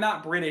 like I'm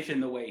not British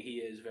in the way he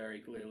is very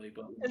clearly,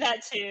 but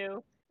that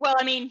too. Well,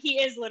 I mean,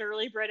 he is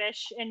literally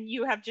British, and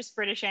you have just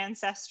British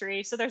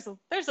ancestry, so there's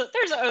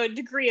a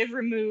degree of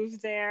remove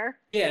there.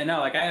 Yeah, no,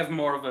 like I have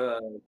more of a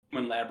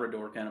human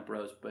Labrador kind of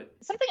prose, but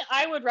Something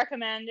I would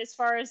recommend as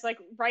far as like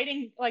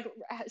writing, like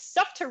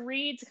stuff to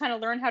read to kind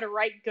of learn how to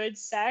write good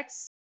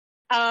sex.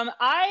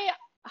 I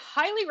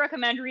highly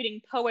recommend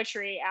reading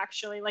poetry,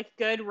 actually, like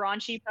good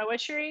raunchy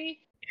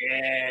poetry.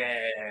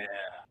 yeah.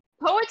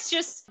 Poets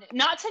just,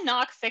 not to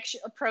knock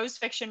prose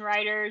fiction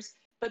writers,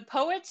 but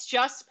poets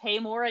just pay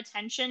more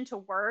attention to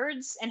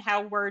words and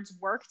how words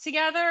work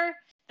together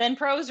than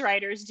prose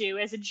writers do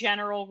as a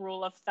general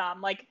rule of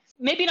thumb. Like,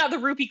 maybe not the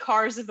Rupi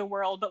Kaurs of the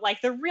world, but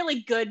like the really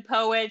good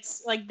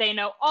poets, like they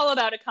know all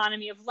about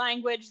economy of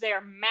language. They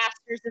are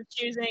masters of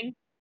choosing.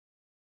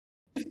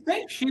 I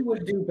think she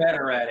would do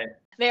better at it.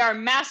 They are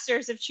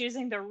masters of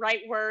choosing the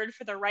right word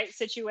for the right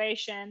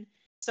situation.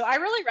 So I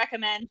really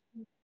recommend.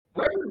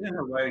 Whoever's in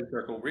her writing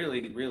circle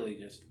really, really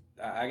just,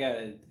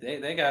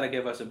 they gotta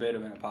give us a bit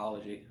of an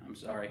apology. I'm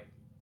sorry.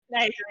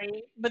 I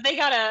agree, but they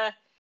gotta.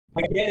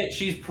 I get it.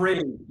 She's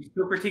pretty. You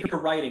still critique her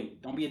writing.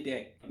 Don't be a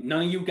dick.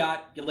 None of you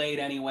got laid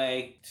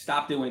anyway.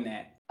 Stop doing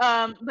that.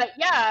 But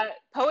yeah,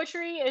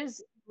 poetry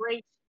is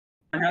great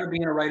And how to be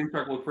in a writing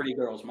circle with pretty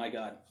girls. My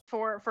God.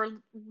 for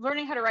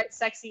learning how to write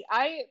sexy.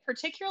 I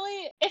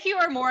particularly, if you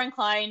are more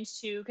inclined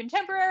to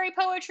contemporary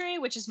poetry,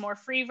 which is more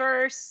free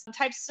verse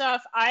type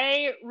stuff,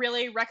 I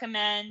really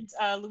recommend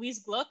Louise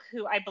Gluck,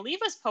 who I believe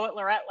was Poet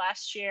Laureate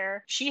last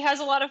year. She has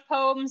a lot of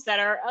poems that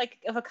are like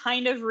of a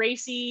kind of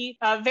racy,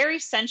 very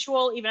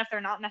sensual, even if they're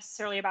not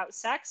necessarily about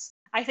sex.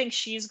 I think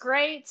she's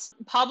great.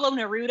 Pablo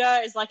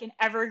Neruda is like an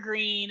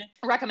evergreen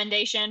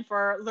recommendation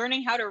for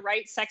learning how to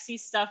write sexy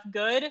stuff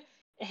good.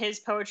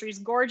 His poetry is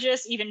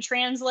gorgeous, even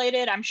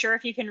translated. I'm sure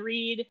if you can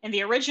read in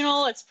the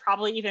original, it's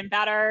probably even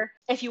better.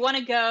 If you want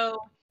to go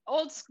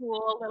old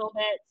school a little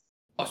bit,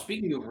 Oh,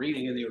 speaking of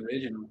reading in the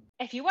original.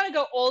 if you want to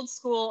go old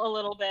school a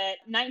little bit,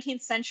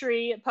 19th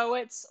century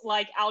poets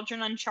like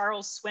Algernon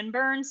Charles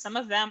Swinburne, some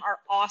of them are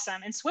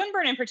awesome. And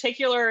Swinburne in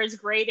particular is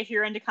great if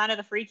you're into kind of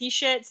the freaky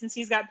shit, since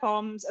he's got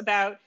poems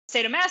about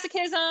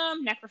sadomasochism,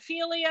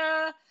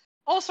 necrophilia,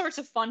 all sorts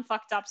of fun,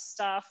 fucked up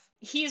stuff.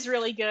 He's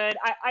really good.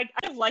 I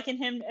kind of liken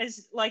him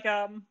as like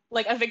a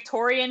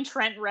Victorian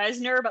Trent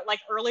Reznor, but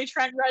like early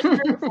Trent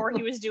Reznor before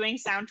he was doing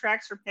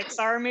soundtracks for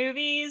Pixar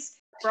movies.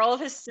 Where all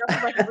of his stuff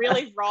is like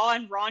really raw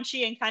and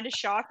raunchy and kind of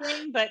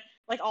shocking, but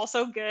like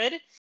also good.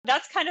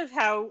 That's kind of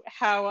how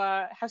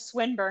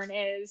Swinburne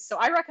is. So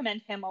I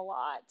recommend him a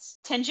lot.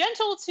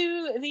 Tangential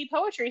to the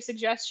poetry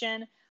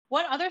suggestion,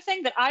 one other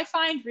thing that I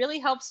find really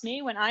helps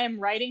me when I am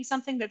writing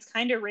something that's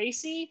kind of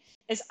racy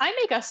is I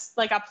make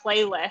a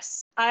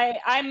playlist.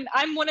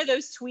 I'm one of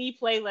those twee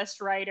playlist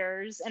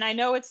writers, and I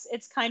know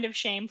it's kind of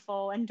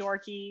shameful and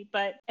dorky,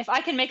 but if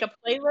I can make a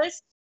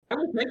playlist, I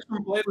will make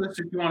some playlists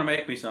if you want to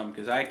make me some,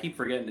 because I keep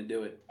forgetting to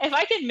do it. if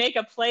I can make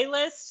a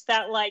playlist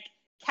that like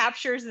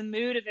captures the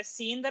mood of the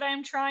scene that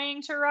I'm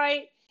trying to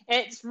write,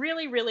 it's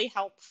really, really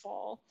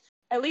helpful.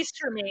 At least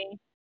for me.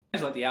 I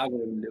just let the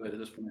algorithm do it at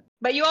this point.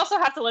 But you also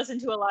have to listen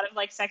to a lot of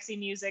like sexy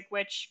music,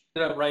 which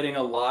I ended up writing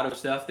a lot of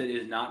stuff that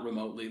is not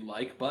remotely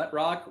like butt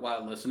rock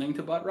while listening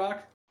to butt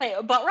rock. hey,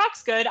 butt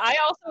rock's good. I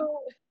also,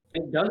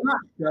 It does not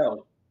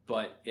show,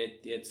 but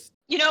it's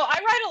you know, I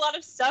write a lot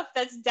of stuff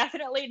that's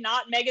definitely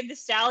not Megan Thee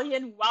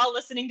Stallion while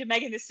listening to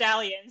Megan Thee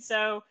Stallion.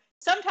 So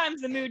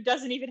sometimes the mood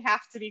doesn't even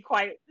have to be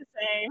quite the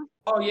same.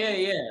 Oh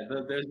yeah.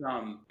 There's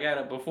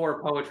before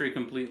poetry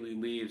completely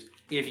leaves.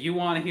 If you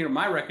want to hear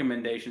my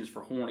recommendations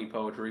for horny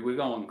poetry, we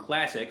go on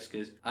classics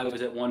because I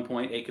was at one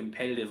point a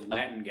competitive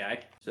Latin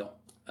guy. So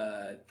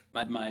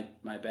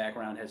my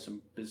background has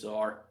some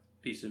bizarre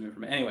pieces of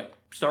information. Anyway,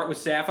 start with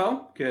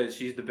Sappho because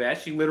she's the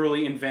best. She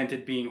literally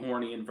invented being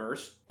horny in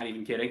verse. Not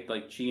even kidding.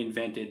 Like she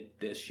invented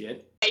this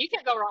shit. Yeah, you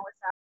can't go wrong with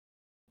that.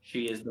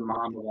 She is the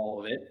mom of all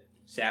of it.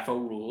 Sappho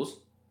rules.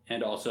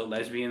 And also,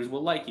 lesbians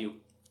will like you.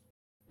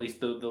 At least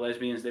the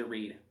lesbians that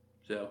read.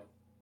 So,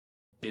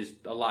 there's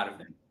a lot of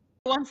them.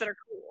 The ones that are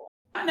cool.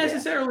 Not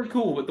necessarily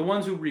cool, but the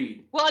ones who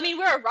read. Well, I mean,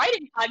 we're a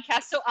writing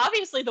podcast, so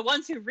obviously the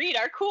ones who read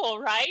are cool,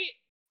 right?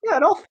 Yeah,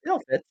 it all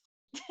fits.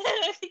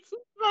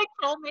 Like,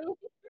 tell me.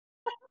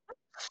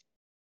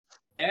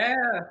 Yeah.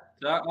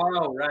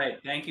 Oh, right.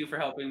 Thank you for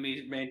helping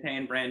me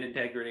maintain brand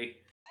integrity.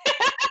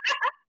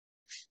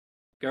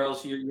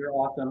 Girls, you're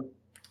awesome.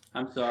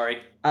 I'm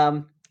sorry.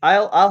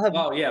 I'll have.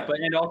 Oh yeah,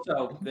 and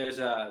also there's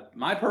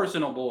my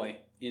personal boy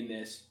in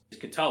this is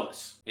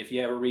Catullus. If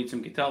you ever read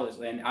some Catullus,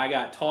 and I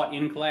got taught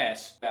in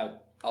class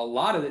about a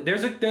lot of it.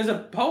 There's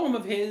a poem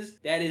of his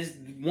that is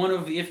one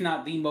of, if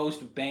not the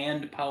most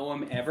banned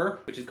poem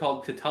ever, which is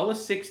called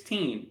Catullus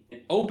 16.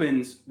 It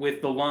opens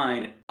with the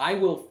line, "I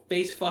will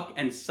face fuck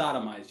and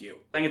sodomize you."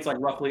 I think it's like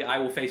roughly, "I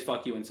will face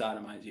fuck you and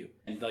sodomize you."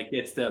 And like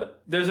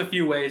there's a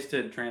few ways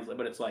to translate,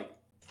 but it's like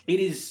it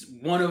is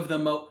one of the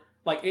most.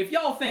 Like, if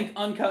y'all think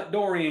Uncut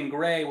Dorian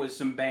Gray was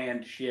some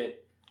banned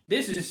shit,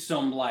 this is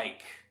some,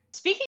 like...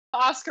 Speaking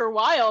of Oscar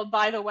Wilde,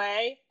 by the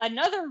way,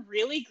 another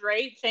really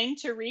great thing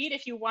to read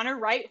if you want to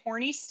write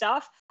horny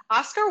stuff,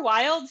 Oscar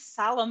Wilde's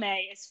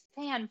Salome is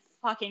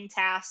fucking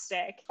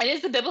tastic. It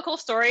is the biblical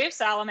story of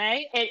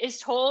Salome. It is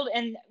told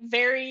in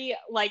very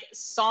like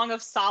Song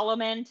of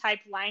Solomon type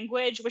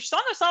language, which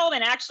Song of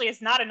Solomon actually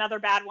is not another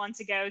bad one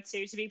to go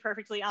to be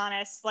perfectly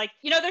honest. Like,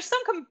 there's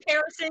some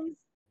comparisons.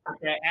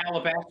 Okay,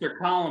 alabaster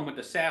column with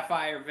the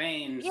sapphire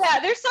veins. Yeah,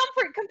 there's some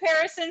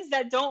comparisons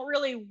that don't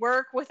really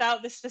work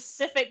without the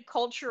specific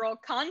cultural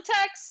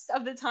context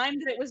of the time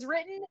that it was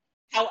written.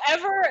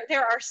 However,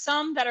 there are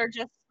some that are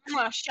just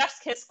chef's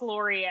kiss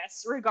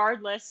glorious,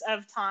 regardless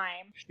of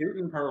time.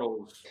 Shooting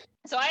pearls.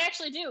 So I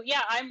actually do.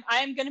 Yeah,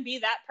 I'm going to be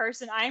that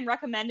person. I am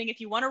recommending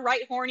if you want to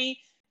write horny,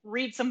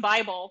 read some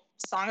Bible,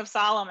 Song of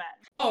Solomon.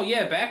 Oh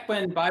yeah, back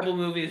when Bible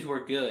movies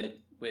were good,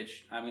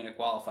 which I'm going to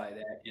qualify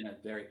that in a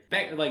very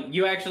like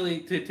you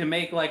actually to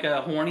make like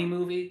a horny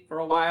movie for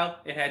a while,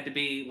 it had to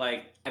be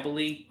like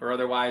Bible-y or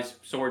otherwise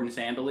sword and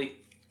sandal-y.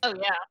 Oh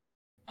yeah.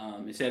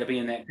 Instead of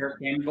being that Kirk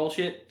Cameron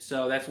bullshit.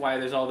 So that's why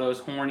there's all those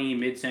horny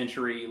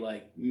mid-century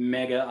like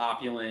mega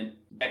opulent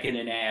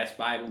decadent ass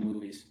Bible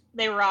movies.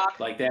 They rock.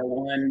 Like that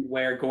one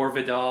where Gore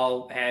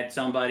Vidal had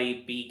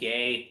somebody be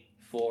gay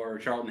for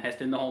Charlton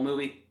Heston the whole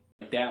movie.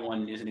 That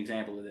one is an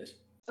example of this.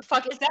 The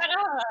fuck is that?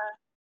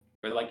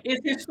 Where like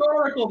it's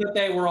historical that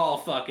they were all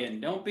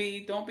fucking. Don't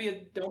be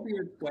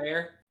a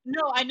square.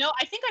 No, I know.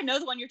 I think I know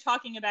the one you're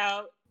talking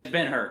about.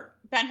 Ben-Hur.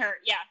 Ben-Hur,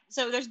 yeah.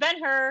 So there's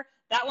Ben-Hur.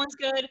 That one's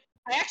good.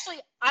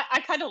 I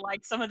kind of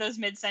like some of those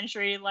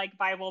mid-century like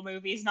Bible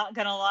movies. Not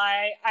gonna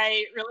lie,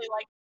 I really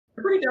like.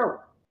 They're pretty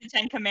dope. The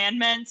Ten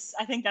Commandments.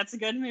 I think that's a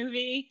good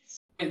movie.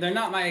 They're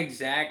not my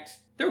exact.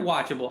 They're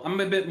watchable. I'm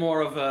a bit more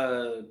of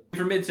a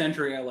for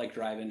mid-century. I like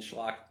drive-in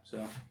schlock.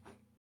 So.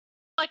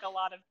 I like a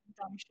lot of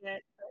dumb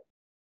shit.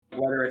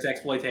 Whether it's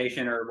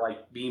exploitation or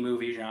like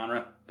B-movie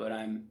genre,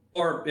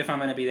 or if I'm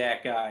gonna be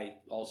that guy,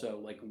 also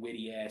like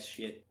witty ass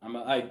shit.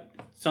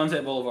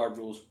 Sunset Boulevard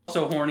rules.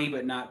 Also horny,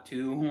 but not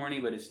too horny,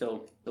 but it's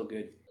still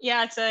good.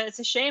 Yeah, it's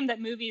a shame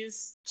that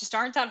movies just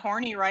aren't that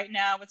horny right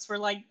now. It's for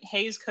like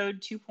Hays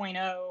Code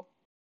 2.0,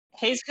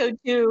 Hays Code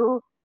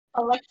 2,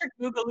 Electric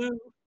Boogaloo.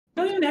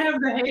 We don't even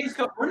have the Hays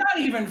Code. We're not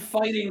even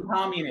fighting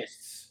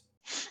communists.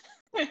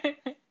 There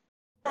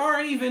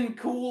aren't even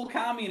cool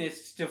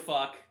communists to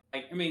fuck.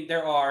 Like, I mean,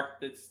 there are.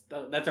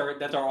 That's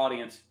our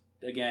audience.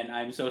 Again,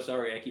 I'm so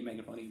sorry. I keep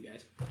making fun of you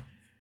guys.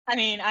 I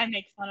mean, I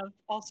make fun of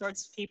all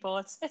sorts of people.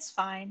 It's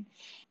fine.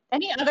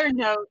 Any other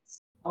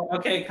notes? Oh,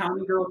 okay,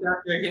 Commie Girls out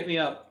there, hit me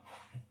up.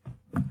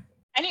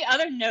 Any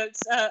other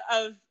notes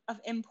of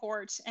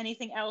import?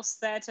 Anything else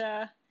that?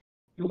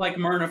 You like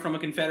Myrna from a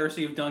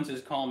Confederacy of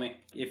Dunces? Call me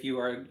if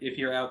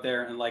you're out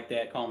there and like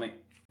that. Call me.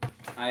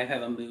 I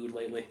have a mood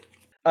lately.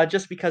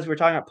 Just because we're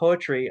talking about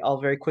poetry, I'll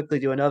very quickly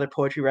do another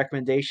poetry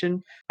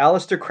recommendation.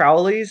 Aleister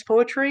Crowley's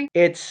poetry.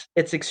 It's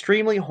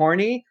extremely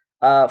horny.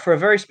 For a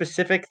very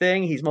specific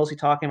thing, he's mostly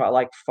talking about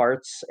like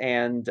farts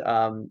and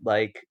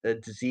like a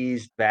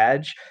diseased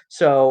vag.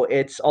 So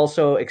it's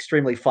also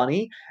extremely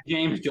funny.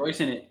 James Joyce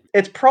in it.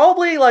 It's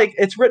probably like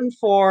it's written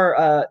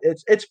for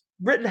it's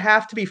written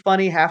half to be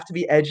funny, half to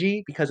be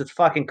edgy because it's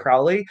fucking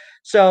Crowley.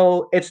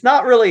 So it's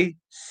not really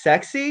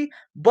sexy,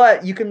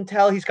 but you can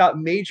tell he's got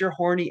major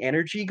horny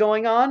energy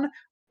going on.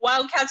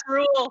 Wildcats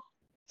rule.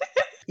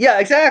 Yeah,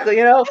 exactly.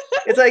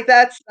 It's like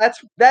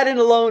that in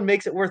alone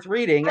makes it worth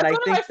reading. That's and I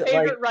one think of my that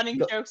favorite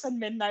running jokes on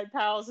Midnight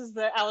Pals is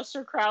the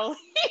Aleister Crowley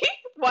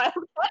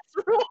Wildcats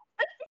rule.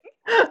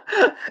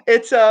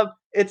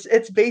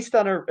 It's based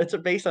on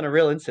a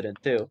real incident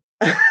too.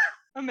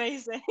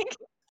 Amazing.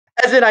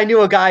 As in, I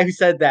knew a guy who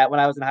said that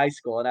when I was in high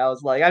school, and I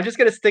was like, I'm just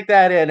gonna stick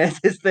that in as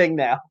his thing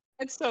now.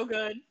 It's so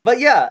good. But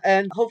yeah,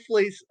 and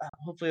hopefully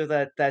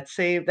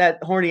that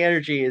horny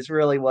energy is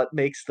really what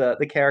makes the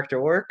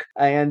character work,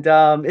 and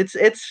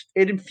it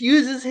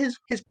infuses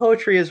his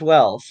poetry as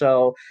well.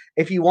 So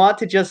if you want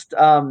to just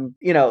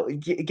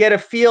get a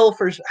feel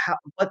for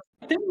what.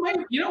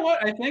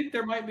 I think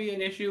there might be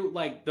an issue.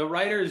 Like the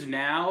writers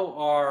now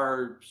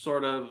are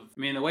sort of. I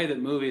mean, the way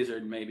that movies are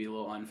maybe a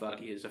little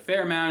unfucky is a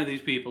fair amount of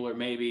these people are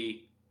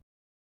maybe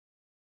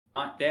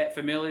not that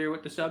familiar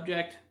with the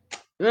subject.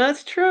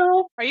 That's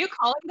true. Are you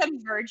calling them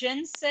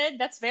virgins, Sid?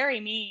 That's very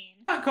mean.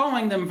 I'm not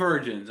calling them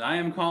virgins. I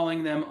am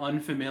calling them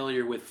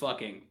unfamiliar with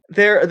fucking.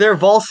 They're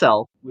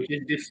Volcel, which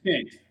is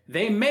distinct.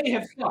 They may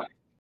have fucked.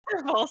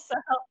 They're Volcel.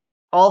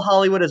 All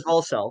Hollywood is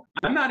Volcel.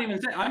 I'm not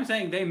even saying. I'm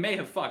saying they may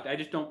have fucked. I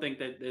just don't think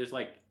that there's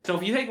like. So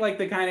if you take like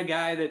the kind of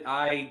guy that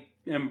I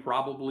am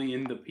probably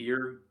in the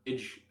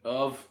peerage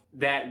of,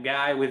 that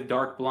guy with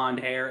dark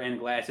blonde hair and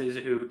glasses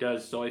who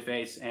does soy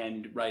face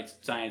and writes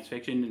science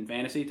fiction and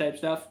fantasy type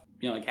stuff.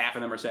 Like half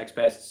of them are sex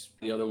pests.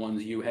 The other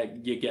ones you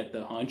get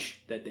the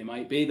hunch that they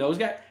might be. Those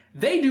guys,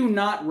 they do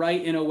not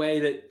write in a way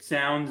that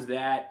sounds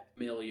that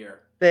familiar.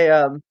 They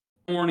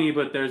horny,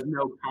 but there's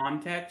no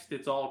context.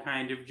 It's all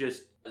kind of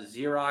just a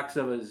Xerox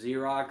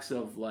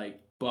of like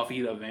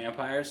Buffy the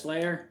Vampire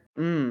Slayer.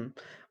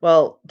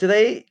 Well, do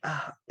they?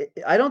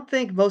 I don't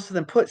think most of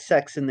them put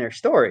sex in their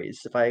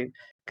stories.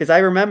 Because I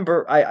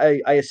remember,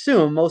 I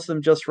assume most of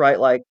them just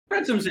write like. I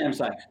read some Sam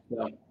Sykes,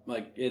 so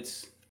like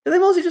it's. Do they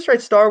mostly just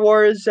write Star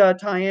Wars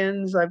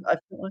tie-ins? I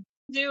feel like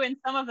do, and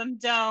some of them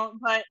don't.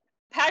 But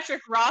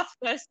Patrick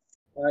Rothfuss.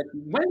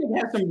 Wendy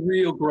has some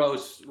real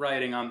gross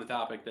writing on the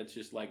topic that's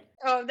just like,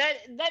 Oh, that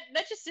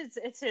just is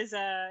it's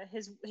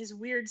his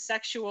weird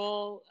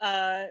sexual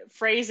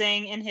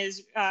phrasing in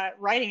his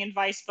writing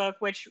advice book,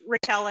 which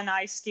Raquel and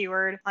I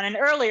skewered on an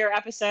earlier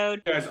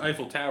episode. guys,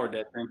 Eiffel Tower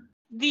that thing.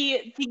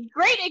 The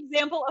great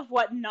example of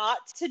what not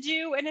to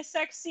do in a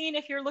sex scene,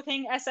 if you're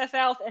looking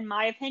SFL, in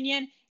my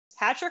opinion,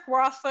 Patrick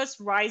Rothfuss,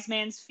 Wise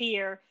Man's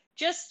Fear.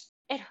 Just,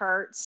 it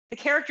hurts. The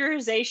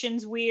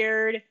characterization's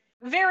weird,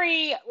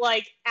 very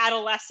like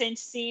adolescent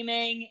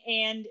seeming,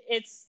 and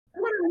it's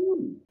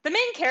the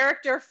main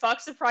character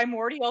fucks a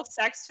primordial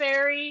sex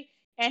fairy,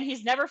 and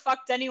he's never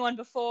fucked anyone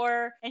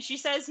before, and she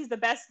says he's the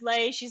best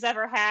lay she's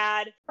ever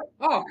had.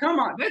 Oh, come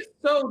on. That's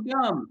so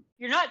dumb.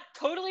 You're not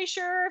totally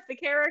sure if the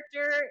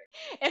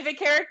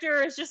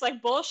character is just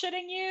like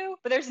bullshitting you,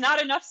 but there's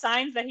not enough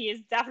signs that he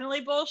is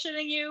definitely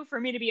bullshitting you for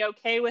me to be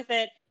okay with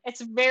it.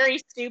 It's very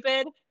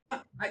stupid.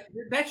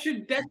 That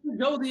should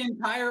go the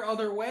entire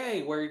other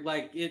way, where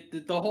like Yes.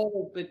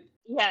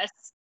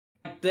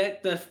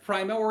 That the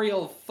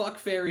primordial fuck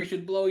fairy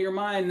should blow your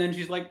mind. And then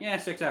she's like, yeah,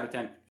 6 out of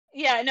 10.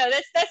 Yeah, no,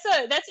 that's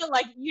a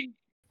like you.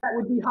 That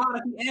would be hot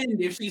at the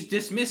end if she's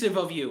dismissive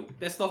of you.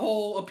 That's the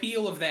whole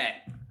appeal of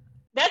that.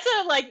 That's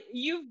a like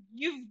you're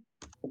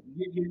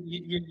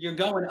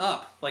going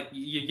up. Like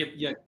you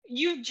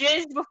you've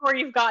jizzed before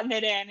you've gotten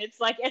it in. It's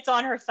like it's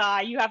on her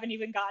thigh. You haven't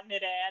even gotten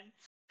it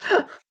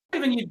in.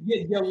 Even you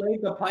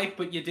laid the pipe,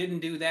 but you didn't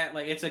do that.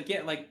 Like it's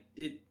the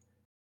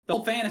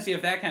whole fantasy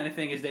of that kind of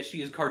thing is that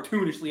she is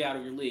cartoonishly out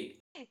of your league.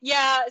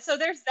 Yeah, so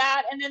there's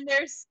that, and then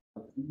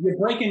you're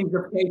breaking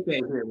your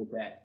kayfabe here with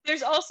that.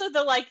 There's also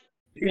the like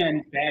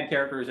and bad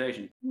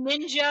characterization.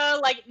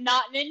 Ninja, like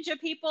not ninja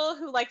people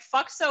who like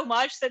fuck so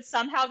much that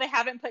somehow they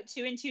haven't put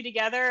 2 and 2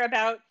 together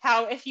about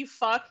how if you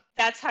fuck,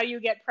 that's how you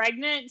get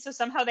pregnant. So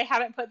somehow they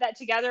haven't put that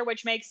together,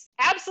 which makes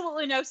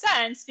absolutely no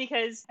sense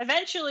because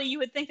eventually you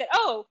would think that,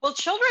 oh, well,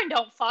 children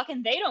don't fuck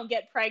and they don't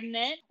get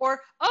pregnant.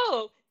 Or,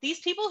 oh, these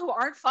people who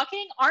aren't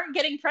fucking aren't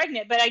getting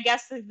pregnant. But I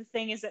guess the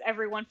thing is that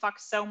everyone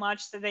fucks so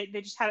much that they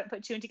just haven't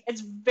put 2 and 2.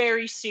 It's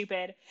very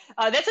stupid.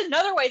 That's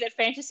another way that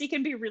fantasy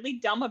can be really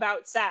dumb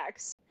about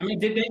sex. I mean,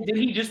 did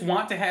he just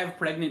want to have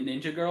pregnant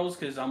ninja girls?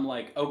 Because I'm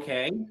like,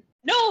 okay.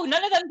 No,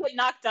 none of them get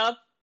knocked up.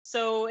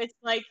 So it's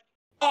like,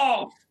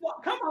 oh,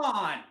 come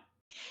on.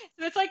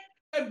 So it's like,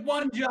 he had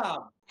one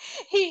job.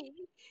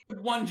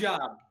 One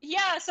job.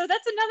 Yeah, so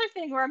that's another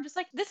thing where I'm just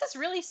like, this is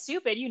really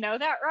stupid. You know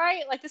that,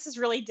 right? Like, this is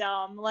really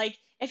dumb. Like,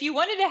 if you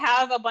wanted to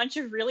have a bunch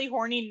of really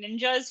horny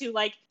ninjas who,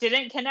 like,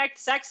 didn't connect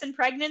sex and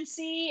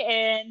pregnancy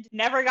and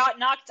never got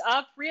knocked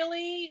up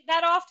really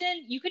that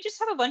often, you could just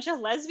have a bunch of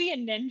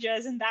lesbian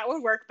ninjas and that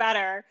would work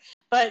better.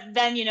 But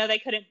then, you know, they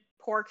couldn't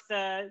pork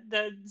the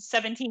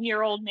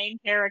 17-year-old main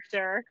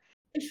character.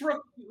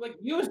 Like,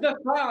 use the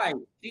thigh.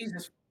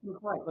 Jesus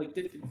Christ.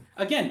 Like,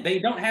 again, they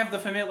don't have the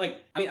familiar.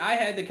 Like, I mean, I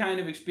had the kind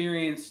of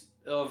experience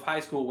of high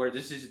school where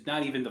this is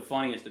not even the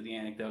funniest of the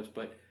anecdotes,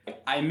 but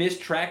I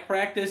missed track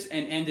practice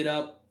and ended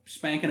up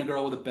spanking a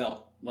girl with a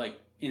belt. Like,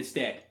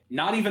 instead,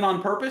 not even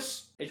on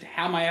purpose. It's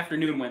how my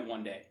afternoon went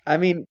one day. I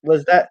mean,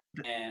 was that?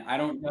 And I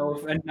don't know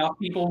if enough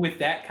people with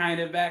that kind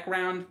of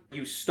background,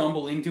 you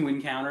stumble into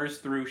encounters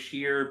through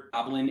sheer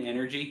goblin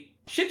energy.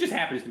 Shit just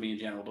happens to me in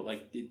general, but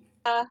like,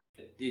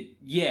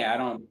 yeah, I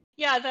don't.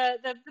 Yeah,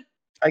 the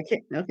I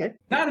can't. Okay.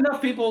 Not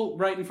enough people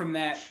writing from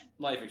that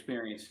life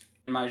experience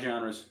in my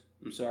genres.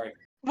 I'm sorry.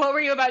 What were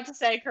you about to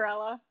say,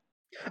 Corella?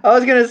 I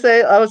was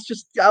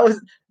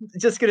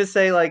just gonna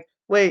say, like,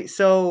 wait,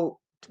 so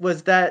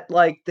was that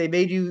like they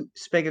made you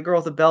spank a girl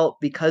with a belt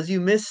because you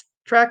missed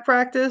track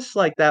practice?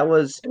 Like that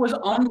was? It was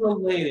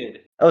unrelated.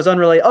 It was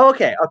unrelated. Oh,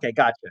 okay,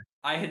 gotcha.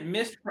 I had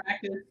missed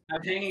practice. I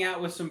was hanging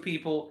out with some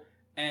people,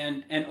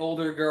 and an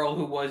older girl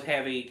who was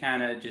heavy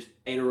kind of just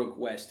made a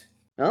request.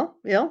 Well,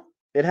 you know,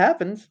 it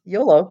happens.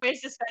 YOLO.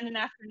 Ways to spend an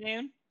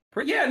afternoon.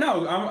 Yeah,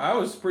 no, I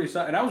was pretty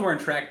solid, and I was wearing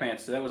track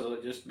pants, so that was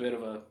just a bit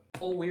of a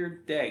whole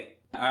weird day.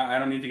 I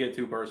don't need to get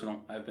too personal.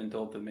 I've been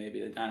told that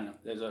maybe, I don't know,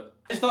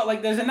 I just thought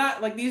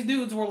like these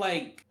dudes were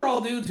like, they're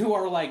all dudes who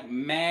are like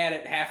mad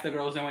at half the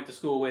girls I went to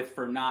school with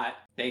for not,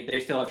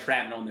 they still have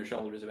shrapnel on their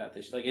shoulders about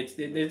this. Like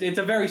it's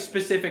a very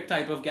specific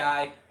type of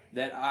guy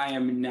that I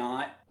am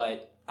not,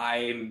 but I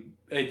am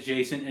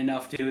adjacent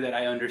enough to that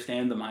I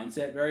understand the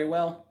mindset very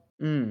well.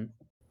 Mm.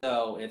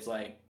 So it's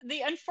like,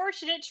 the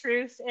unfortunate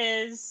truth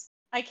is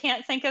I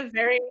can't think of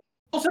very...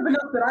 Also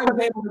enough that I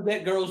was able to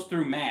get girls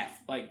through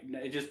math. Like,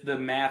 just the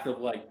math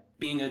of, like,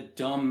 being a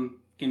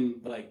dumb...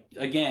 Like,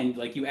 again,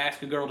 like, you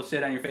ask a girl to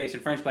sit on your face in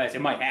French class,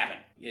 it might happen.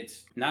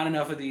 It's not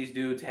enough of these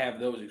dudes have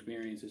those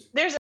experiences.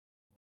 There's a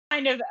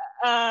kind of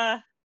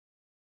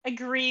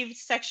aggrieved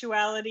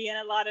sexuality in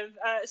a lot of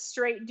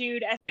straight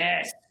dude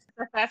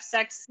SFF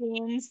sex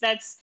scenes.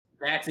 That's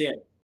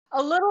it.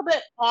 A little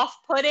bit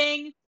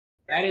off-putting.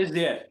 That is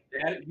it.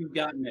 You've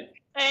gotten it.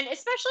 And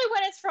especially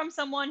when it's from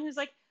someone who's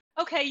like,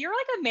 okay, you're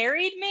like a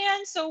married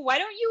man, so why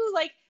don't you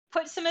like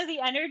put some of the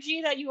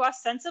energy that you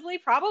ostensibly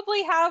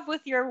probably have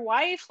with your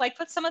wife, like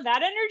put some of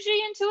that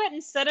energy into it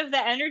instead of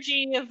the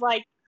energy of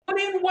like Put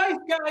in wife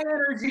guy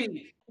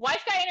energy.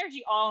 Wife guy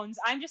energy owns.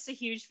 I'm just a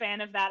huge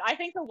fan of that. I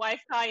think the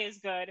wife guy is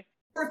good.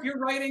 Or if you're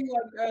writing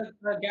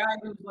like a guy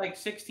who's like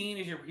 16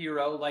 as your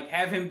hero, like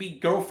have him be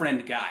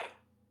girlfriend guy.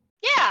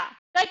 Yeah,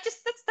 like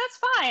just that's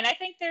fine. I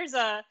think there's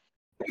a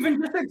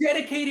Even just a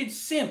dedicated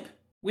simp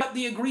without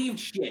the aggrieved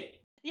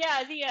shit.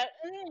 yeah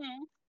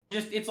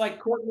Just it's like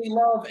courtly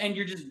love, and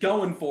you're just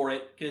going for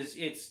it because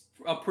it's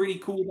a pretty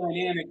cool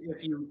dynamic.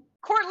 If you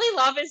courtly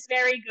love is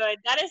very good.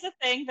 That is a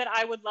thing that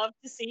I would love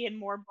to see in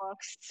more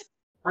books.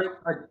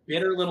 are a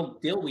bitter little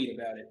dillweed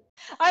about it.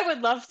 I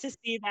would love to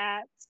see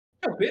that.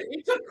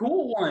 It's a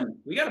cool one.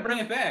 We got to bring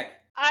it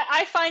back.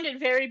 I find it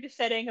very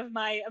befitting of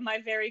my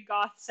very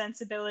goth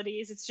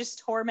sensibilities. It's just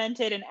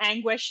tormented and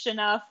anguished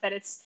enough that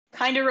it's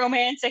kind of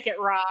romantic. It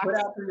rocks. Put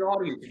out for your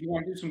audience. If you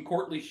want to do some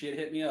courtly shit,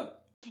 hit me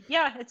up.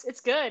 Yeah,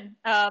 it's good.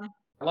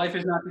 Life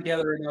is not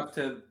together enough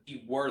to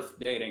be worth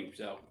dating,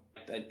 so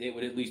it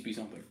would at least be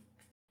something.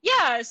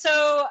 Yeah.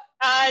 So,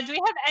 do we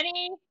have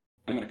any?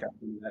 I'm gonna cut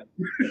through that.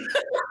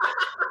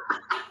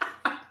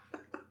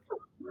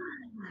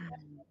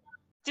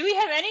 Do we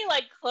have any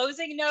like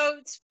closing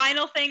notes,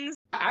 final things?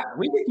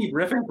 We could keep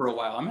riffing for a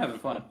while. I'm having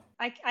fun.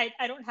 I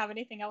don't have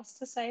anything else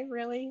to say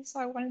really, so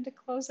I wanted to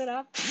close it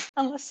up.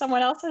 Unless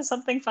someone else has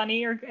something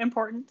funny or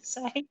important to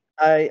say.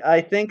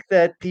 I think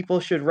that people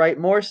should write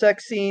more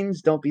sex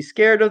scenes. Don't be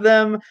scared of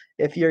them.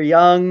 If you're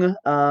young,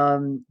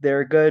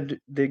 they're a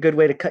good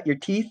way to cut your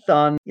teeth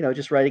on,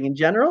 just writing in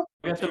general.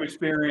 I got some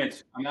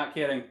experience. I'm not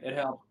kidding. It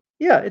helped.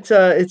 Yeah,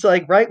 it's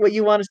like write what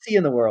you want to see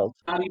in the world.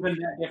 Not even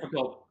that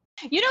difficult.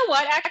 You know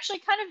what? Actually,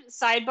 kind of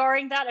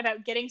sidebarring that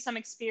about getting some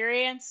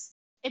experience,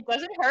 it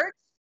doesn't hurt.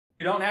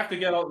 You don't have to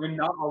go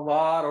not a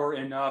lot or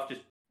enough.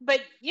 Just But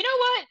you know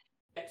what?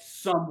 get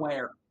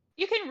somewhere.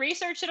 You can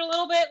research it a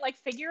little bit, like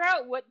figure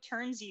out what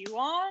turns you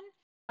on.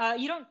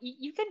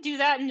 You can do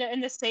that in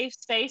the safe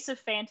space of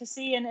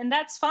fantasy, and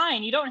that's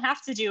fine. You don't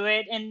have to do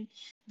it in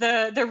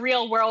the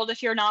real world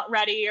if you're not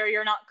ready or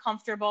you're not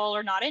comfortable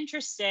or not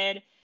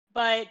interested.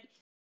 But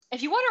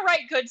if you want to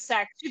write good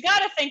sex, you got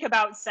to think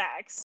about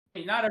sex.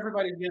 Hey, not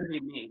everybody's gonna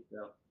be me,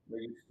 so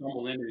you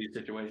stumble into these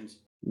situations.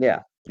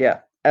 Yeah,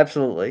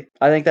 absolutely.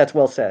 I think that's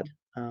well said.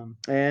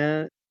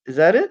 And is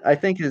that it? I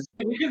think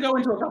We could go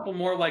into a couple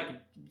more like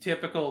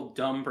typical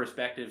dumb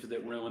perspectives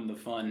that ruin the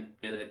fun.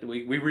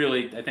 We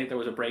really, I think there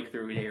was a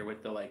breakthrough here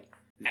with the like.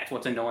 That's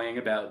what's annoying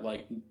about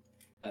like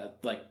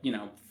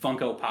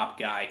Funko Pop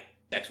guy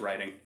sex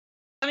writing.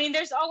 I mean,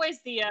 there's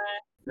always the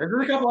There's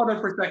a couple other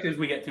perspectives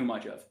we get too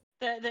much of.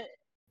 the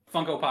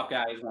Funko Pop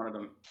guy is one of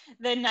them.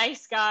 the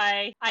nice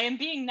guy. I am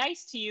being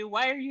nice to you.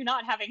 Why are you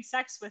not having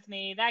sex with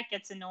me? That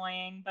gets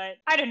annoying, but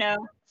I don't know.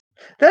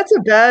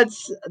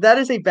 that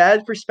is a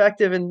bad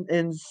perspective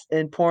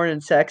in porn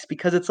and sex,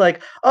 because it's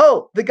like,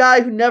 oh, the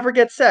guy who never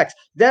gets sex.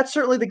 That's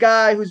certainly the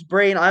guy whose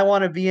brain I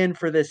want to be in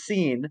for this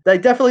scene. I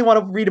definitely want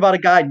to read about a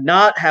guy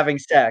not having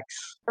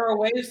sex. There are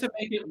ways to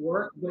make it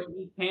work, but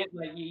you can't.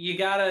 Like you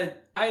gotta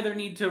either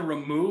need to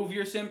remove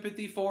your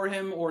sympathy for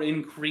him or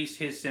increase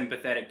his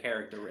sympathetic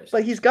characteristics.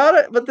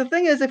 But the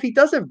thing is, if he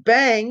doesn't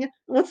bang,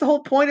 what's the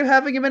whole point of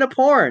having him in a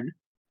porn?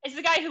 It's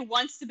the guy who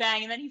wants to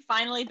bang and then he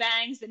finally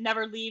bangs but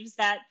never leaves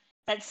that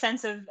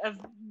sense of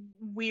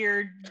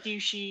weird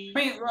douchey. I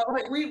mean,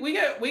 like, we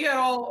get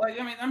all. Like,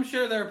 I mean, I'm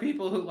sure there are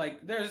people who like.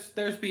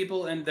 There's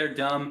people and they're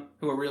dumb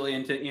who are really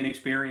into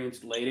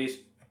inexperienced ladies.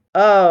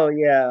 Oh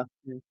yeah.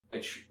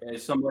 Which,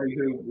 as somebody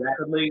who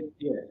rapidly,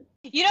 yeah.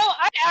 You know,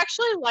 I'd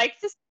actually like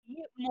to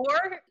see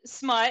more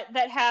smut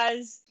that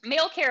has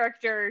male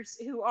characters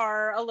who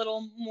are a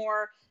little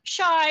more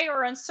shy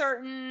or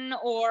uncertain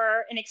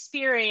or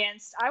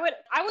inexperienced. I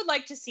would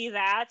like to see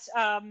that,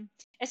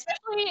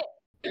 especially.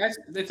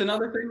 It's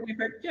another thing we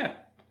picked. Yeah,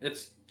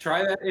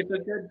 try that. It's a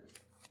good.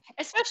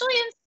 Especially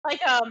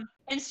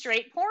in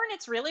straight porn,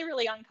 it's really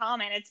really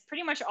uncommon. It's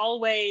pretty much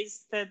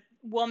always the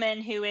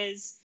woman who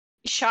is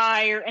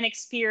shy or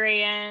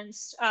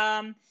inexperienced,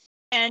 and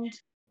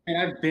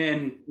I've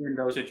been in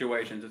those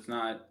situations. It's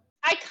not.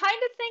 I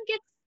kind of think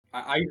it's.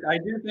 I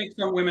do think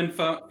some women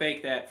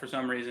fake that for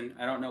some reason.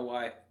 I don't know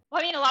why.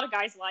 Well, I mean, a lot of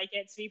guys like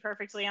it, to be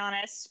perfectly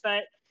honest,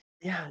 but.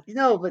 Yeah,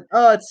 but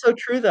it's so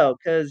true though,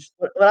 because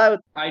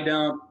I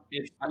don't.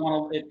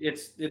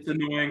 It's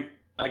annoying.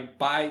 Like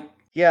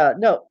Yeah,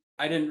 no.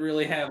 I didn't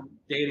really have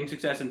dating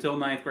success until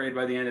 9th grade.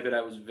 By the end of it,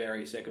 I was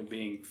very sick of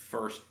being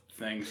first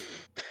things.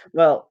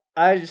 Well,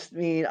 I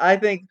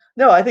think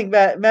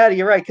Maddie,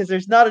 you're right, because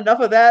there's not enough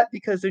of that,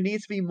 because there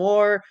needs to be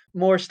more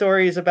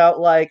stories about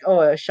like,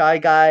 oh, a shy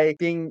guy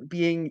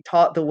being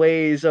taught the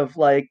ways of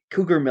like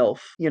cougar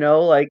milf,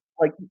 like.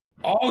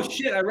 Oh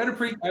shit! I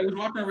was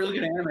watching a really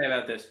good anime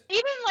about this.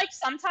 Even like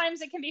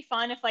sometimes it can be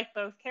fun if like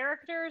both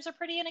characters are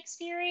pretty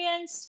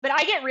inexperienced. But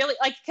I get really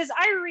like, because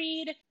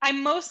I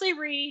mostly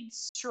read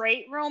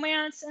straight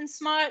romance and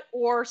smut,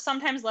 or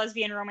sometimes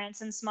lesbian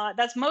romance and smut.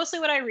 That's mostly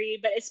what I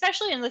read. But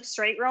especially in the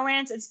straight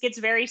romance, it gets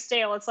very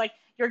stale. It's like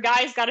your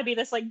guy's got to be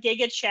this like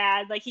giga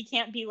chad. Like he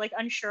can't be like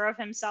unsure of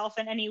himself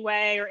in any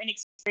way or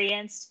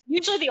inexperienced.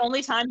 Usually the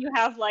only time you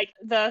have like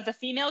the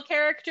female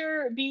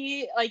character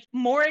be like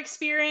more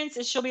experienced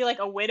is she'll be like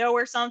a widow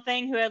or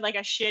something who had like a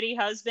shitty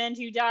husband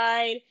who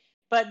died.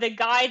 But the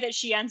guy that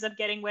she ends up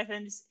getting with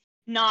is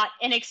not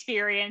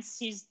inexperienced.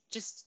 He's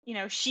just,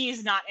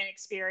 she's not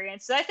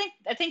inexperienced. So I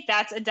think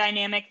that's a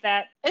dynamic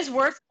that is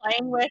worth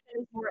playing with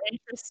and is more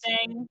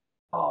interesting.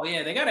 Oh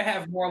yeah, they gotta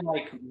have more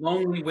like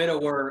lonely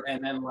widower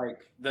and then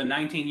like the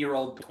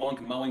 19-year-old twunk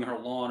mowing her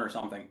lawn or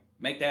something.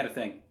 Make that a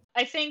thing.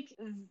 I think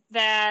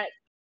that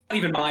Not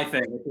even my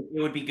thing.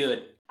 It would be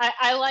good.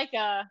 I like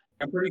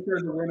I'm pretty sure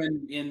the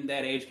women in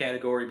that age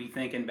category be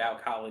thinking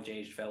about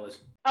college-aged fellas.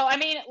 Oh, I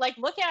mean, like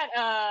look at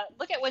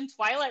when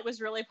Twilight was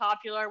really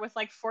popular with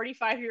like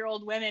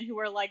 45-year-old women who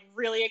were like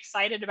really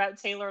excited about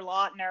Taylor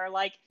Lautner.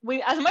 Like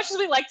we, as much as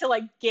we like to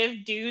like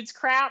give dudes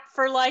crap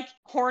for like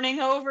horning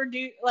over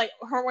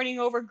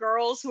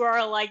girls who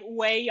are like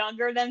way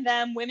younger than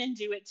them, women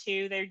do it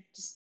too. They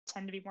just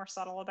tend to be more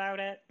subtle about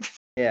it.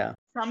 Yeah.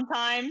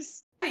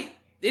 Sometimes.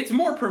 It's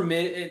more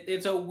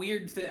it's a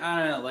weird thing. I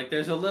don't know. Like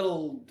there's a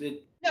little.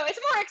 No, it's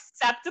more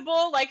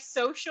acceptable like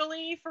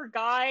socially for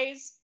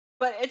guys.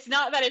 But it's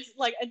not that it's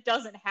like it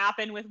doesn't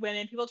happen with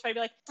women. People try to be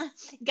like,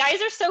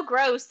 guys are so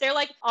gross. They're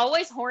like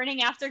always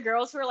horning after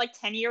girls who are like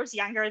 10 years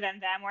younger than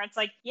them, where it's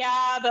like,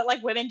 yeah, but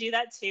like women do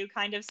that too,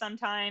 kind of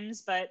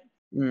sometimes. But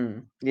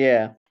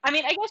yeah. I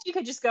mean, I guess you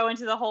could just go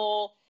into the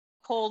whole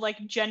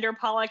like gender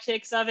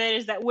politics of it,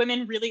 is that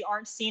women really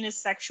aren't seen as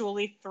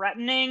sexually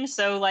threatening.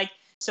 So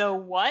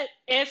what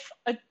if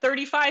a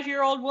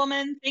 35-year-old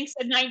woman thinks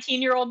a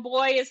 19-year-old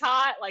boy is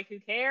hot? Like, who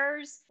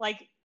cares?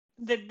 Like,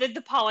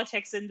 the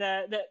politics and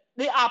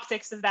the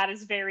optics of that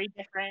is very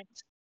different.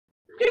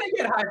 You're gonna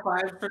get high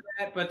fives for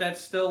that, but that's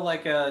still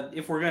like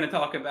if we're gonna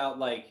talk about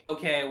like,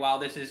 okay, while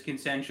this is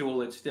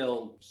consensual, it's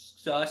still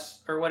sus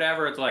or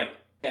whatever. It's like,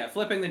 yeah,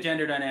 flipping the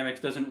gender dynamics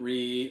doesn't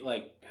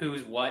like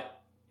who's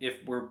what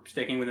if we're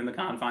sticking within the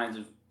confines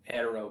of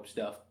hetero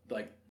stuff.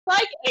 Like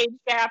age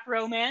gap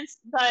romance,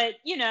 but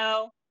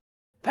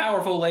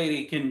powerful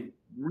lady can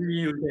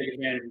really take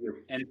advantage of you,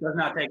 and it does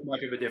not take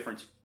much of a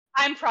difference.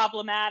 I'm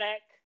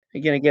problematic.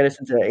 You're gonna get us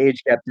into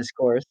age gap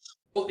discourse.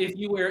 Well,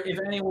 if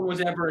anyone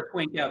was ever a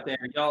twink out there,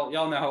 y'all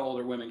know how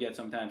older women get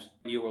sometimes.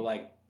 You were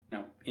like,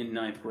 in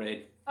 9th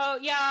grade. Oh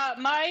yeah,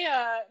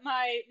 my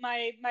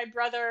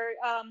brother,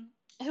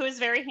 who is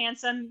very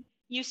handsome,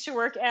 used to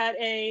work at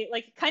a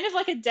kind of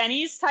like a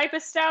Denny's type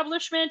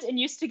establishment, and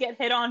used to get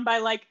hit on by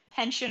like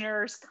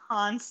pensioners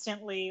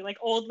constantly. Like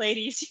old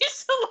ladies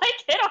used to like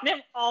hit on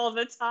him all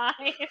the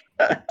time.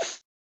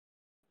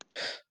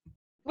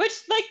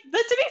 Which, to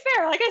be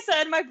fair, like I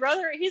said, my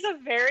brother, he's a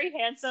very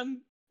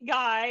handsome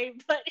guy,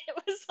 but it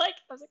was like,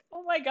 I was like,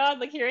 oh my God,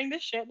 like hearing the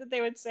shit that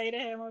they would say to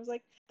him, I was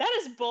like, that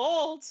is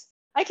bold.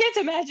 I can't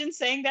imagine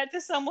saying that to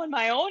someone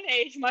my own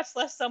age, much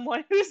less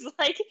someone who's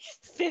like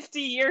 50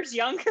 years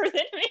younger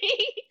than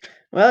me.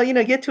 Well,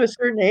 get to a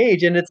certain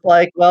age and it's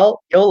like,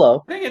 well,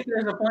 YOLO. I think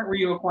there's a point where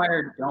you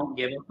acquire don't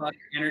give a fuck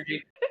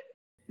energy.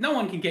 No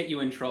one can get you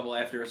in trouble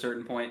after a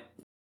certain point.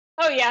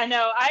 Oh yeah,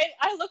 no,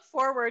 I look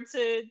forward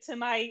to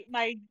my.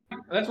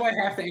 That's why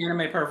half the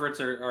anime perverts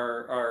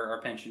are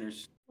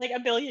pensioners. Like a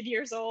billion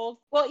years old.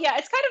 Well, yeah,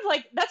 it's kind of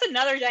like that's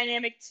another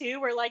dynamic too,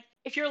 where like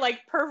if your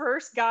like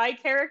perverse guy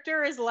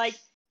character is like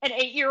an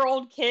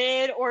 8-year-old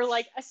kid or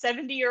like a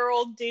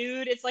 70-year-old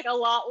dude, it's like a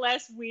lot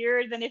less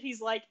weird than if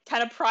he's like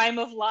kind of prime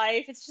of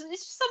life. It's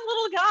just some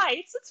little guy.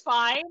 It's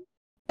fine.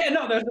 Yeah,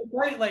 no, there's a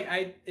point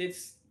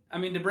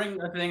to bring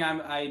the thing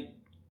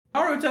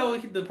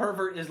Naruto, the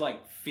pervert, is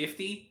like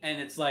 50, and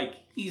it's like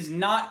he's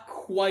not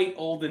quite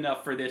old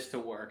enough for this to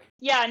work.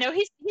 Yeah, no,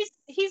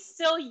 he's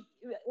still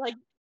like.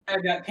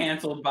 I got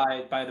canceled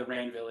by the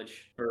Rain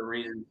Village for a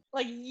reason.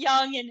 Like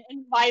young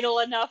and vital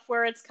enough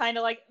where it's kind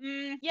of like,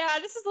 yeah,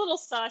 this is a little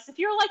sus. If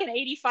you're like an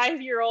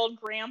 85-year-old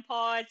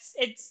grandpa,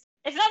 it's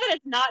not that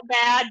it's not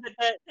bad,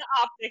 but the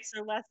optics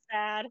are less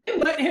bad.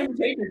 Let him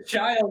take a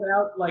child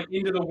out like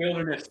into the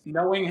wilderness,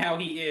 knowing how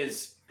he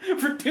is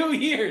for 2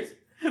 years.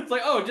 It's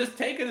like, oh, just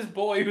take this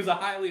boy who's a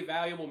highly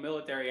valuable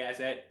military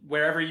asset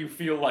wherever you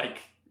feel like.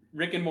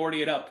 Rick and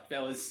Morty it up,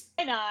 fellas.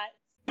 Why not?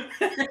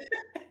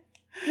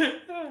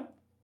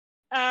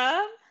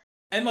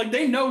 And like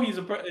they know he's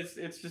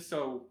it's just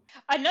so.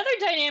 Another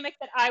dynamic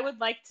that I would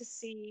like to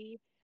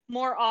see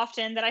more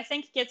often that I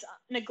think gets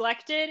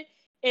neglected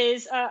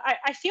is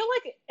I feel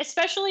like,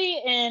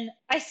 especially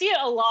I see it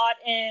a lot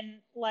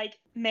in like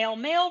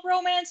male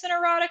romance and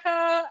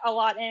erotica, a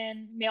lot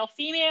in male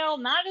female,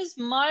 not as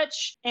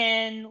much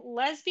in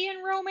lesbian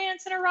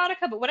romance and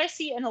erotica, but what I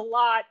see in a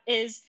lot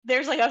is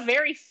there's like a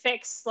very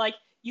fixed like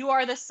you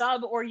are the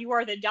sub or you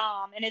are the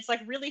dom, and it's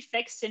like really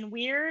fixed and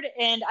weird,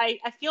 and I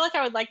feel like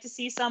I would like to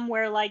see some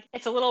where like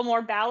it's a little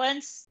more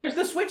balanced. There's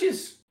the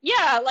switches.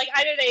 Yeah, like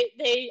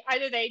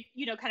either they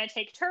kind of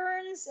take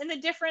turns in the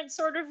different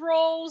sort of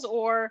roles,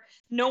 or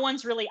no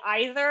one's really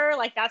either.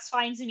 Like that's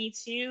fine to me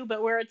too,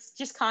 but where it's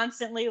just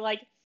constantly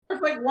like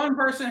If like one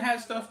person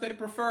has stuff they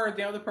prefer,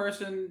 the other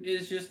person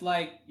is just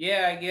like,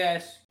 yeah, I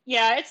guess.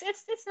 Yeah, it's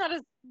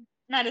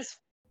not as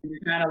You're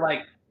kind of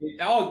like,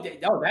 oh,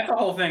 that's a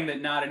whole thing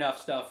that not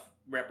enough stuff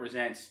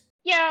represents.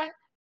 yeah.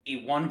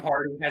 One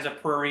party has a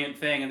prurient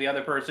thing, and the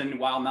other person,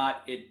 while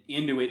not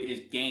into it,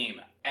 is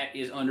game. That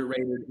is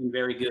underrated and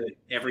very good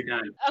every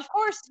time. Of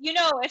course,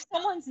 if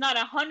someone's not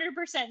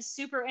 100%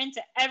 super into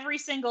every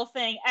single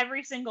thing,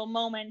 every single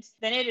moment,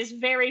 then it is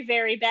very,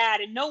 very bad.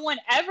 And no one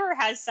ever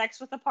has sex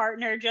with a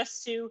partner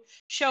just to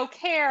show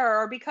care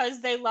or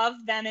because they love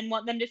them and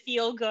want them to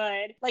feel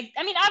good. Like,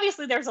 I mean,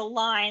 obviously there's a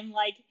line.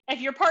 Like,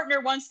 if your partner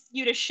wants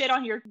you to shit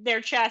on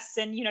their chests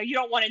and, you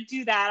don't want to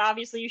do that,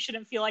 obviously you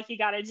shouldn't feel like you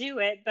got to do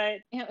it. But,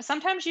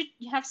 sometimes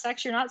you have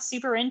sex you're not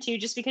super into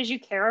just because you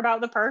care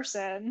about the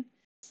person.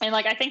 And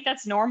like I think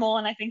that's normal,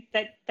 and I think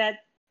that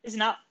is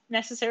not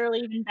necessarily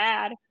even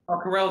bad. Oh,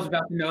 Carell's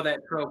about to know that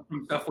trope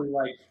from stuff we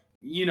like.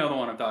 You know the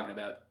one I'm talking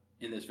about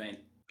in this vein.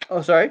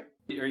 Oh, sorry.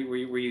 Were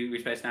you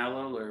spacing out a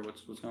little, or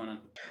what's going on?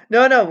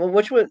 No.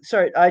 Which was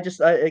sorry? I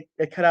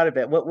cut out a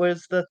bit. What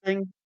was the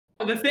thing?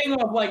 The thing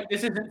of like,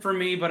 this isn't for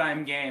me, but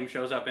I'm game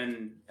shows up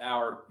in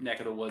our neck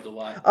of the woods a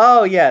lot.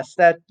 Oh yes,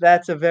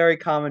 that's a very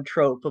common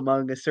trope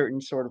among a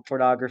certain sort of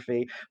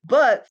pornography.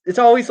 But it's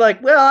always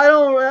like, well, I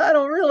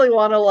don't really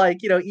want to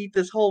like, eat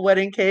this whole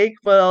wedding cake,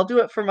 but I'll do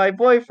it for my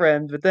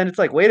boyfriend. But then it's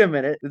like, wait a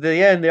minute. At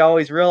the end, they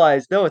always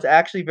realize, no, it's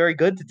actually very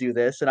good to do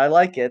this, and I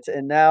like it,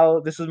 and now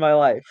this is my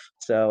life.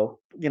 So,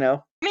 I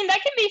mean,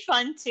 that can be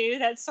fun too.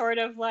 That's sort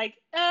of like,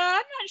 I'm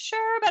not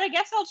sure, but I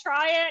guess I'll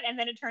try it, and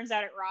then it turns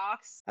out it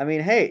rocks. I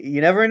mean, hey,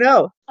 you never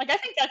know. Like I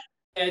think that's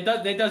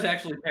It does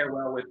actually pair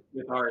well with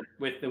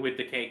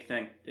the cake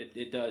thing.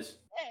 It does.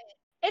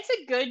 it's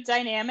a good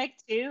dynamic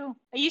too.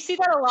 You see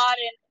that a lot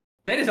in.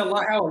 That is how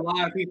a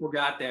lot of people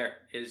got there.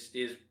 Is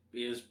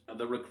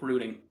the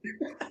recruiting.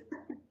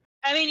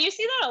 I mean, you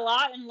see that a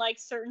lot in like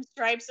certain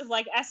stripes of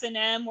like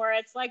S&M where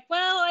it's like,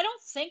 well, I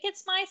don't think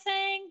it's my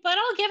thing, but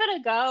I'll give it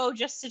a go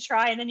just to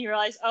try. And then you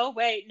realize, oh,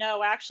 wait,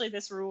 no, actually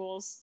this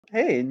rules.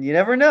 Hey, and you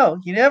never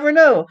know. You never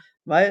know.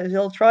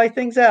 He'll try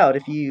things out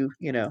if you.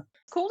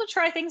 It's cool to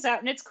try things out,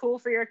 and it's cool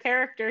for your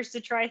characters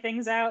to try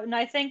things out. And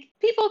I think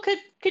people could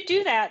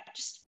do that.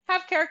 Just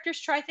have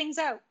characters try things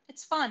out.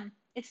 It's fun.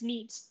 It's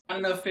neat. Not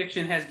enough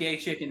fiction has gay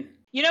chicken.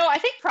 I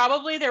think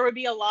probably there would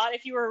be a lot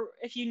if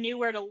you knew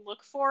where to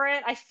look for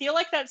it. I feel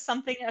like that's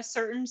something a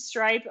certain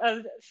stripe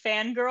of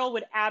fangirl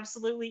would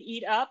absolutely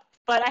eat up.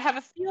 But I have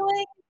a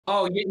feeling.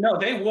 Oh no,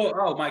 they will.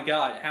 Oh my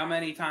God, how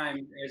many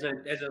times as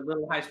a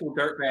little high school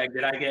dirtbag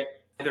did I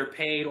get either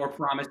paid or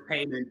promised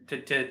payment to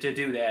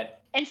do that?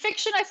 In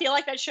fiction, I feel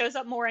like that shows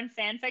up more in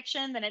fan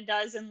fiction than it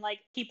does in like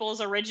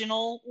people's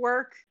original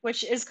work,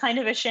 which is kind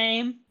of a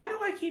shame. Why do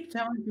I keep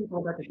telling people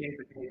about the gay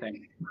for gay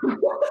thing?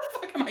 What the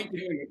fuck am I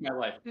doing with my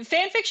life?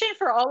 Fan fiction,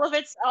 for all of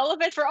its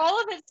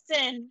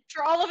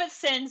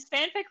sins,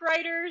 fanfic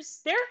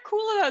writers, they're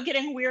cool about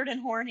getting weird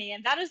and horny,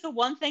 and that is the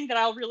one thing that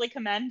I'll really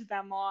commend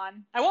them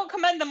on. I won't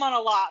commend them on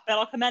a lot, but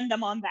I'll commend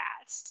them on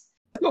that.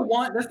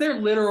 That's their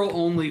literal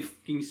only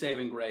fucking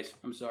saving grace.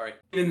 I'm sorry.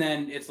 Even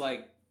then, it's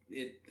like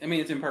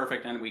it's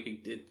imperfect, and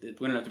we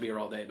don't have to be here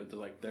all day. But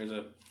there's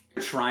a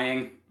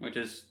trying, which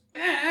is.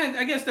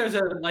 I guess there's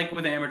like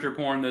with amateur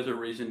porn, there's a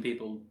reason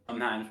people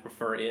sometimes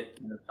prefer it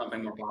than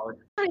something more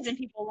polished. The reason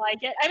people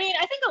like it. I mean,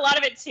 I think a lot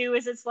of it too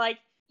is it's like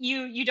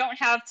you don't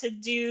have to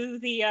do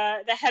the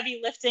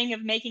heavy lifting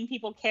of making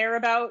people care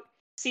about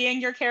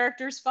seeing your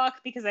characters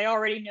fuck because they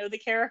already know the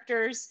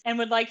characters and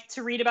would like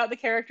to read about the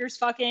characters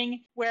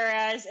fucking.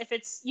 Whereas if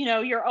it's,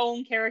 your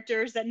own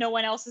characters that no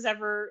one else has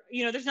ever,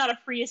 there's not a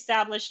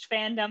pre-established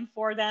fandom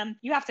for them.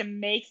 You have to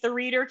make the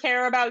reader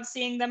care about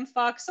seeing them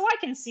fuck. So I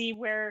can see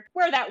where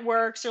that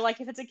works. Or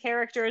like if it's a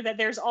character that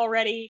there's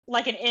already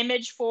like an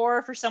image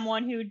for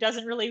someone who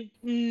doesn't really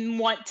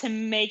want to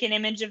make an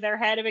image of their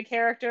head of a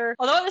character.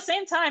 Although at the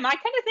same time, I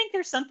kind of think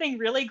there's something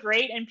really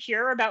great and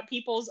pure about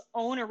people's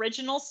own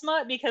original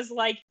smut because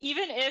like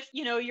even if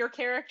your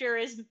character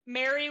is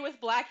Mary with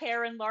black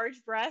hair and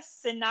large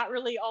breasts and not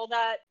really all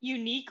that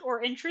unique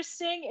or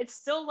interesting, it's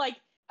still like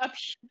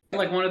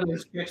like one of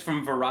those chicks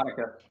from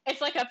Veronica. It's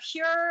like a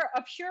pure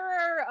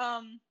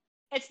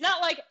it's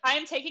not like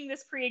I'm taking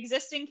this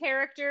pre-existing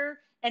character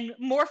and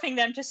morphing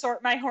them to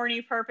sort my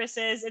horny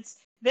purposes. It's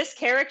this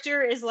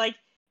character is like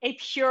a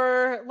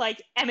pure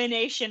like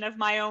emanation of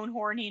my own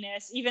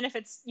horniness, even if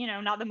it's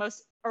not the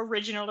most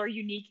original or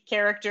unique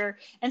character,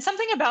 and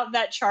something about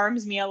that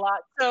charms me a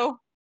lot. So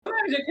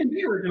sometimes it can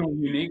be original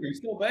and unique and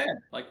still bad,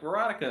 like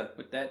Veronica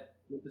with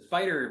the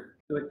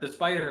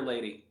spider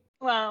lady.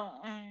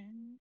 Well,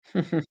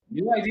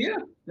 new idea,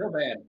 still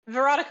bad.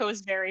 Veronica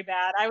was very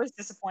bad. I was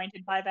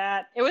disappointed by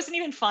that. It wasn't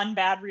even fun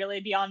bad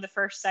really beyond the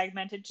first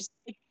segment.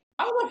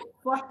 How the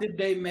fuck did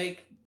they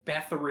make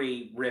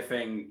Bathory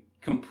riffing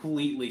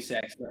completely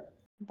sexual?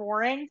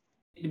 Boring.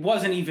 It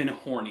wasn't even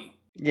horny.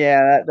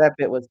 Yeah, that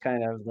bit was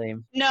kind of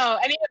lame. No,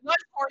 I mean it was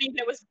horny,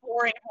 but it was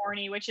boring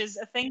horny, which is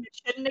a thing that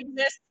shouldn't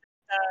exist.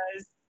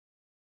 It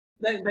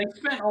does. They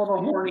spent all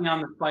the horny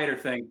on the spider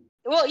thing.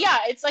 Well, yeah,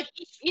 it's like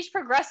each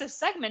progressive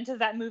segment of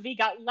that movie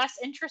got less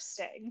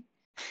interesting.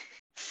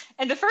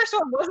 And the first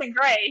one wasn't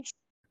great.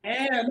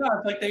 Yeah, no,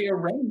 it's like they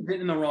arranged it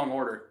in the wrong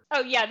order.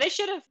 Oh yeah, they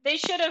should have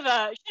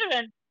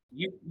been.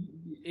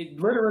 It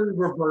literally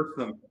reversed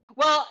them.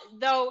 Well,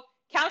 though,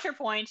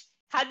 counterpoint,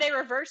 had they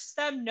reversed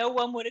them, no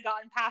one would have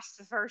gotten past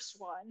the first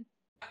one.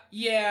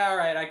 Yeah, all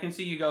right. I can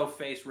see you go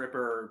face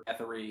ripper,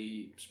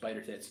 ethery,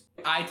 spider tits.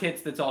 Eye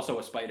tits. That's also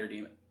a spider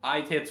demon.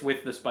 Eye tits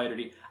with the spider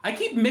demon. I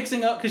keep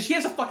mixing up because she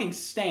has a fucking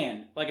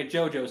stand like a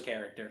JoJo's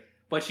character,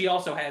 but she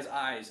also has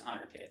eyes on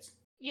her tits.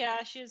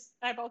 Yeah, she's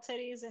eyeball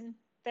titties, and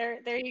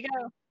there you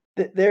go.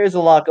 There is a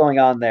lot going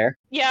on there.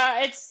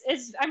 Yeah, it's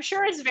I'm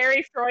sure it's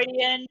very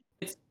Freudian.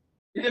 It's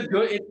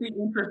good. It's the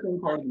interesting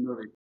part of the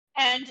movie.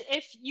 And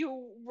if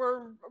you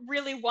were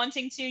really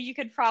wanting to, you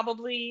could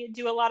probably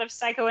do a lot of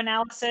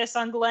psychoanalysis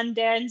on Glenn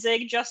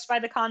Danzig just by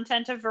the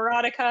content of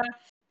Veronica.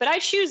 But I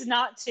choose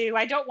not to.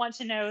 I don't want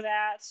to know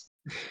that.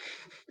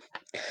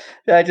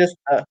 I just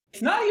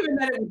It's not even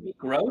that it would be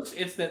gross.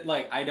 It's that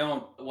like I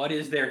don't. What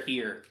is there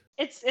here?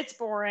 It's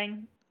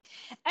boring.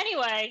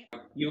 Anyway,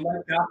 You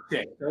like goth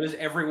chick. So does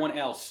everyone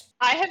else.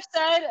 I have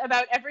said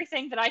about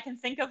everything that I can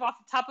think of off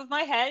the top of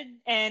my head,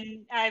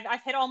 and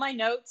I've hit all my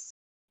notes.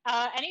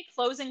 Any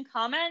closing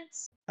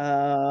comments?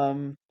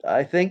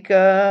 I think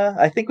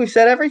we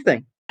said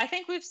everything. I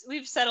think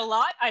we've said a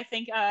lot. I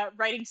think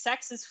writing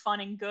sex is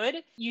fun and good.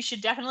 You should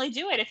definitely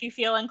do it if you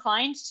feel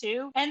inclined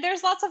to. And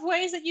there's lots of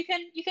ways that you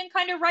can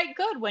kind of write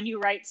good when you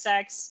write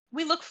sex.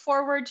 We look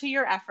forward to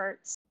your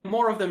efforts.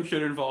 More of them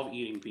should involve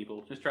eating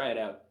people. Just try it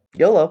out.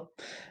 YOLO.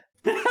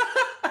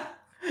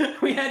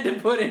 We had to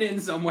put it in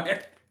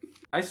somewhere.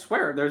 I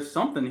swear, there's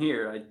something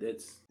here.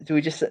 Do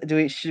we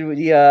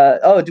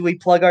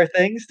plug our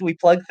things? Do we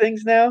plug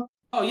things now?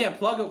 Oh yeah,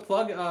 plug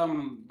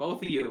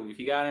both of you if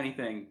you got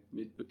anything.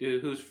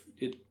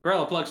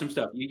 Corella, plug some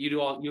stuff. You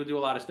do a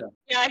lot of stuff.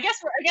 Yeah, I guess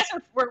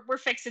we're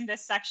fixing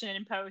this section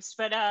in post,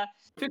 but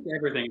Fix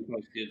everything in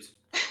post, kids.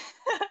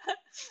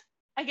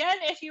 Again,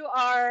 if you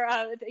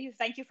are,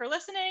 thank you for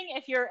listening.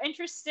 If you're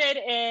interested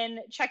in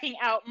checking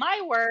out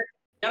my work,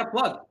 Got a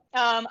plug.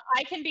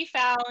 I can be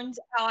found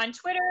on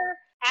Twitter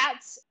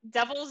at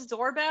Devil's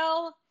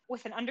Doorbell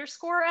with an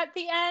underscore at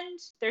the end.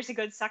 There's a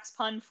good sex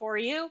pun for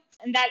you.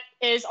 And that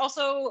is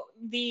also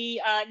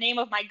the name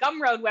of my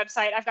Gumroad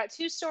website. I've got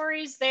 2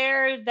 stories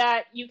there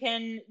that you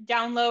can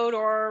download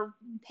or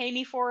pay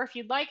me for if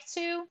you'd like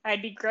to.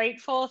 I'd be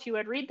grateful if you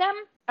would read them.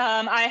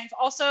 I've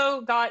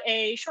also got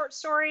a short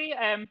story,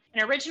 an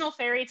original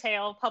fairy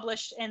tale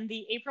published in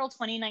the April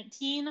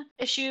 2019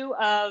 issue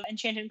of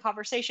Enchanted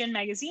Conversation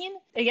magazine.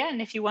 Again,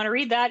 if you want to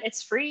read that,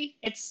 it's free.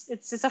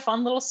 It's a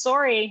fun little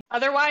story.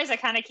 Otherwise, I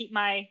kind of keep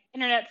my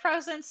internet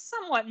presence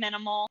somewhat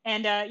minimal.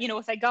 And,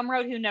 with that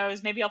Gumroad, who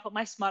knows? Maybe I'll put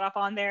my smut up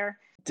on there.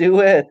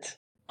 Do it.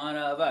 One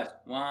of us,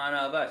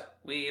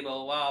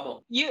 weeble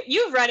wobble.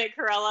 You've read it,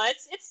 Corella.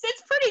 It's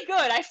pretty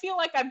good. I feel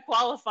like I'm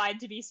qualified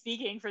to be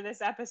speaking for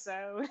this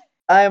episode.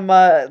 I'm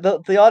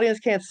the audience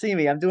can't see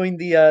me. I'm doing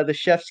the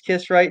chef's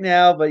kiss right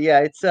now, but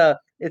yeah,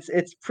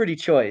 it's pretty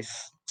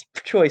choice.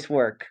 It's choice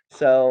work.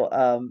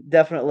 So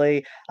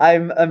definitely,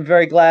 I'm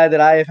very glad that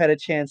I have had a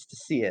chance to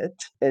see it,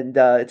 and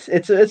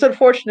it's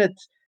unfortunate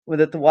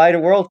that the wider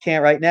world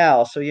can't right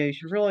now. So yeah, you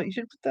should put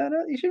that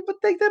out.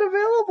 Make that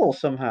available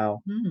somehow.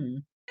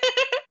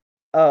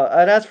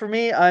 And as for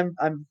me, I'm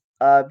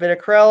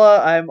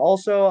Bitacrella. I'm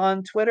also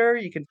on Twitter.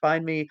 You can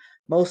find me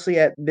mostly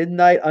at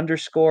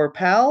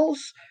midnight_pals,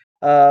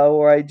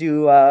 where I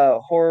do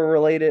horror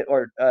related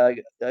or I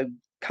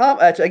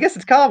guess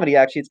it's comedy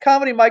actually. It's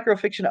comedy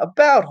microfiction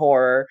about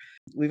horror.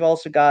 We've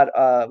also got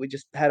we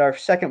just had our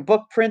second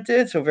book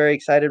printed, so very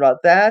excited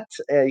about that.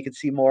 You can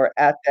see more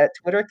at that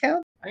Twitter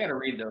account. I gotta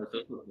read those.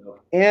 Those look dope.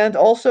 And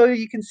also,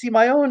 you can see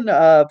my own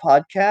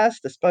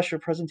podcast, A Special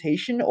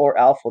Presentation, or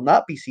Alf Will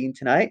Not Be Seen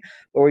Tonight,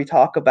 where we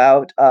talk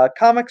about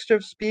comic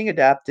strips being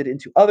adapted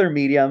into other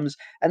mediums.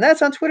 And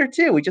that's on Twitter,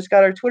 too. We just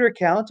got our Twitter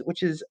account,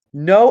 which is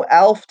No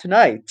Alf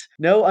Tonight.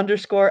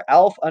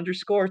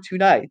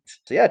 No_Alf_tonight.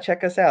 So, yeah,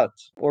 check us out.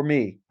 Or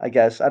me, I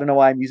guess. I don't know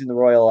why I'm using the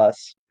royal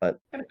us, but.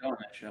 I gotta go on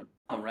that show.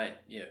 All right,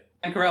 yeah.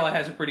 And Corella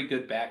has a pretty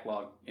good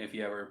backlog if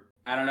you ever.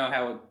 I don't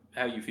know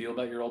how you feel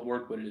about your old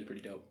work, but it is pretty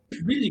dope.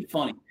 It's really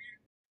funny.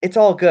 It's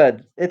all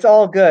good. It's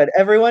all good.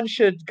 Everyone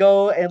should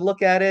go and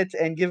look at it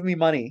and give me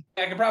money.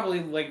 I could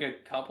probably like a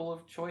couple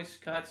of choice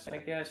cuts, I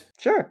guess.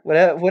 Sure,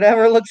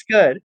 whatever looks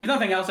good. If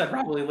nothing else, I'd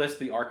probably list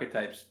the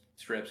archetypes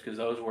strips because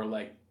those were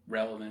like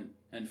relevant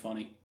and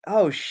funny.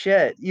 Oh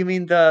shit! You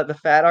mean the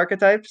fat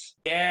archetypes?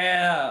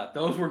 Yeah,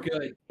 those were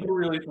good. They were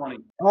really funny.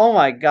 Oh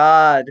my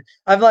god!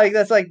 I'm like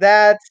that's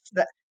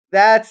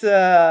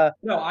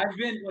No,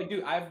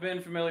 I've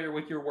been familiar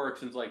with your work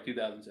since like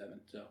 2007.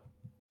 So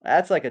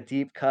that's like a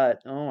deep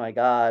cut. Oh my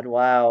god!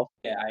 Wow.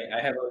 yeah,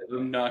 I have an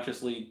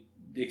obnoxiously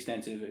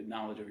extensive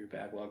knowledge of your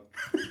backlog.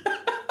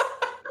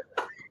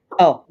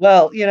 Oh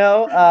well,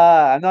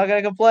 I'm not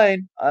gonna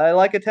complain. I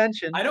like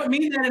attention. I don't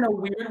mean that in a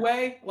weird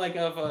way. Like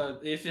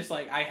it's just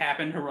like I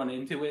happen to run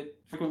into it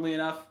frequently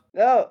enough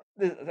No,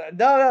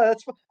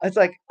 that's it's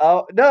like,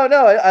 oh, no,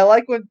 I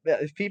like when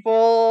if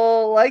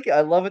people like it.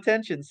 I love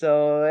attention,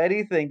 so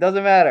anything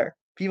doesn't matter.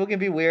 People can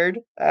be weird.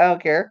 I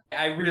don't care.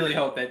 I really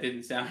hope that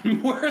didn't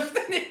sound worse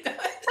than it does.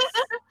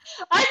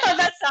 I thought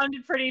that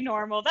sounded pretty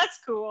normal. That's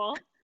cool.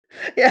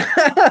 Yeah.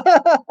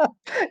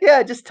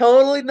 Yeah, just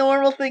totally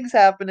normal things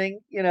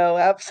happening,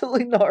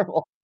 absolutely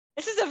normal.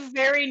 This is a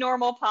very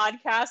normal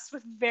podcast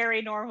with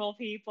very normal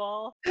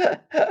people.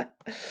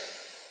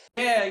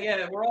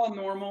 Yeah, we're all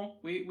normal.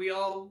 We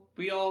all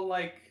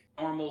like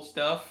normal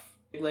stuff.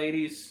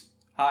 Ladies,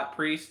 hot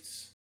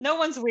priests. No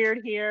one's weird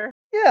here.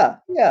 Yeah.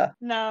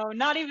 No,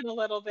 not even a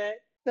little bit.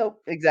 Nope,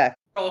 exactly.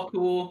 All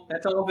cool.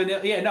 That's all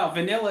vanilla. Yeah, no,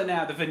 vanilla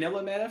now. The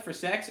vanilla meta for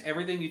sex,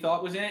 everything you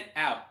thought was in it,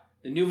 out.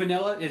 The new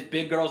vanilla is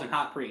big girls and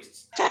hot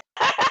priests.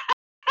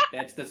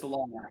 That's the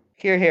law now.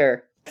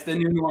 Here. That's the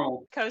new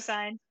normal.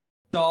 Cosine.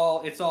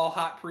 It's all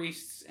hot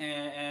priests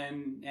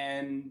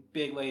and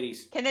big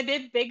ladies. Can they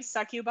be big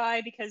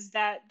succubi? Because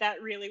that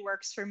really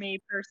works for me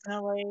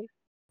personally.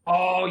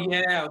 Oh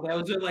yeah,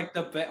 those are like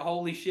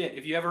holy shit.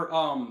 If you ever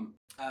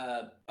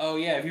have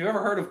you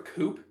ever heard of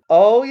Coop?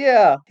 Oh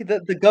yeah,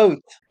 the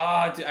goat.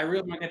 Dude, I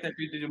really want to get that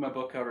dude to do my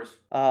book covers.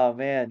 Oh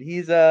man,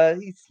 he's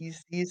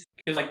because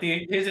like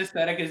his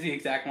aesthetic is the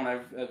exact one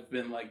I've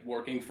been like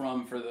working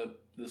from for the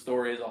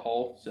story as a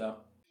whole. So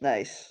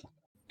nice.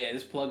 Yeah,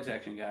 this plug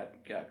section got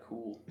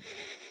cool.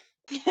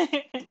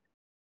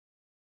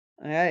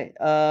 All right.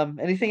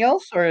 Anything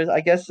else, or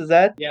I guess is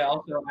that? Yeah.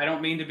 Also, I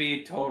don't mean to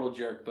be a total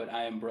jerk, but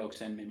I am broke.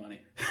 Send me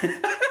money.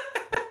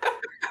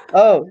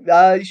 Oh,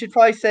 you should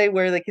probably say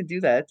where they can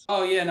do that.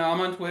 Oh yeah, no, I'm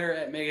on Twitter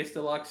at Megas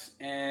Deluxe,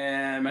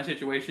 and my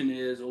situation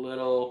is a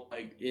little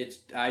like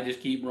I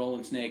just keep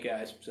rolling snake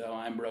eyes, so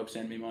I'm broke.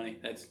 Send me money.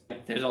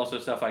 There's also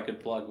stuff I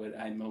could plug, but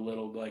I'm a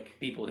little like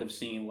people have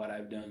seen what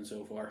I've done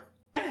so far.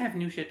 I have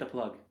new shit to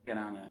plug. Get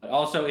on that.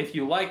 Also, if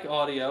you liked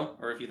audio,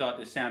 or if you thought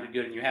this sounded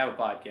good and you have a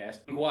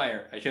podcast,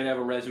 inquire. I should have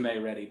a resume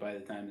ready by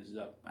the time this is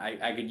up.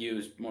 I could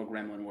use more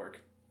gremlin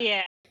work.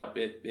 Yeah.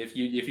 If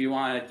you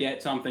want to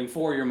get something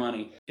for your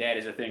money, that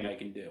is a thing I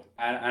can do.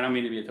 I don't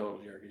mean to be a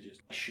total jerk. It's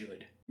just I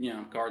should.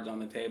 Cards on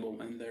the table,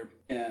 and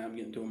I'm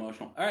getting too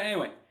emotional. All right,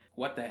 anyway,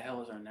 what the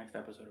hell is our next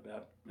episode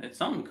about? It's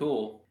something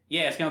cool.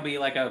 Yeah, it's gonna be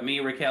like a me,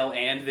 Raquel,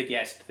 and the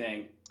guest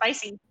thing.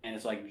 Spicy. And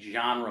it's like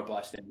genre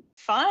busting.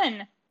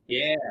 Fun.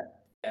 Yeah,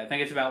 I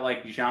think it's about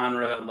like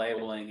genre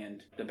labeling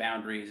and the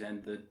boundaries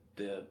and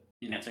the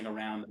dancing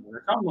around them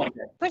or something like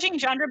that. Pushing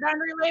genre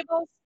boundary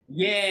labels.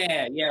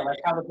 Yeah, like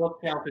how the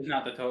bookshelf is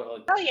not the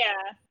total. Oh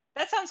yeah,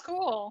 that sounds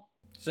cool.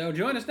 So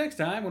join us next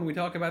time when we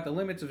talk about the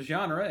limits of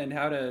genre and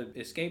how to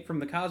escape from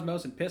the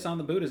cosmos and piss on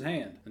the Buddha's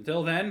hand.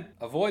 Until then,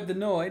 avoid the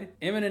Noid,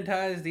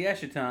 immanentize the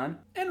Eschaton,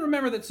 and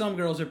remember that some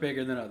girls are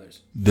bigger than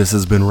others. This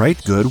has been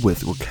Right Good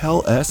with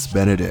Raquel S.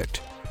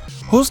 Benedict.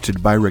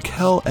 Hosted by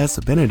Raquel S.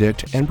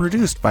 Benedict and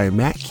produced by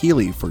Matt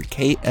Keeley for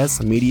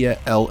KS Media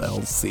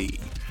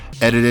LLC.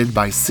 Edited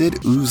by Sid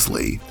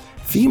Oosley.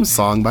 Theme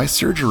song by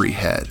Surgery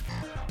Head.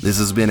 This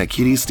has been a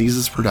Kitty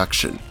Sneezes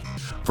production.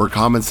 For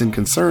comments and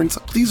concerns,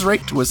 please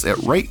write to us at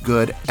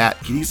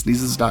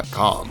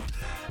writegud@kittysneezes.com.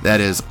 That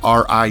is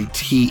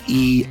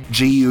RITEGUD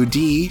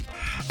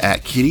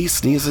at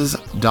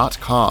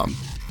kittysneezes.com.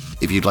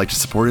 If you'd like to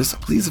support us,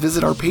 please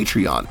visit our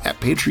Patreon at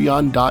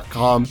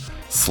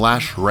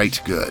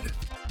patreon.com/writegood.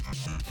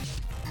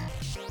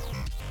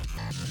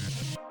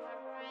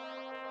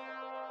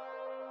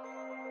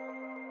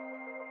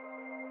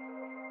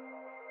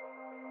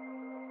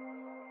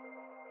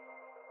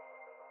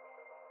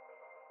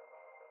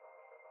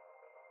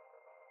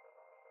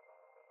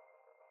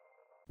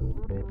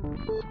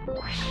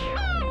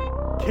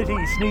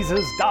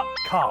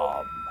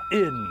 kittysneezes.com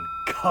in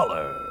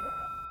color.